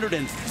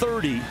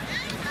 230.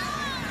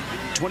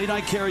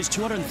 29 carries,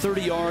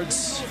 230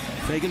 yards.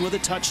 Fagan with a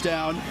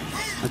touchdown.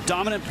 A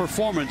dominant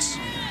performance,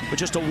 but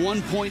just a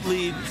 1-point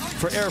lead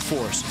for Air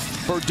Force.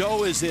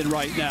 Bordeaux is in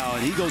right now,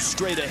 and he goes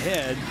straight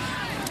ahead.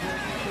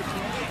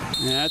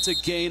 And that's a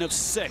gain of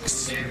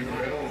 6.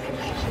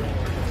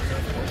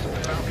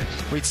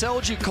 We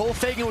told you Cole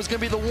Fagan was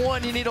going to be the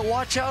one you need to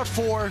watch out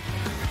for.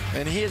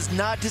 And he is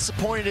not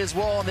disappointed as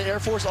well on the Air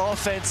Force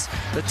offense.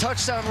 The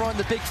touchdown run,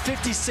 the big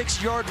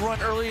 56-yard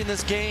run early in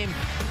this game.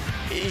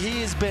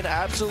 He has been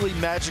absolutely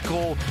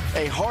magical.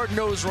 A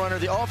hard-nosed runner.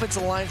 The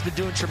offensive line's been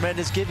doing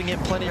tremendous, giving him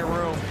plenty of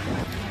room.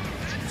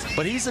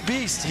 But he's a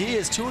beast. He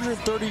is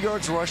 230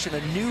 yards rushing,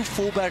 a new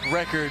fullback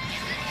record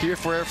here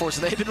for Air Force.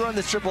 And they've been running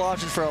this triple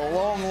option for a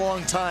long,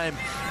 long time.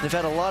 They've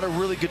had a lot of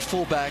really good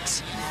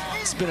fullbacks.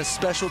 It's been a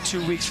special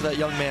 2 weeks for that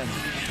young man.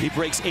 He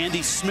breaks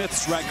Andy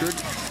Smith's record,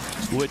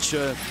 which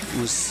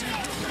was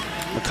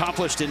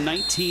accomplished in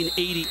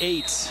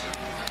 1988.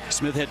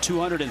 Smith had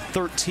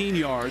 213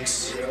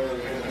 yards.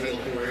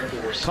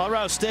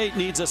 Colorado State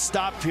needs a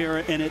stop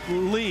here and at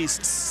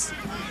least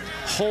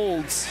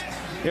holds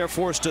Air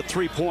Force to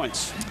 3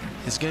 points.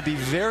 It's going to be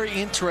very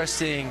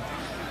interesting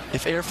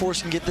if Air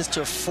Force can get this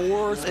to a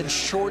 4th and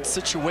short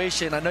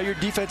situation. I know your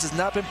defense has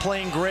not been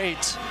playing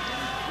great,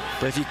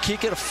 but if you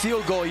kick it a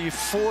field goal, you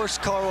force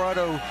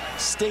Colorado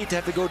State to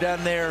have to go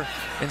down there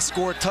and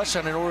score a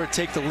touchdown in order to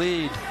take the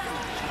lead.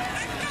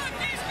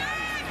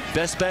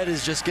 Best bet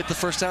is just get the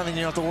first down, then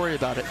you don't have to worry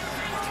about it.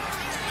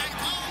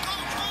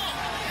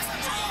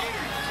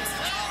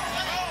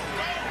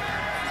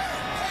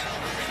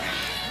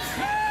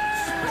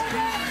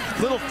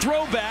 Little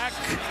throwback,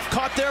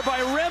 caught there by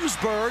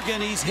Remsburg,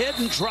 and he's hit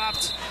and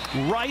dropped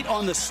right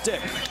on the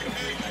stick.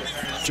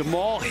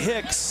 Jamal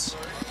Hicks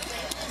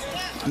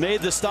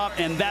made the stop,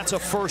 and that's a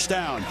first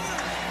down.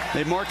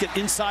 They mark it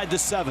inside the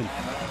 7.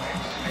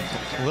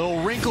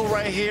 Little wrinkle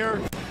right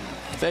here.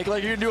 Fake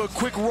like you're gonna do a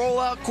quick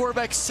rollout.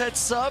 Quarterback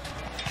sets up.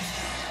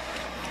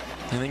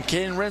 And then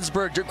Caden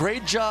Remsburg,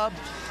 great job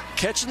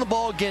catching the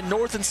ball again,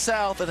 north and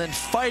south, and then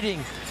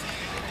fighting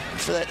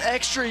for that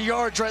extra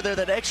yards right there,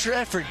 that extra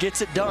effort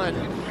gets it done.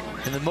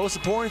 And the most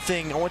important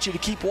thing, I want you to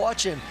keep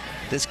watching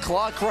this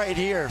clock right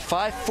here,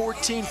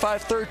 5:14,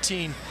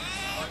 5:13,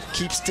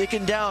 keeps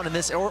ticking down, and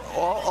this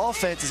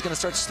offense is going to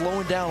start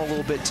slowing down a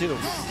little bit too.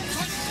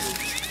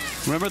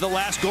 Remember the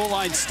last goal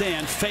line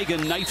stand,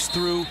 Fagan knifes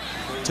through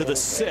to the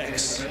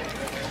 6.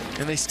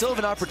 And they still have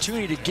an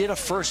opportunity to get a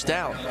first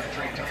down.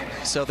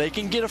 So they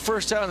can get a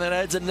first down, and that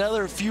adds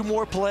another few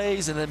more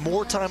plays and then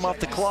more time off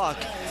the clock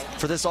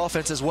for this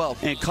offense as well.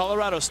 And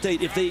Colorado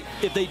State, if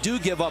they do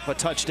give up a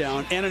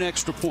touchdown and an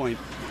extra point,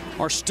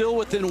 are still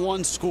within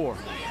 1 score.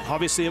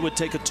 Obviously, it would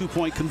take a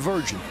 2-point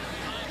conversion.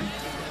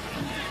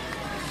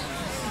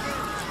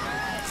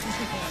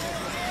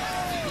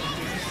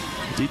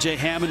 DJ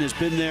Hammond has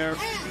been there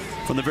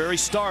from the very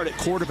start at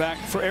quarterback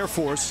for Air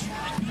Force.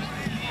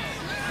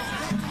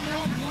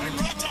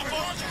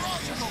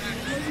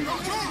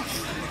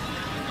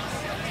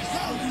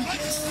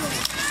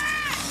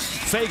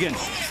 Fagan,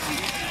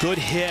 good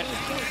hit.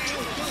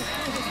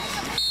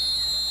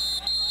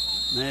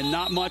 And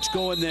not much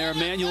going there.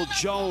 Emmanuel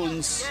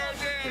Jones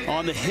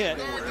on the hit.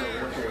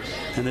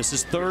 And this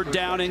is 3rd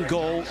down and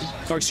goal,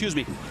 or excuse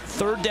me,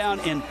 3rd down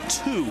and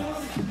 2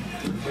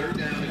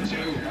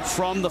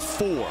 from the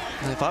 4.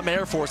 If I'm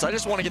Air Force, I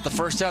just want to get the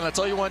first down. That's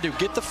all you want to do.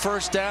 Get the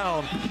first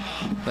down.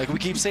 Like we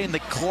keep saying, the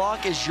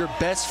clock is your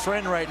best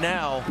friend right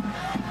now.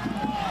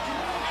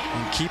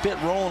 And keep it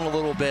rolling a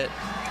little bit.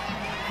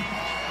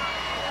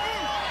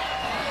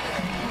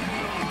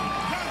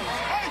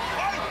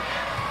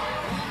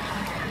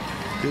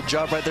 Good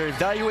job right there.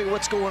 Evaluate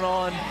what's going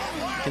on.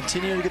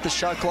 Continue to get the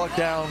shot clock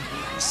down.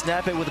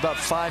 Snap it with about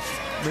 5,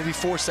 maybe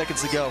 4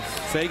 seconds to go.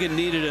 Fagan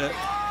needed a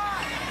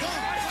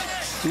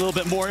little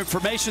bit more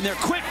information there.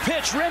 Quick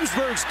pitch.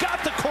 Remsburg's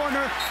got the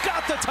corner,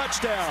 got the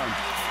touchdown.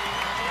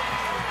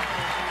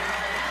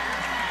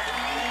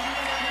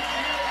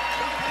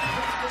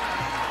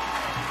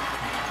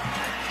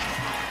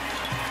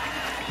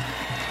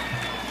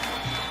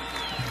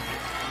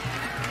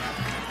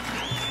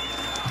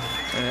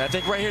 And I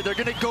think right here, they're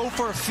going to go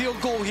for a field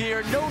goal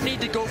here. No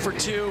need to go for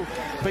 2,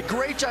 but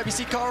great job. You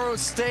see Colorado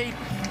State,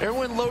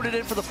 everyone loaded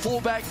in for the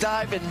fullback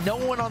dive and no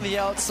one on the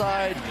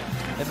outside.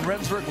 And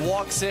Remsburg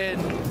walks in.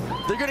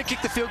 They're going to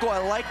kick the field goal. I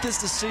like this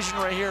decision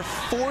right here.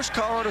 Force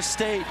Colorado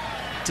State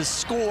to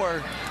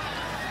score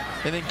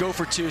and then go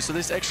for 2. So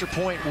this extra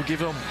point will give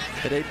them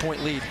an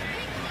 8-point lead.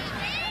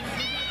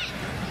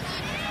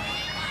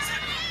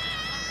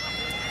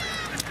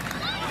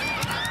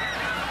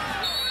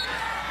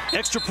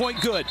 Extra point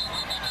good.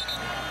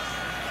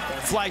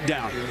 Flag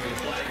down.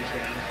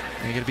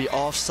 They're going to be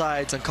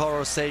offsides on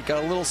Colorado State.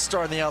 Got a little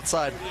star on the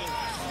outside.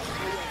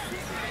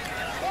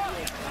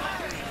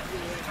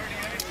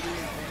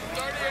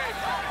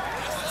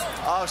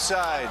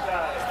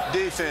 Offside.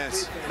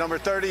 Defense. Number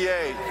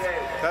 38.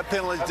 That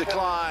penalty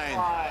decline.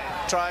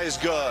 Try is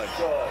good.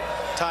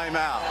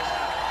 Timeout.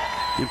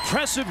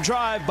 Impressive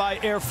drive by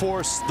Air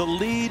Force. The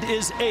lead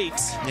is 8.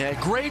 Yeah,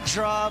 great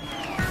job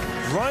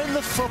running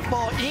the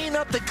football, eating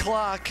up the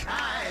clock.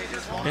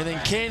 And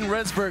then Kane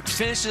Rensburg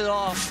finished it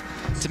off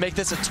to make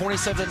this a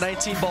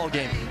 27-19 ball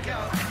game.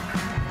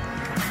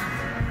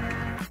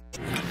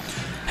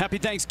 Happy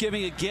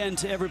Thanksgiving again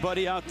to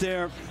everybody out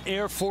there.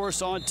 Air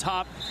Force on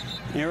top.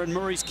 Aaron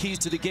Murray's keys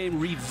to the game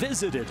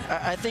revisited.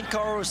 I think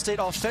Colorado State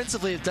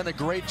offensively has done a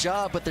great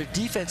job, but their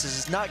defense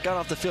has not gone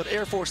off the field.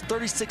 Air Force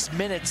 36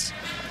 minutes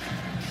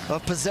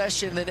of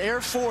possession. Then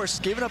Air Force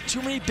giving up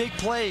too many big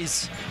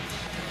plays.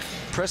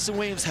 Preston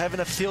Williams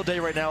having a field day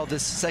right now with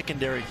this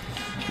secondary.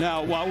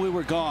 Now, while we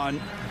were gone,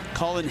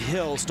 Colin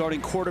Hill,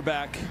 starting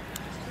quarterback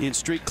in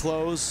street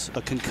clothes,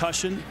 a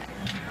concussion,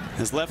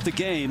 has left the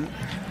game.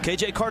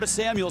 KJ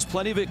Carter-Samuels,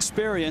 plenty of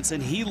experience,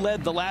 and he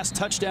led the last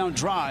touchdown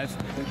drive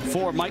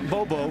for Mike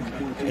Bobo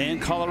and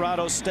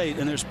Colorado State.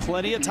 And there's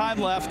plenty of time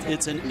left.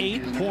 It's an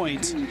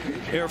 8-point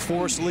Air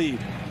Force lead.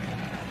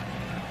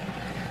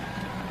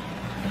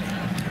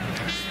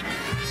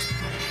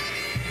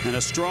 And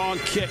a strong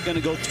kick going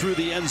to go through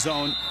the end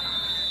zone.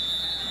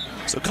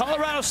 So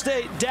Colorado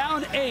State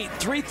down 8,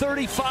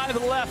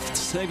 3:35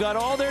 left. They've got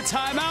all their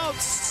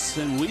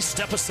timeouts, and we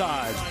step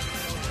aside.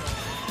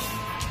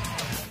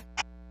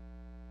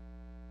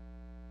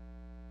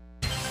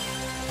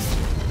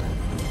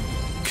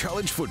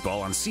 College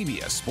football on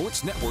CBS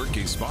Sports Network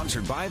is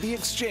sponsored by The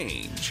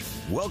Exchange,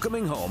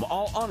 welcoming home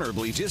all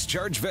honorably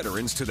discharged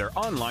veterans to their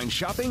online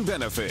shopping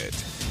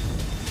benefit.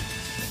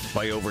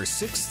 By over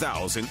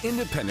 6,000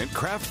 independent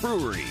craft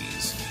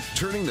breweries,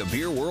 turning the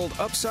beer world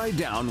upside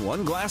down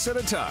one glass at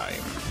a time.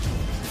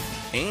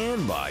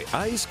 And by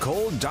Ice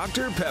Cold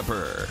Dr.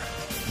 Pepper,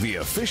 the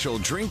official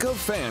drink of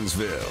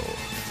Fansville.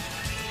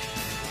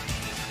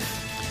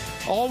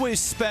 Always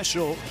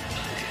special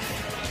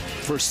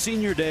for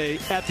Senior Day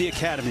at the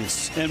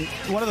academies, and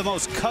one of the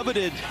most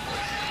coveted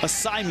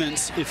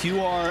assignments if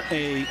you are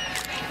a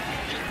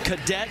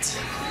cadet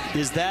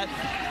is that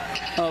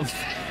of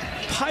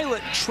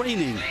pilot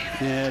training.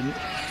 And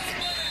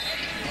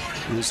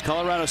as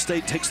Colorado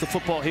State takes the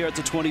football here at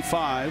the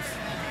 25,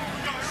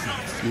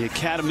 the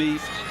academy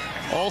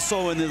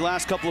also in the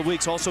last couple of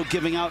weeks also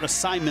giving out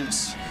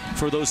assignments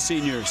for those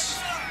seniors.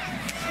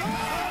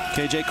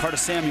 KJ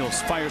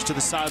Carter-Samuels fires to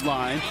the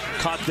sideline.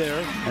 Caught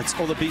there. That's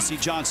Olabisi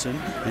Johnson.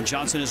 And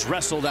Johnson is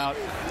wrestled out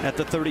at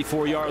the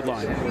 34-yard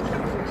line.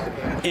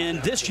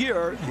 And this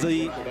year,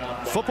 the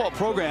football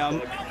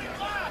program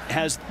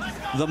has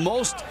the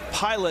most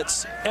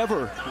pilots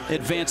ever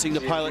advancing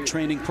the pilot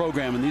training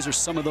program. And these are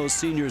some of those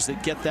seniors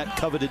that get that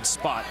coveted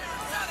spot.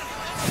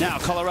 Now,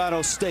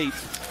 Colorado State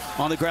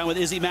on the ground with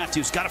Izzy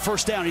Matthews. Got a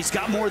first down. He's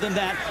got more than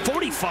that.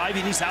 45,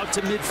 and he's out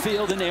to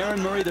midfield. And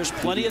Aaron Murray, there's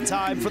plenty of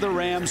time for the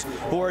Rams,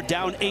 who are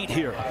down 8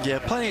 here. Yeah,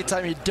 plenty of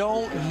time. You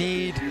don't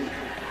need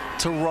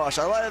to rush.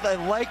 I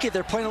like it.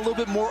 They're playing a little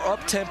bit more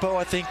up-tempo.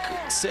 I think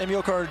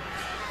Samuel Card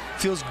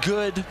feels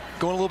good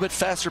going a little bit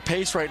faster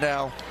pace right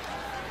now.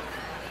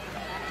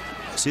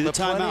 See the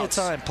timeouts. Plenty of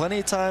time. Plenty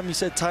of time. You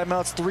said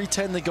timeouts.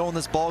 3:10 to go in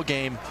this ball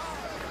game.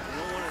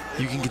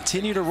 You can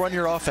continue to run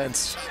your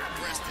offense.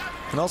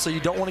 And also, you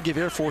don't want to give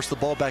Air Force the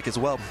ball back as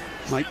well.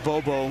 Mike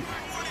Bobo.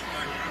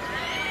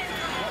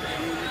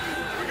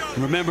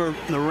 Remember,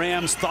 the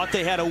Rams thought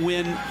they had a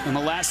win in the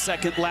last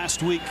second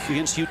last week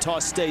against Utah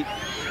State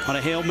on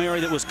a Hail Mary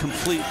that was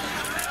complete.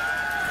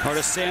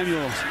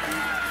 Carter-Samuel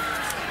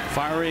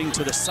firing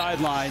to the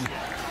sideline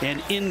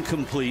and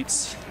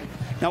incompletes.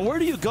 Now, where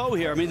do you go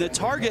here? I mean, the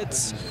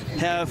targets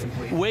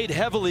have weighed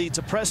heavily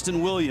to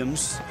Preston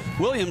Williams.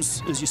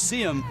 Williams, as you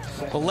see him,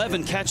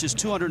 11 catches,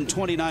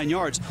 229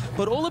 yards.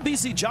 But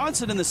Olabisi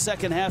Johnson in the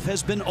second half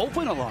has been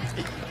open a lot.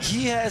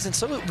 He has, and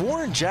so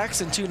Warren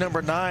Jackson, too,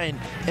 number 9,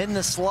 in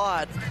the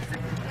slot.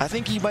 I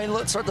think he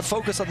might start to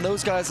focus on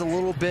those guys a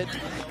little bit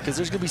because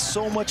there's going to be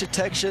so much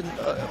attention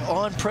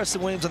on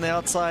Preston Williams on the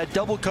outside.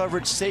 Double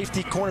coverage,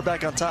 safety,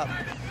 cornerback on top.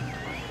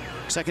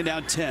 Second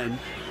down 10.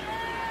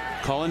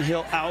 Colin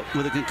Hill out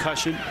with a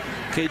concussion.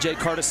 KJ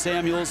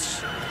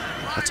Carter-Samuels,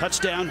 a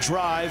touchdown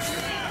drive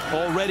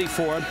all ready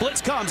for him.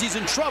 Blitz comes, he's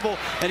in trouble,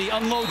 and he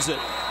unloads it.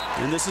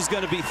 And this is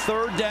going to be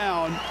 3rd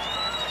down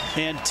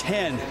and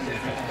 10.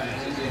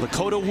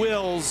 Lakota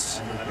Wills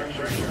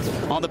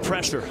on the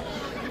pressure.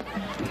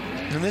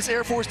 And this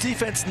Air Force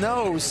defense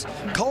knows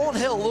Colin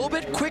Hill a little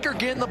bit quicker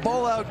getting the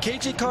ball out.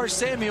 KJ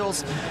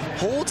Carter-Samuels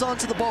holds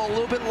onto the ball a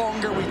little bit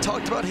longer. We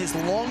talked about his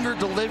longer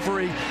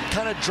delivery,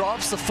 kind of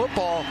drops the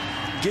football,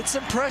 gets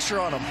some pressure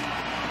on him.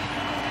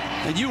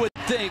 And you would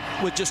think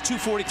with just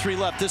 2:43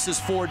 left, this is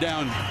 4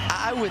 down.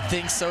 I would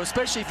think so,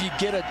 especially if you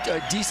get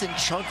a decent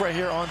chunk right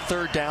here on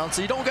 3rd down.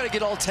 So you don't got to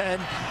get all 10.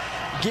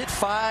 Get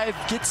 5,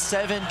 get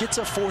 7, get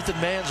to 4th and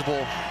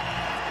manageable.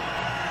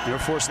 Air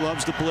Force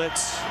loves the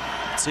blitz.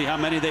 Let's see how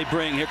many they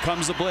bring. Here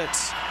comes the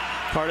blitz.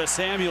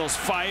 Carter-Samuels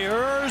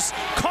fires.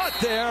 Caught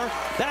there.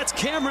 That's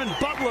Cameron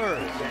Butler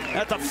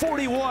at the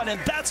 41, and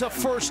that's a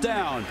 1st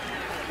down.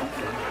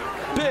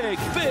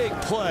 Big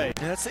play.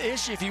 And that's the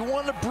issue. If you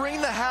want to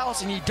bring the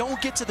house and you don't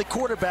get to the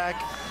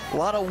quarterback, a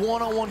lot of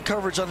one-on-one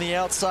coverage on the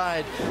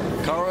outside.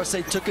 Colorado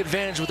State took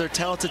advantage with their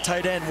talented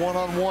tight end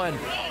one-on-one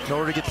in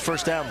order to get the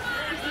first down.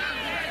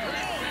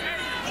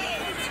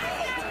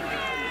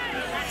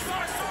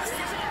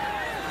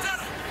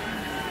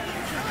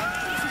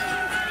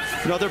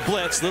 Another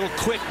blitz, little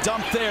quick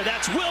dump there.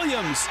 That's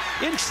Williams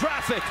in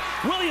traffic.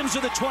 Williams to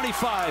the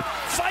 25,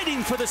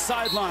 fighting for the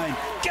sideline,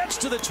 gets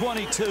to the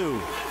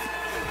 22.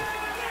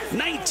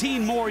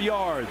 19 more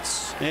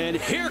yards, and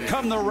here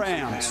come the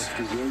Rams.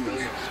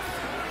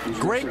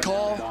 Great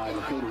call.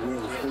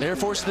 Air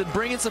Force has been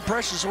bringing some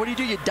pressure, so what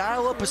do? You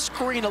dial up a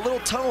screen, a little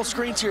tunnel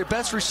screen to your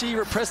best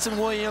receiver, Preston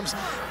Williams,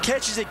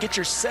 catches it, get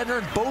your center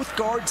and both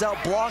guards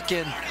out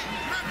blocking,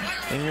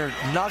 and you're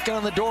knocking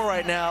on the door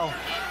right now.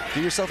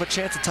 Give yourself a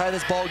chance to tie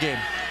this ball game.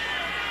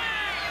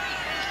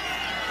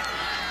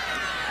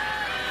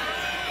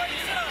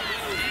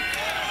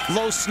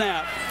 Low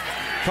snap.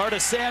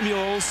 Curtis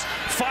Samuels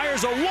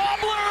fires a wobbler,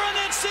 and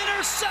it's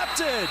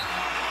intercepted.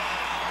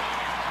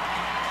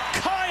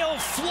 Kyle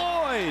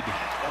Floyd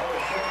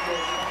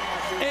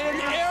in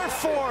Air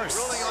Force.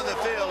 Rolling on the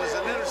field is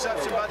an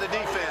interception by the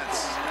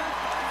defense.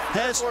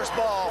 Has Air Force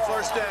ball,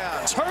 first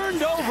down.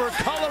 Turned over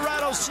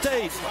Colorado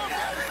State.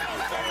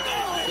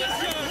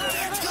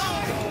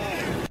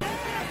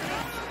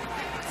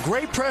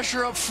 Great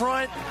pressure up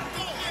front.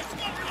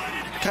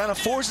 Kind of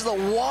forces a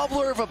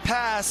wobbler of a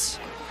pass.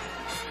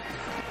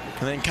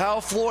 And then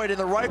Kyle Floyd in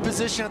the right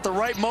position at the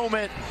right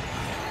moment.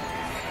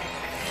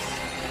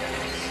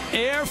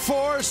 Air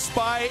Force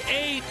by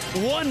 8,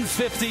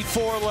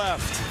 1:54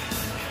 left.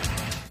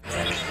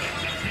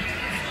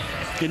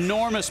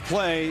 Enormous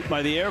play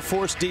by the Air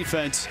Force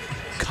defense.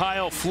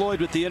 Kyle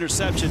Floyd with the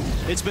interception.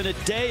 It's been a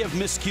day of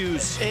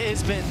miscues.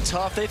 It's been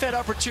tough. They've had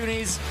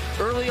opportunities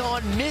early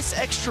on, miss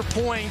extra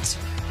point.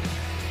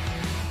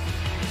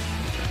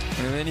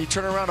 And then you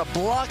turn around a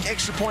block,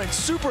 extra point,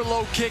 super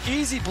low kick,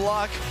 easy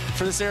block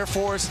for this Air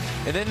Force.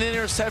 And then the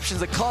interceptions,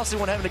 the costly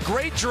one, having a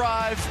great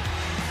drive,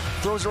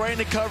 throws it right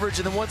into coverage,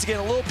 and then once again,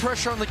 a little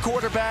pressure on the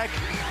quarterback,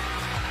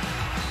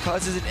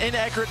 causes an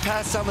inaccurate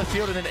pass down the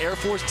field, and an Air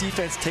Force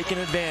defense taking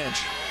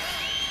advantage.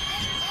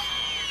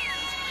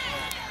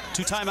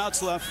 2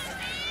 timeouts left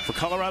for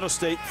Colorado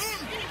State.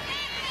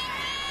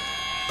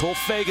 Cole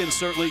Fagan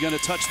certainly going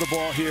to touch the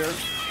ball here.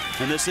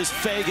 And this is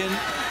Fagan,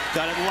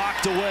 got it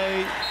locked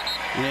away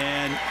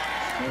and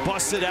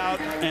busted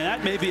out, and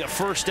that may be a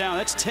first down.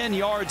 That's 10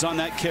 yards on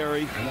that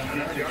carry.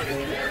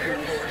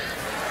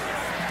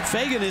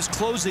 Fagan is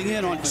closing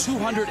in on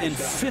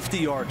 250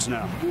 yards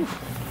now.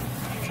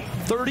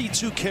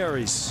 32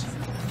 carries.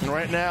 And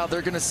right now,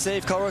 they're going to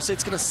save, Colorado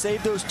State's going to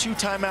save those 2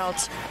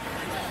 timeouts.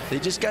 They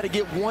just got to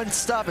get one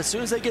stop. As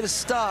soon as they get a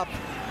stop,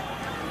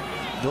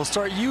 they'll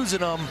start using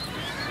them.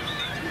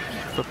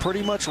 But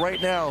pretty much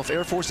right now, if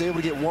Air Force is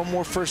able to get one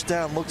more first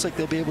down, looks like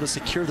they'll be able to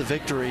secure the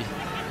victory.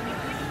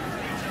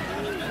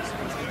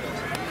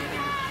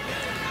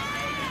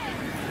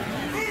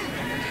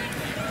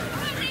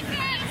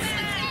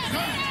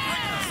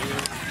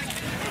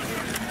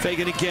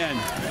 Fagan again.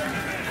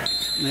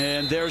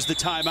 And there's the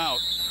timeout.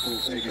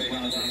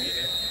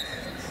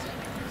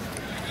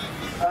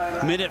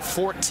 Minute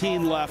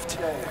 14 left.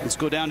 Let's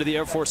go down to the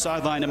Air Force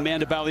sideline.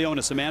 Amanda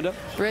Balionis. Amanda?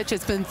 Rich,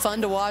 it's been fun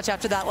to watch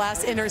after that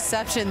last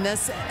interception.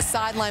 This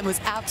sideline was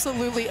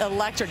absolutely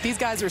electric. These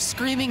guys are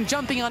screaming,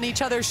 jumping on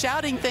each other,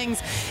 shouting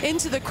things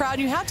into the crowd.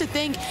 You have to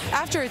think,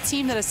 after a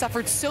team that has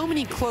suffered so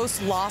many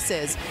close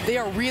losses, they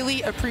are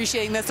really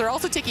appreciating this. They're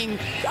also taking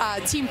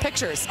team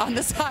pictures on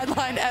the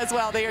sideline as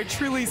well. They are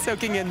truly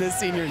soaking in this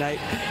senior night.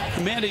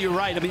 Amanda, you're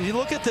right. I mean, you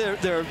look at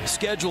their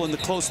schedule and the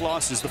close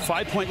losses. The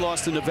 5-point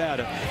loss to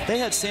Nevada. They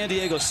had San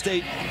Diego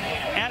State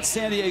at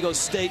San Diego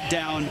State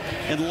down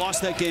and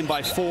lost that game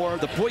by 4.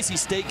 The Boise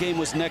State game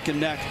was neck and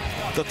neck.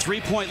 The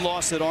 3-point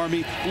loss at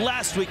Army.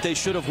 Last week they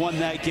should have won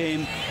that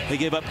game. They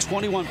gave up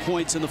 21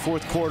 points in the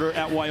 4th quarter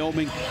at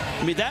Wyoming.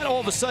 I mean, that all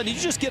of a sudden, you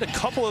just get a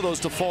couple of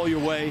those to fall your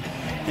way,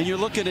 and you're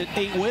looking at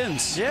 8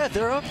 wins. Yeah,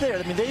 they're up there.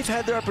 I mean, they've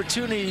had their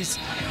opportunities,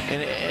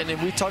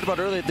 and we talked about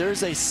earlier,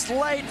 there's a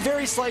slight,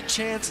 very slight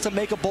chance to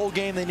make a bowl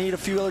game. They need a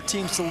few other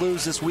teams to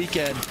lose this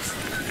weekend.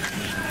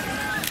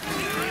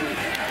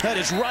 That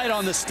is right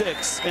on the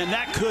sticks, and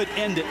that could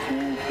end it.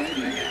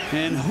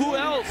 And who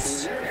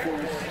else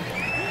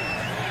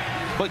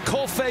but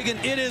Cole Fagan?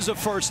 It is a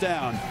first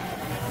down.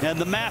 And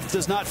the math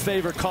does not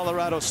favor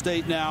Colorado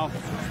State now.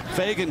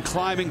 Fagan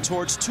climbing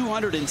towards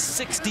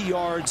 260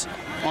 yards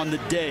on the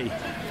day.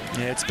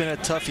 Yeah, it's been a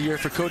tough year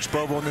for Coach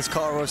Bobo in this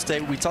Colorado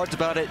State. We talked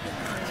about it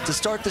to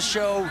start the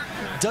show.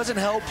 Doesn't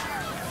help.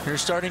 Your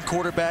starting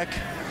quarterback,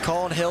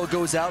 Colin Hill,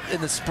 goes out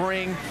in the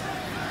spring.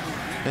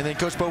 And then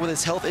Coach Bobo with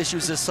his health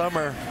issues this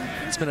summer.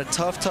 It's been a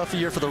tough, tough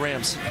year for the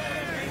Rams.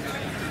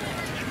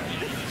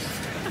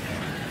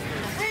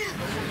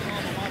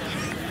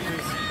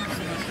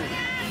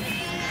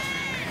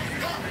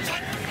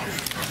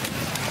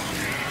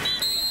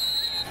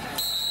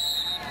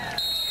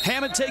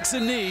 Hammond takes a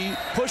knee,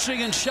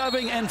 pushing and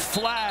shoving and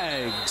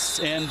flags.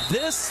 And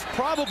this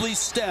probably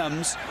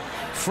stems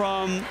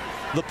from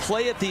the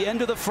play at the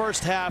end of the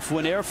first half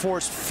when Air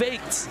Force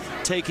faked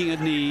taking a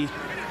knee.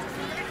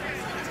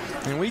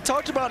 And we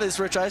talked about this,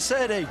 Rich. I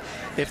said, hey,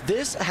 if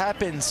this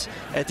happens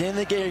at the end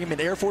of the game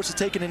and Air Force is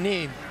taking a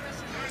knee,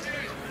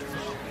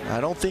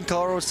 I don't think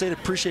Colorado State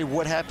appreciate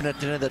what happened at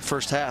the end of that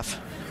first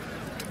half.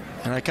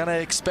 And I kind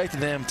of expected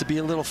them to be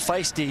a little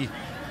feisty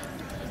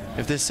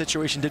if this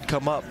situation did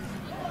come up.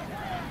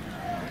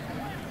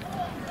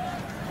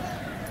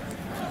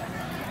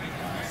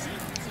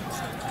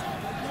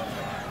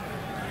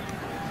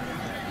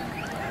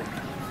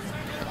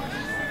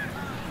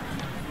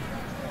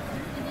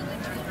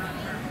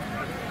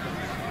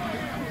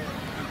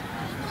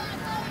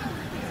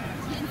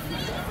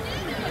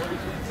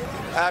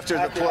 After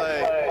the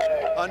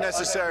play,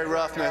 unnecessary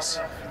roughness,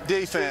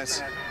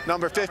 defense,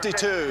 number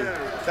 52,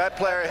 that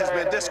player has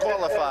been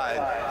disqualified.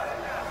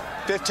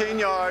 15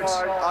 yards,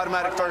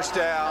 automatic first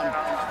down,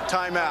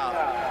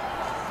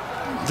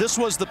 timeout. This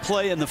was the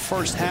play in the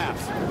first half.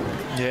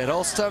 Yeah, it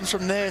all stems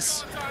from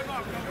this.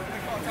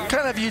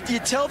 Kind of, you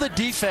tell the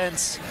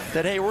defense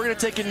that, hey, we're going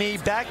to take a knee,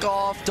 back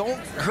off, don't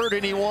hurt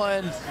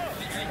anyone.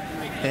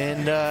 And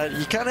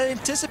you kind of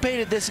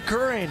anticipated this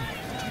occurring.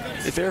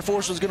 If Air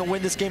Force was going to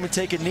win this game and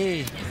take a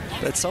knee,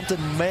 that something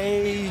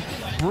may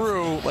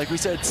brew, like we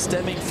said,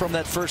 stemming from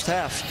that first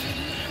half.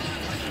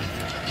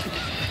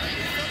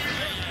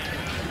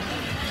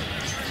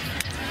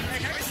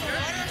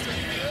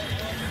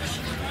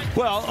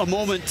 Well, a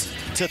moment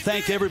to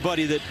thank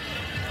everybody that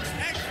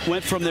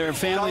went from their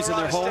families and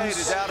their homes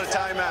State is out of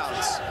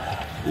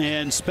timeouts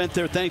and spent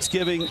their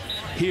Thanksgiving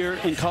here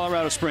in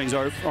Colorado Springs.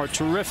 Our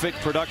terrific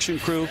production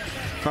crew,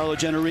 Carlo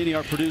Gennarini,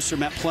 our producer,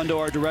 Matt Plendo,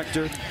 our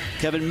director,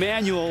 Kevin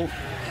Manuel,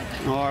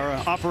 our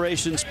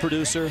operations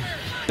producer,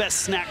 best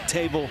snack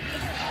table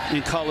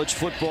in college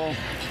football,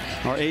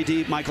 our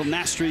AD, Michael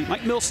Nastri,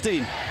 Mike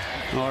Milstein,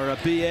 our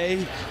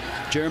BA,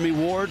 Jeremy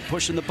Ward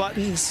pushing the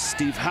buttons,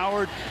 Steve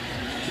Howard,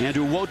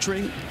 Andrew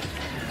Wotring,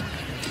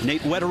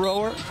 Nate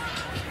Wetterower,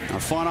 our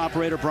phone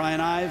operator, Brian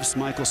Ives,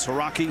 Michael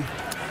Soraki,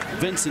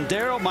 Vince and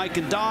Darrell, Mike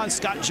and Don,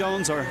 Scott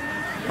Jones, our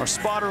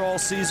spotter all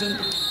season.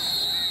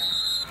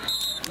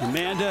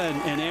 Amanda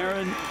and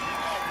Aaron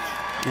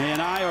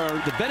and I are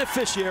the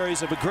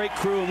beneficiaries of a great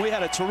crew, and we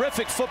had a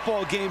terrific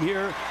football game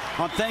here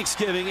on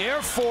Thanksgiving.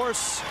 Air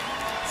Force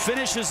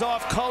finishes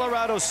off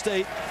Colorado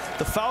State.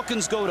 The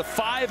Falcons go to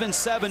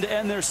 5-7 to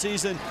end their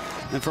season.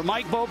 And for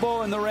Mike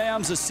Bobo and the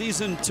Rams, a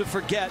season to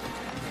forget.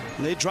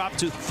 They drop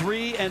to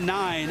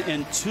 3-9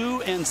 and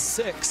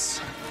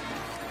 2-6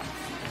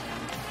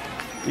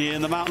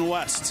 in the Mountain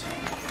West.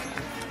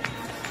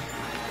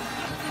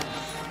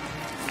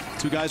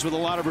 Two guys with a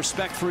lot of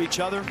respect for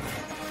each other.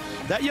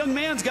 That young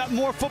man's got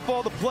more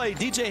football to play.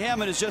 DJ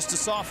Hammond is just a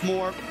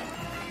sophomore.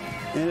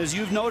 And as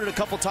you've noted a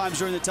couple times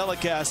during the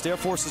telecast, Air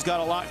Force has got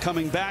a lot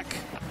coming back.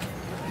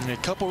 And a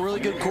couple really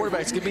good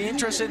quarterbacks. It's going to be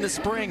interesting in the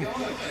spring.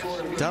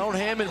 Donald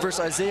Hammond versus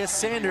Isaiah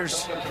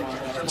Sanders.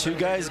 Two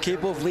guys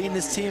capable of leading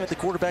this team at the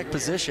quarterback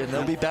position.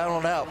 They'll be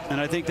battling out. And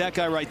I think that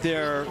guy right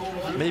there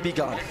may be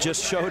gone.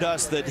 Just showed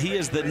us that he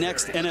is the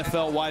next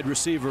NFL wide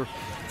receiver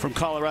from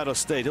Colorado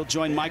State. He'll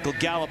join Michael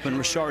Gallup and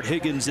Rashard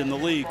Higgins in the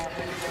league.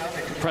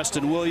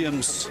 Preston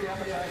Williams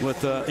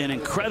with an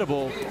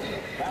incredible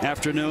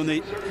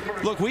afternoon.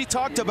 Look, we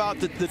talked about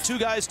the two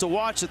guys to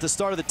watch at the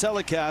start of the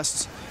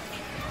telecast.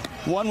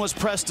 One was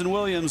Preston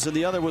Williams and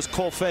the other was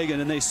Cole Fagan,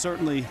 and they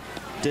certainly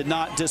did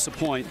not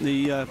disappoint.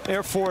 The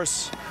Air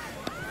Force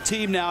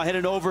team now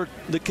headed over.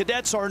 The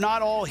cadets are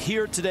not all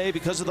here today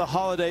because of the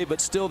holiday,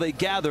 but still they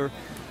gather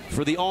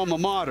for the alma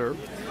mater.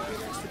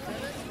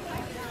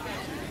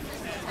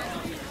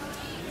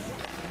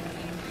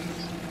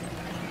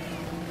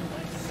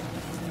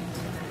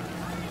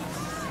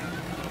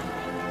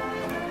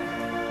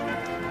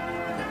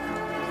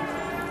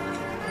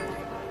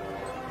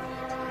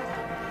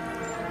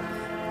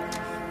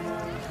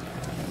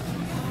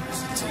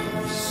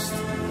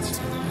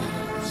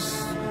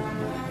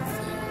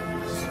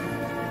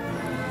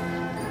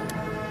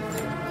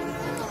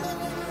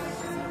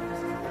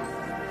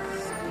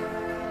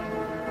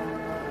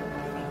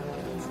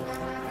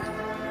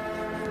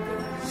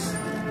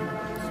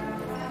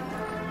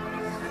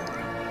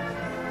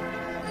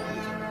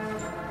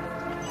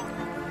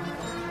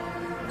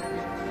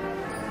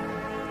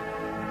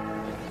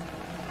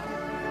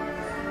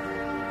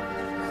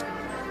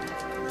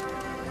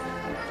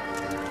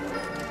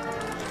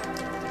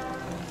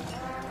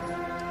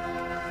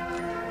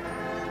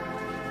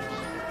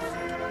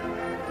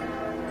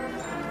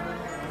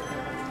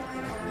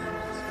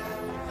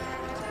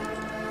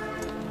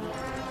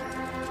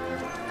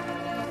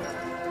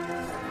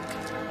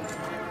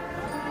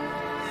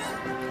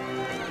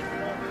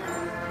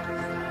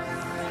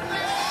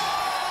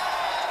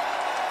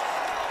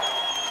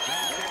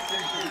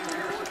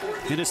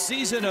 In a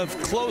season of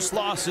close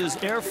losses,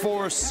 Air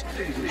Force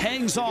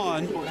hangs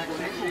on.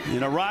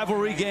 In a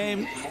rivalry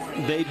game,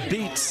 they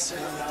beat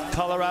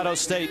Colorado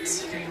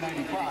State.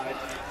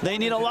 They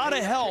need a lot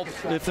of help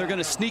if they're going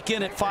to sneak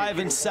in at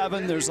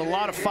 5-7. There's a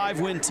lot of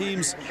 5-win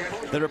teams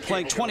that are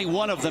playing,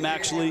 21 of them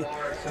actually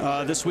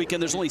this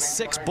weekend. There's only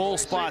 6 bowl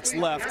spots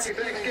left.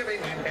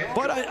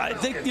 But I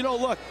think, you know,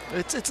 look,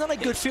 it's not a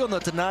good feeling though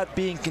to not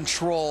be in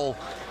control.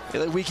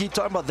 We keep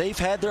talking about they've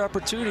had their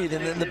opportunity,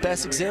 and then the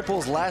best example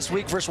is last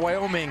week versus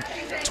Wyoming.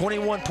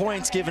 21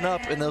 points given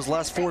up in those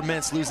last 4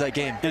 minutes, lose that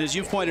game. And as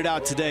you pointed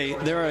out today,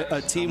 they're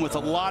a team with a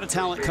lot of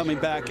talent coming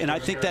back, and I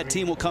think that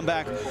team will come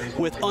back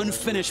with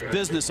unfinished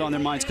business on their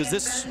minds, because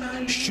this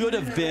should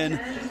have been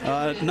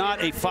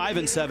not a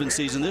 5-7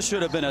 season. This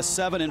should have been a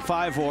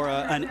 7-5 or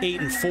an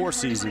 8-4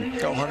 season.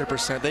 Oh,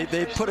 100%.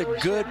 They put a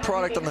good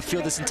product on the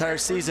field this entire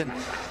season.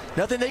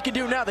 Nothing they can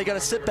do now. They got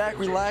to sit back,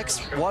 relax,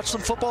 watch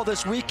some football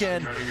this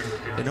weekend,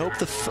 and hope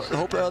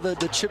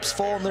the chips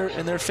fall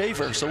in their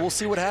favor. So we'll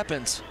see what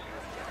happens.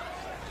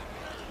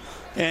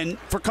 And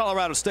for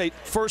Colorado State,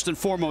 first and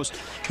foremost,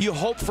 you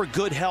hope for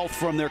good health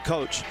from their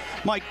coach.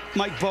 Mike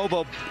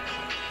Bobo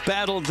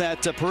battled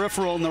that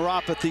peripheral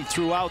neuropathy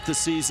throughout the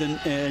season,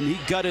 and he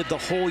gutted the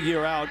whole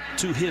year out,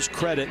 to his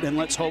credit. And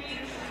let's hope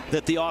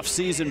that the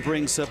offseason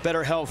brings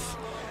better health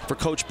for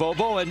Coach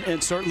Bobo,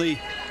 and certainly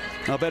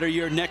a better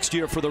year next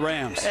year for the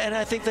Rams. And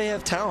I think they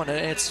have talent, and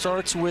it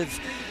starts with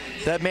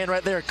that man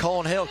right there,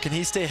 Colin Hale. Can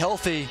he stay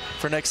healthy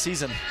for next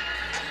season?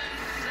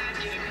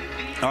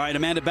 All right,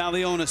 Amanda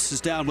Balionis is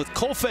down with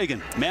Cole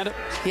Fagan. Amanda?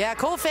 Yeah,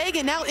 Cole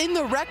Fagan now in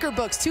the record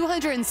books,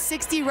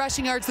 260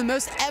 rushing yards, the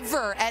most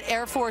ever at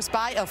Air Force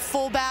by a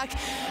fullback.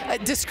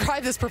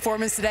 Describe this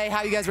performance today,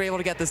 how you guys were able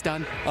to get this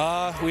done.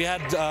 I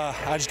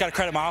just got to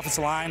credit my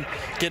offensive line,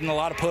 getting a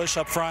lot of push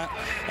up front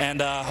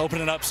and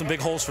opening up some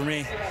big holes for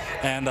me.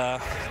 And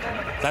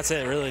that's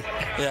it, really.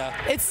 Yeah.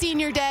 It's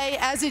senior day.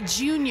 As a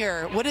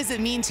junior, what does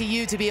it mean to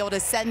you to be able to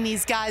send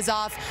these guys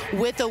off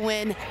with a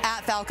win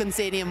at Falcon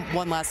Stadium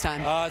one last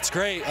time? It's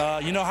great.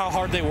 You know how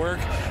hard they work,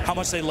 how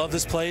much they love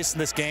this place,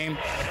 this game.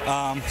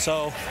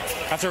 So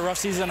after a rough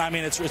season, I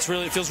mean, it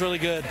feels really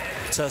good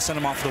to send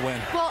them off with a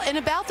win. Well, and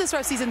about this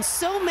rough season,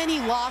 so many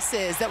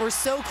losses that were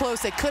so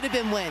close that could have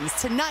been wins.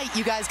 Tonight,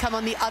 you guys come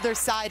on the other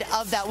side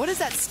of that. What does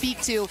that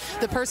speak to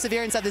the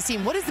perseverance of this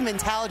team? What has the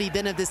mentality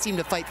been of this team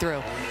to fight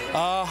through?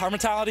 Our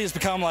mentality has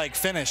become like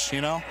finish,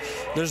 you know?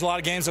 There's a lot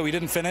of games that we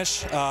didn't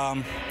finish.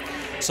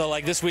 So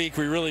like this week,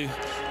 we really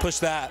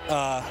pushed that,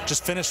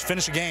 just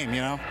finish a game,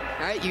 you know?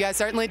 All right, you guys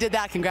certainly did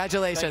that.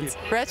 Congratulations.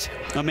 Rich?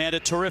 Amanda,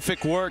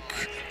 terrific work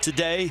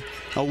today.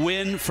 A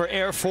win for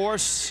Air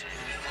Force.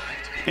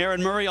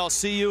 Aaron Murray, I'll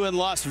see you in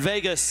Las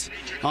Vegas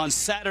on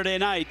Saturday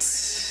night.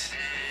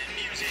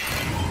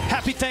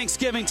 Happy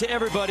Thanksgiving to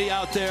everybody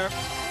out there.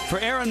 For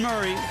Aaron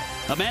Murray,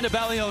 Amanda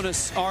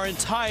Balionis, our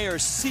entire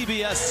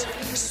CBS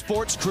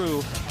Sports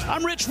crew,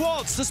 I'm Rich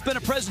Waltz. This has been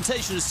a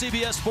presentation of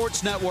CBS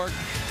Sports Network,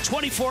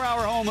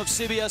 24-hour home of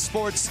CBS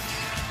Sports.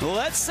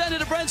 Let's send it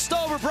to Brent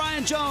Stover,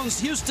 Brian Jones,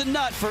 Houston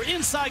Nutt for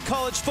Inside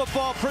College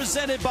Football,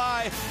 presented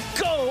by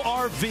Go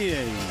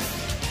RVing.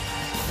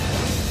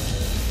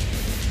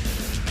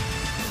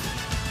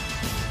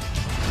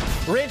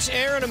 Rich,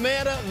 Aaron,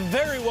 Amanda,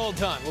 very well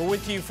done. We're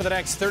with you for the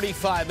next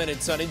 35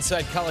 minutes on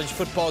Inside College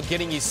Football,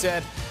 getting you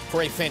set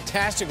for a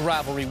fantastic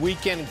rivalry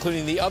weekend,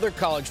 including the other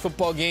college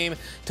football game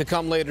to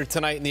come later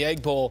tonight in the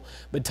Egg Bowl.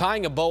 But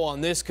tying a bow on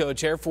this,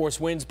 Coach, Air Force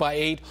wins by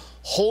 8,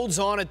 holds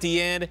on at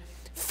the end.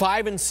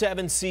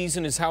 5-7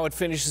 season is how it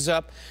finishes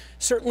up.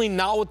 Certainly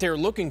not what they're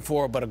looking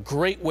for, but a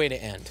great way to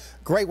end.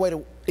 Great way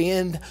to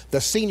end. The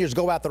seniors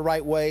go out the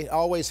right way.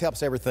 Always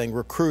helps everything.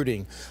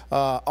 Recruiting,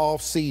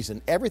 off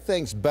season.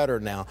 Everything's better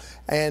now.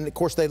 And, of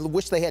course, they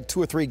wish they had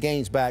 2 or 3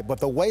 games back. But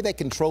the way they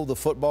controlled the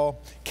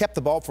football, kept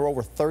the ball for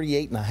over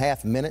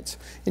 38.5 minutes.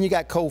 And you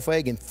got Cole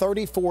Fagan.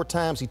 34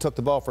 times he took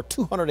the ball for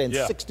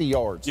 260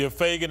 yards. Yeah,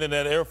 Fagan and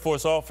that Air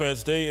Force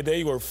offense,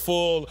 they were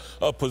full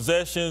of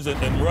possessions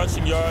and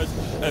rushing yards,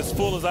 as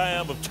full as I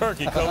am of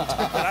turkey, Coach.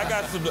 And I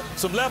got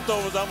some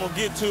leftovers I'm going to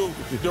get to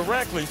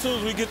directly. As soon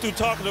as we get through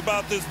talking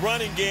about this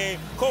running game,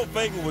 Cole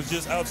Fagan was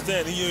just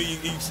outstanding.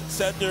 He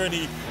sat there and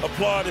he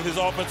applauded his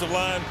offensive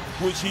line,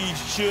 which he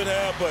should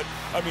have. But,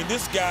 I mean,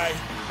 this guy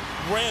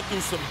ran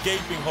through some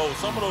gaping holes.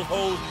 Some of those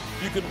holes,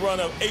 you could run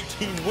an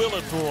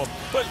 18-wheeler through them.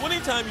 But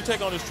anytime you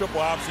take on this triple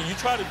option, you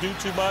try to do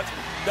too much,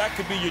 that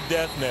could be your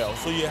death knell.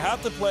 So you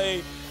have to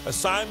play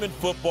assignment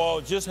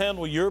football, just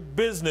handle your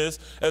business.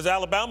 As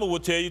Alabama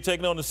would tell you,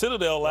 taking on the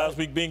Citadel last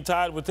week, being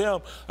tied with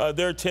them,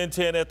 they're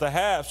 10-10 at the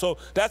half. So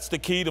that's the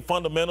key, the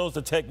fundamentals,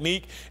 the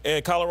technique,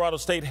 and Colorado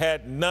State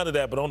had none of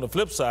that. But on the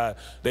flip side,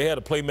 they had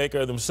a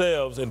playmaker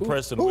themselves in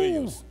Preston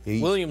Williams.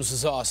 Williams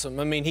is awesome.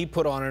 I mean, he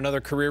put on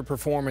another career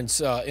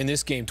performance in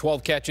this game.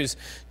 12 catches,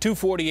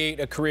 248,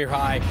 a career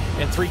high,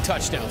 and 3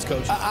 touchdowns,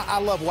 Coach. I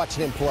love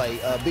watching him play.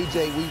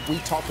 BJ, we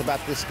talked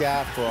about this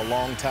guy for a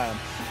long time.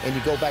 and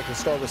you go back to the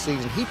start of the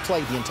season, he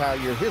played the entire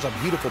year. Here's a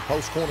beautiful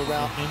post corner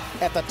route.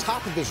 At the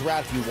top of his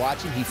route, if you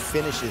watch him, he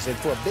finishes. And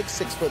for a big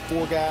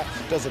 6'4" guy,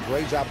 does a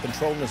great job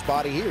controlling his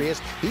body. Here he is.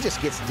 He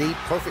just gets deep.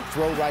 Perfect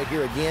throw right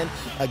here again.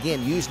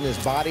 Again, using his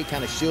body,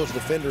 kind of shields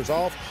defenders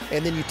off.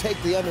 And then you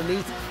take the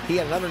underneath. He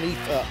had an underneath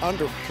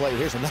underplay.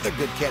 Here's another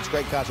good catch.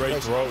 Great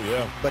concentration. Great throw,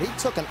 yeah. But he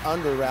took an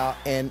under route,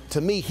 and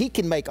to me, he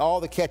can make all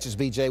the catches,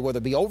 BJ, whether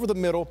it be over the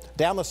middle,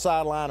 down the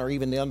sideline, or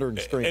even the under and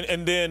screen.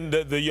 And then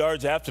the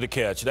yards after the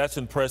catch, that's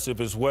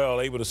impressive as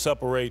well, able to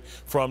separate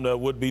from the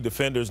would-be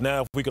defenders.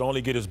 Now, if we could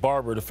only get his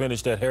barber to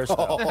finish that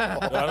hairstyle.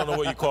 I don't know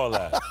what you call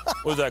that.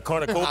 What is that,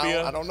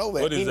 cornucopia? I don't know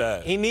that. What is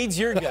that? He needs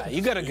your guy.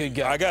 You got a good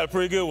guy. I got a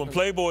pretty good one.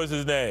 Playboy's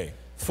his name.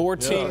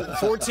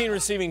 14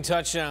 receiving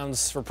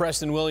touchdowns for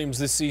Preston Williams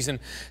this season,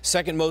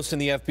 second most in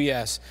the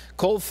FBS.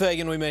 Cole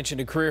Fagan, we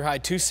mentioned, a career-high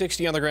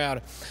 260 on the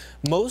ground.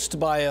 Most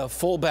by a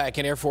fullback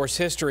in Air Force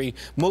history,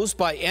 most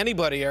by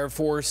anybody Air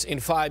Force in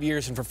 5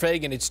 years. And for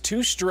Fagan, it's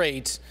 2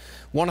 straight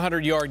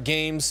 100-yard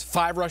games,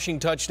 5 rushing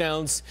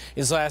touchdowns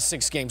his last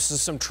 6 games. So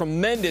some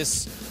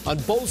tremendous, on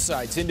both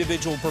sides,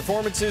 individual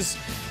performances.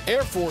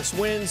 Air Force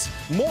wins.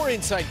 More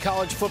Inside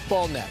College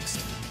Football next.